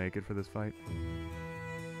going to make it for this fight.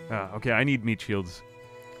 Okay, I need meat shields.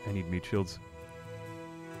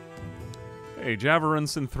 Hey, Java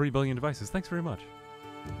runs in 3 billion devices. Thanks very much.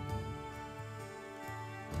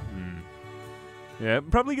 Yeah,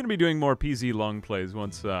 I'm probably going to be doing more PZ long plays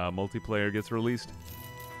once multiplayer gets released.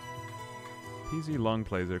 PZ long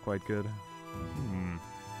plays are quite good.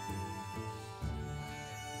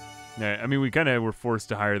 Yeah, I mean, we kind of were forced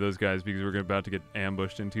to hire those guys because we're about to get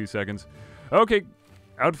ambushed in 2 seconds. Okay,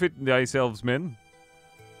 outfit thyself, men.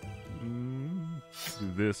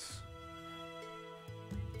 Do this.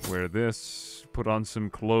 Wear this. Put on some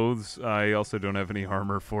clothes. I also don't have any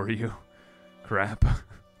armor for you. Crap.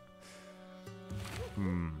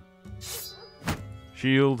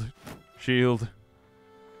 Shield. Is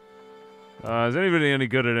anybody any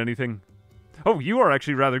good at anything? Oh, you are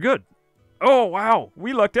actually rather good. Oh, wow.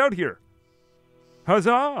 We lucked out here.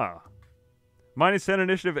 Huzzah! -10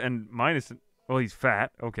 initiative and minus... Well, he's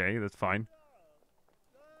fat. Okay, that's fine.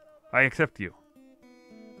 I accept you.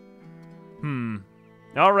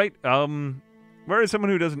 Alright, where is someone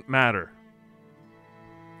who doesn't matter?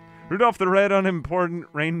 Rudolph the Red, unimportant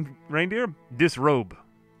reindeer? Disrobe.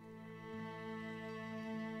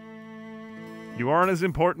 You aren't as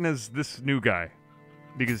important as this new guy.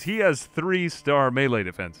 Because he has 3-star melee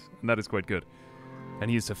defense, and that is quite good. And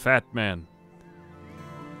he's a fat man.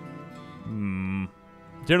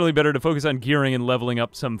 Generally better to focus on gearing and leveling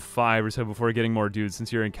up some 5 or so before getting more dudes,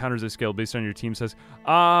 since your encounters are scaled based on your team size.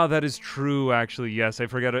 Ah, that is true, actually. Yes, I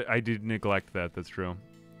forgot it. I did neglect that. That's true.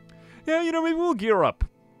 Yeah, you know, maybe we'll gear up.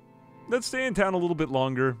 Let's stay in town a little bit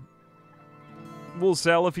longer. We'll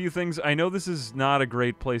sell a few things. I know this is not a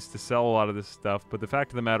great place to sell a lot of this stuff, but the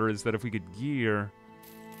fact of the matter is that if we could gear...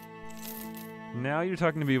 Now you're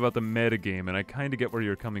talking to me about the metagame, and I kind of get where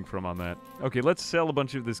you're coming from on that. Okay, let's sell a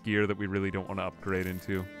bunch of this gear that we really don't want to upgrade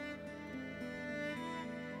into.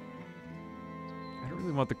 I don't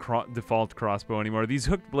really want the default crossbow anymore. These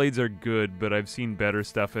hooked blades are good, but I've seen better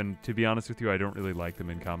stuff, and to be honest with you, I don't really like them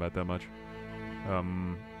in combat that much.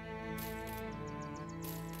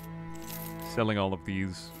 Selling all of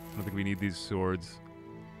these. I don't think we need these swords.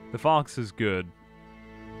 The fox is good.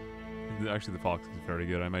 Actually, the fox is very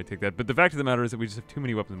good. I might take that. But the fact of the matter is that we just have too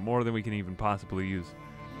many weapons. More than we can even possibly use.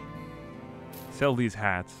 Sell these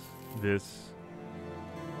hats. This.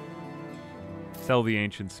 Sell the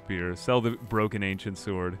ancient spear. Sell the broken ancient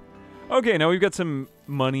sword. Okay, now we've got some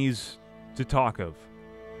monies to talk of.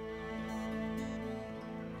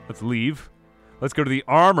 Let's leave. Let's go to the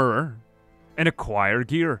armorer and acquire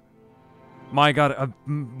gear. My god,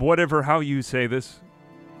 whatever, how you say this.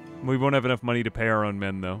 We won't have enough money to pay our own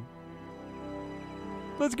men, though.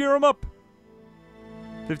 Let's gear them up.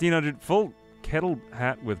 1,500 full kettle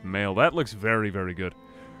hat with mail. That looks very, very good.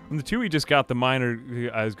 From the two we just got, the miner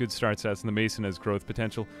has good start stats and the mason has growth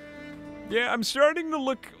potential. Yeah, I'm starting to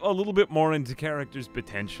look a little bit more into characters'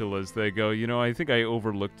 potential as they go. You know, I think I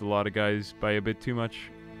overlooked a lot of guys by a bit too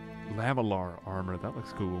much. Lamellar armor, that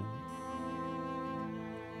looks cool.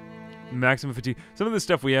 Maximum fatigue. Some of the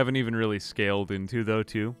stuff we haven't even really scaled into, though,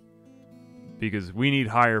 too. Because we need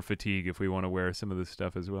higher fatigue if we want to wear some of this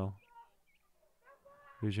stuff as well.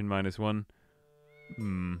 Vision -1.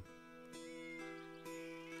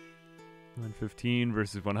 115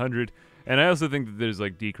 versus 100. And I also think that there's,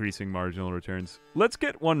 like, decreasing marginal returns. Let's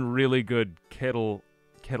get one really good kettle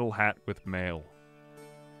hat with mail.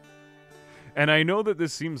 And I know that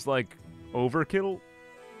this seems like overkill,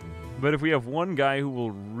 but if we have one guy who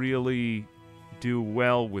will really do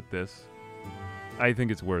well with this, I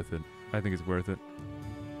think it's worth it. I think it's worth it.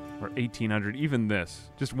 Or 1,800, even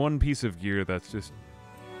this. Just one piece of gear that's just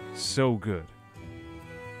so good.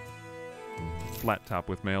 Flat top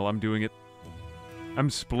with mail, I'm doing it. I'm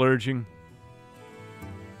splurging.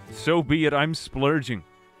 So be it, I'm splurging.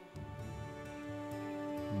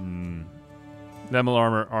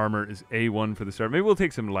 Lamellar armor is A1 for the start. Maybe we'll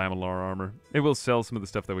take some Lamellar armor. Maybe we'll sell some of the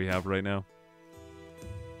stuff that we have right now.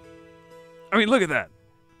 I mean, look at that.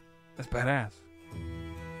 That's badass.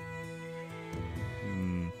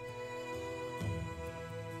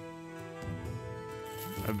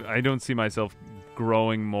 I don't see myself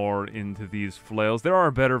growing more into these flails. There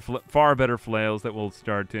are far better flails that we'll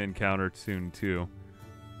start to encounter soon, too.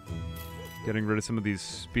 Getting rid of some of these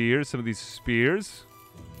spears.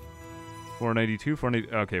 492,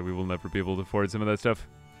 490. Okay, we will never be able to afford some of that stuff.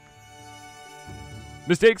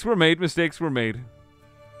 Mistakes were made.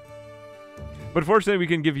 But fortunately, we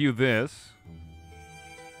can give you this.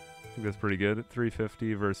 I think that's pretty good.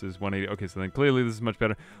 350 versus 180. Okay, so then clearly this is much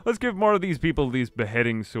better. Let's give more of these people these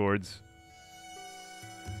beheading swords.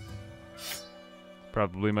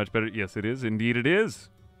 Probably much better. Yes, it is. Indeed, it is.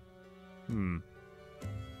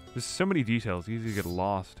 There's so many details. Easy to get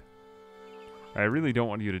lost. I really don't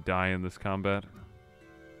want you to die in this combat.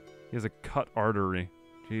 He has a cut artery.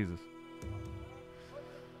 Jesus.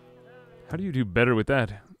 How do you do better with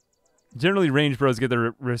that? Generally, range bros get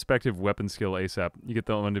their respective weapon skill ASAP. You get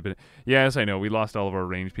the one to... Yes, I know. We lost all of our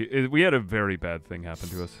range. We had a very bad thing happen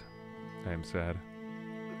to us. I am sad.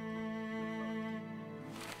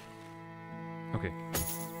 Okay.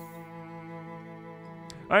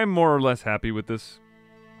 I am more or less happy with this.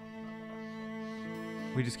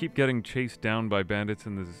 We just keep getting chased down by bandits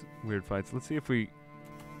in these weird fights. Let's see if we...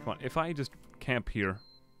 Come on, if I just camp here...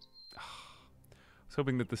 I was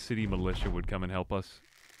hoping that the city militia would come and help us.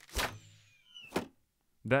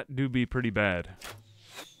 That do be pretty bad.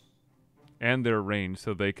 And they're ranged,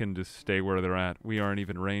 so they can just stay where they're at. We aren't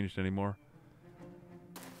even ranged anymore.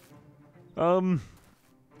 Oh,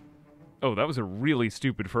 that was a really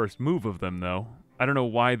stupid first move of them, though. I don't know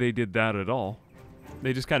why they did that at all.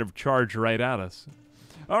 They just kind of charged right at us.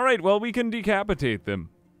 Alright, well, we can decapitate them.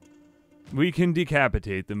 We can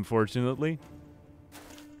decapitate them, fortunately.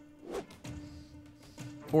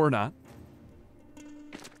 Or not.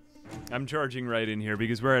 I'm charging right in here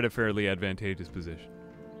because we're at a fairly advantageous position.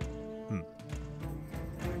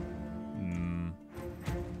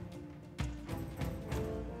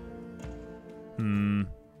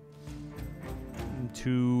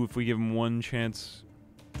 2, if we give him one chance.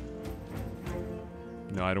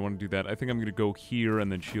 No, I don't want to do that. I think I'm going to go here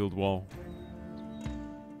and then shield wall.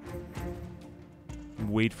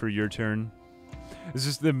 Wait for your turn. It's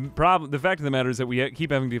just the problem. The fact of the matter is that we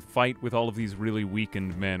keep having to fight with all of these really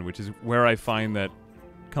weakened men, which is where I find that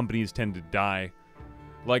companies tend to die.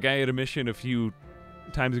 Like, I had a mission a few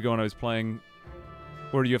times ago when I was playing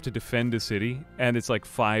where you have to defend a city, and it's like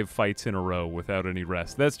 5 fights in a row without any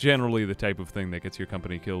rest. That's generally the type of thing that gets your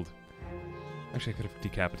company killed. Actually, I could have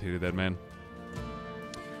decapitated that man.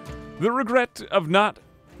 The regret of not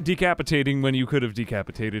decapitating when you could have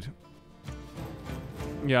decapitated.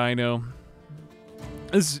 Yeah, I know.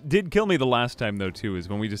 This did kill me the last time, though, too, is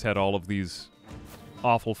when we just had all of these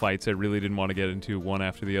awful fights I really didn't want to get into one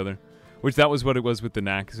after the other. Which that was what it was with the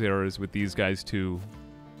Naxxraras, with these guys too.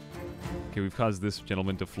 Okay, we've caused this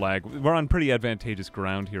gentleman to flag. We're on pretty advantageous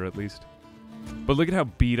ground here at least. But look at how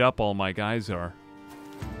beat up all my guys are.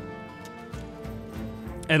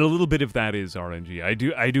 And a little bit of that is RNG.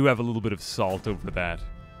 I do have a little bit of salt over that.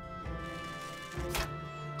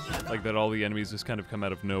 Like that all the enemies just kind of come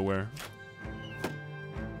out of nowhere.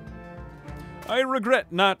 I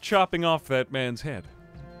regret not chopping off that man's head.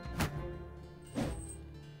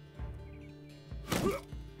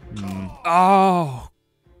 Oh,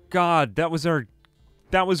 God, that was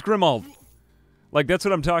Grimald. Like, that's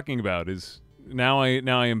what I'm talking about, is now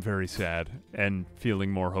I am very sad and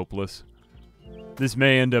feeling more hopeless. This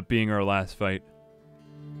may end up being our last fight.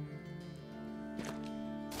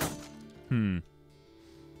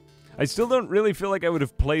 I still don't really feel like I would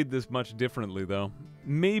have played this much differently, though.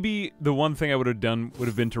 Maybe the one thing I would have done would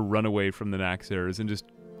have been to run away from the Naxxraras and just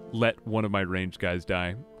let one of my ranged guys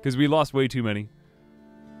die. Because we lost way too many.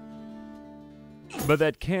 But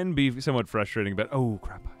that can be somewhat frustrating, but oh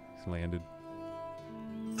crap, it's landed.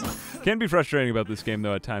 Can be frustrating about this game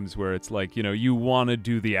though at times where it's like, you know, you want to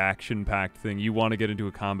do the action-packed thing, you want to get into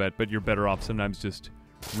a combat, but you're better off sometimes just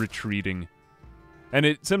retreating. And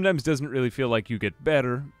it sometimes doesn't really feel like you get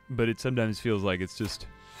better, but it sometimes feels like it's just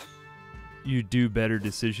you do better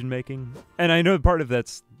decision-making. And I know part of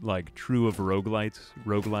that's like true of roguelikes,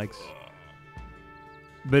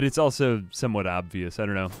 but it's also somewhat obvious, I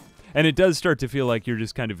don't know. And it does start to feel like you're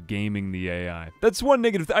just kind of gaming the AI. That's one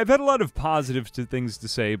negative. I've had a lot of positive things to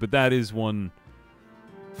say, but that is one,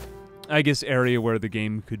 I guess, area where the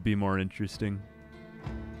game could be more interesting.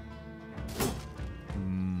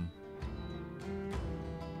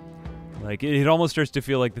 Like, it almost starts to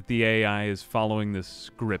feel like that the AI is following the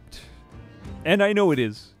script. And I know it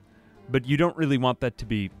is, but you don't really want that to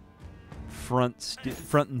be front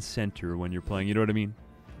and center when you're playing, you know what I mean?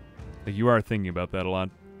 Like, you are thinking about that a lot.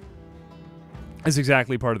 It's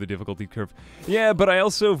exactly part of the difficulty curve. Yeah, but I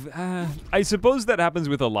also... I suppose that happens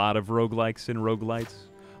with a lot of roguelikes and roguelites.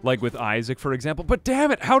 Like with Isaac, for example. But damn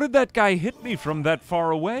it, how did that guy hit me from that far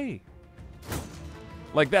away?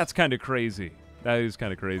 Like, that's kind of crazy. That is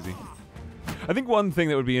kind of crazy. I think one thing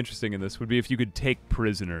that would be interesting in this would be if you could take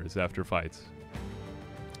prisoners after fights.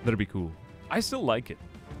 That'd be cool. I still like it.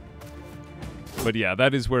 But yeah,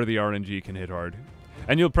 that is where the RNG can hit hard.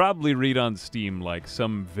 And you'll probably read on Steam, like,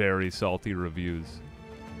 some very salty reviews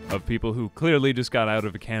of people who clearly just got out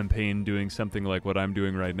of a campaign doing something like what I'm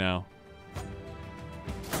doing right now.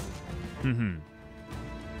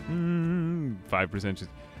 5% just...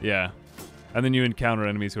 Yeah. And then you encounter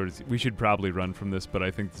enemies who are... We should probably run from this, but I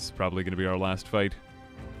think this is probably going to be our last fight.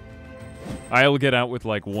 I'll get out with,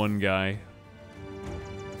 like, one guy.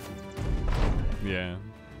 Yeah.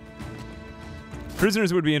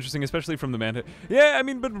 Prisoners would be interesting, especially from the Manta. Yeah, I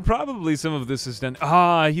mean, but probably some of this is done...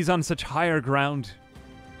 he's on such higher ground.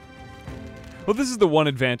 Well, this is the one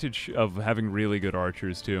advantage of having really good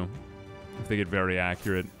archers, too. If they get very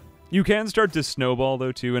accurate. You can start to snowball,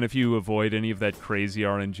 though, too, and if you avoid any of that crazy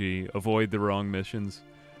RNG, avoid the wrong missions,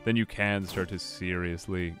 then you can start to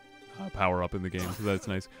seriously power up in the game, so that's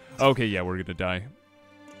nice. Okay, yeah, we're gonna die.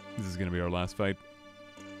 This is gonna be our last fight.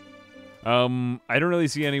 I don't really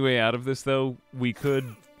see any way out of this, though. We could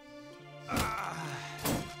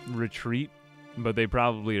retreat, but they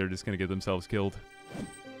probably are just going to get themselves killed.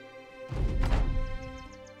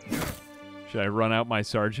 Should I run out my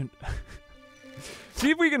sergeant?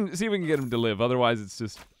 see if we can get him to live. Otherwise, it's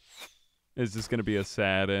just going to be a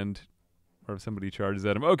sad end. Or if somebody charges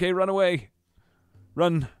at him. Okay, run away.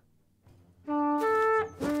 Run. That's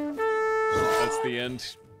the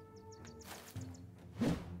end.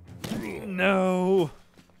 No.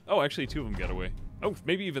 Oh, actually, 2 of them got away. Oh,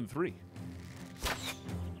 maybe even 3.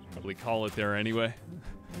 Probably call it there anyway.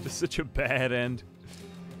 Just such a bad end.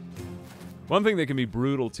 One thing that can be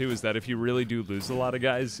brutal, too, is that if you really do lose a lot of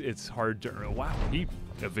guys, it's hard to... Wow, he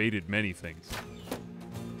evaded many things.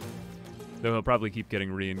 Though he'll probably keep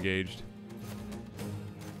getting re-engaged.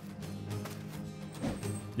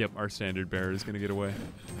 Yep, our standard bearer is going to get away.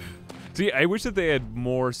 See, I wish that they had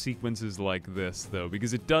more sequences like this, though,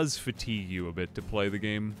 because it does fatigue you a bit to play the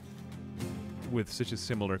game with such a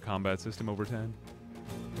similar combat system over time.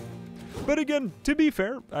 But again, to be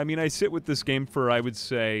fair, I mean, I sit with this game for, I would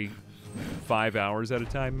say, 5 hours at a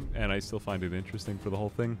time, and I still find it interesting for the whole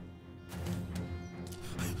thing.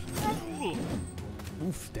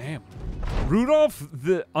 Oof, damn. Rudolph,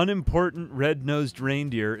 the unimportant red-nosed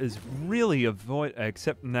reindeer, is really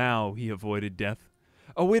except now he avoided death.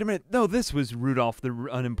 Oh, wait a minute. No, this was Rudolph, the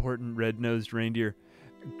unimportant red-nosed reindeer.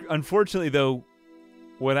 Unfortunately, though,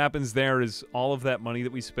 what happens there is all of that money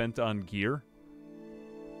that we spent on gear.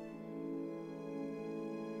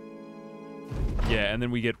 Yeah, and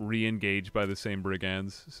then we get re-engaged by the same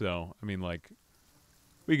brigands. So, I mean, like,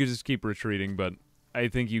 we could just keep retreating, but I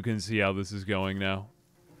think you can see how this is going now.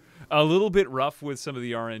 A little bit rough with some of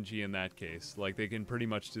the RNG in that case. Like, they can pretty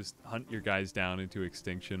much just hunt your guys down into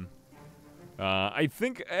extinction. I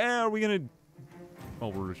think, are we gonna... Oh,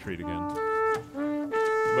 we'll retreat again.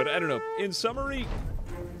 But I don't know. In summary...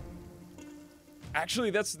 Actually,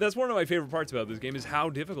 that's one of my favorite parts about this game is how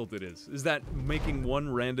difficult it is. Is that making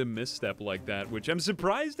one random misstep like that, which I'm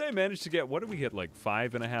surprised I managed to get, what did we get, like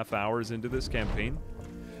 5.5 hours into this campaign?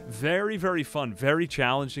 Very, very fun, very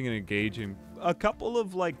challenging and engaging. A couple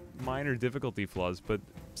of, like, minor difficulty flaws, but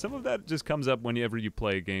some of that just comes up whenever you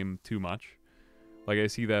play a game too much. Like, I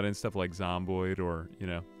see that in stuff like Zomboid or, you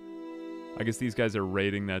know. I guess these guys are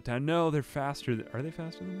raiding that town. No, they're faster. Are they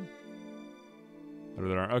faster than me? Or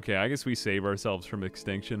they aren't. Okay, I guess we save ourselves from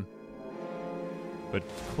extinction. But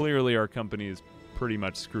clearly our company is pretty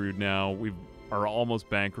much screwed now. We are almost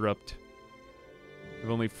bankrupt. We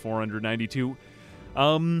have only 492.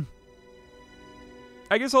 I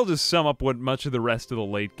guess I'll just sum up what much of the rest of the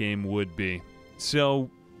late game would be. So,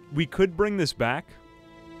 we could bring this back.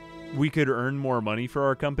 We could earn more money for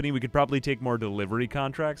our company. We could probably take more delivery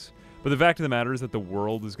contracts. But the fact of the matter is that the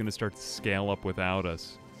world is going to start to scale up without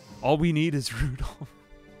us. All we need is Rudolph.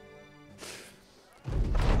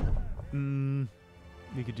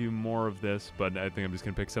 We could do more of this, but I think I'm just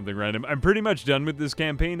going to pick something random. I'm pretty much done with this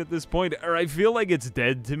campaign at this point, or I feel like it's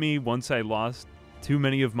dead to me once I lost too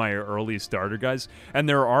many of my early starter guys. And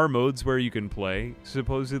there are modes where you can play,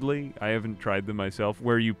 supposedly. I haven't tried them myself,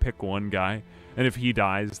 where you pick one guy, and if he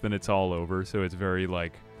dies, then it's all over. So it's very,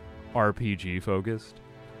 like, RPG focused.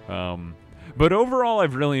 But overall,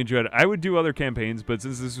 I've really enjoyed it. I would do other campaigns, but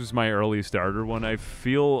since this was my early starter one, I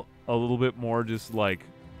feel a little bit more just, like,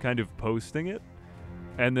 kind of posting it.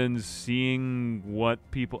 And then seeing what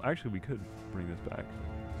people... Actually, we could bring this back.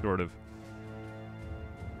 Sort of.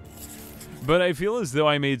 But I feel as though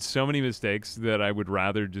I made so many mistakes that I would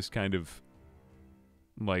rather just kind of,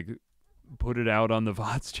 like, put it out on the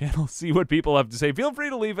VODs channel, see what people have to say. Feel free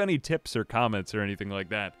to leave any tips or comments or anything like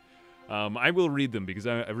that. I will read them because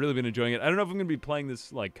I've really been enjoying it. I don't know if I'm going to be playing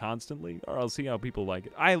this, like, constantly, or I'll see how people like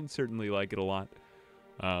it. I certainly like it a lot.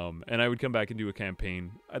 And I would come back and do a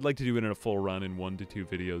campaign. I'd like to do it in a full run in 1 to 2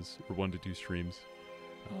 videos, or 1 to 2 streams.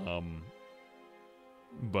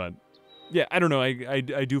 But, yeah, I don't know. I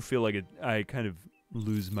do feel like I kind of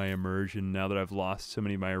lose my immersion now that I've lost so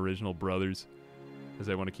many of my original brothers, as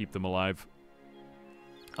I want to keep them alive.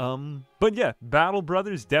 But yeah, Battle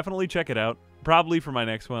Brothers, definitely check it out. Probably for my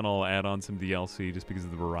next one, I'll add on some DLC just because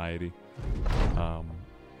of the variety.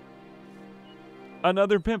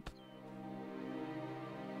 Another pimp.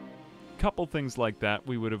 Couple things like that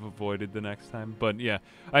we would have avoided the next time. But yeah,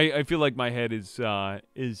 I feel like my head is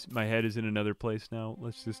in another place now.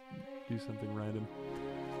 Let's just do something random.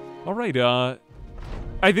 All right,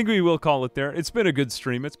 I think we will call it there. It's been a good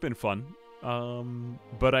stream. It's been fun.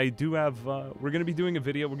 But I do have, we're going to be doing a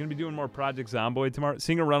video. We're going to be doing more Project Zomboid tomorrow.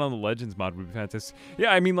 Seeing a run on the Legends mod would be fantastic.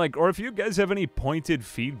 Yeah, I mean, like, or if you guys have any pointed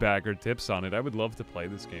feedback or tips on it, I would love to play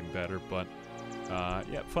this game better. But,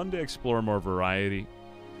 yeah, fun to explore more variety.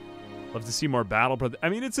 Love to see more Battle Brothers. I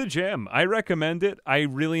mean, it's a jam. I recommend it. I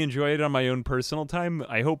really enjoy it on my own personal time.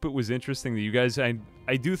 I hope it was interesting to you guys. I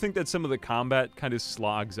do think that some of the combat kind of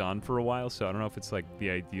slogs on for a while, so I don't know if it's like the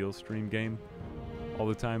ideal stream game all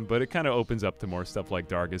the time, but it kind of opens up to more stuff like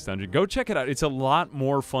Darkest Dungeon. Go check it out. It's a lot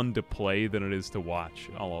more fun to play than it is to watch,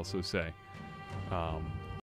 I'll also say.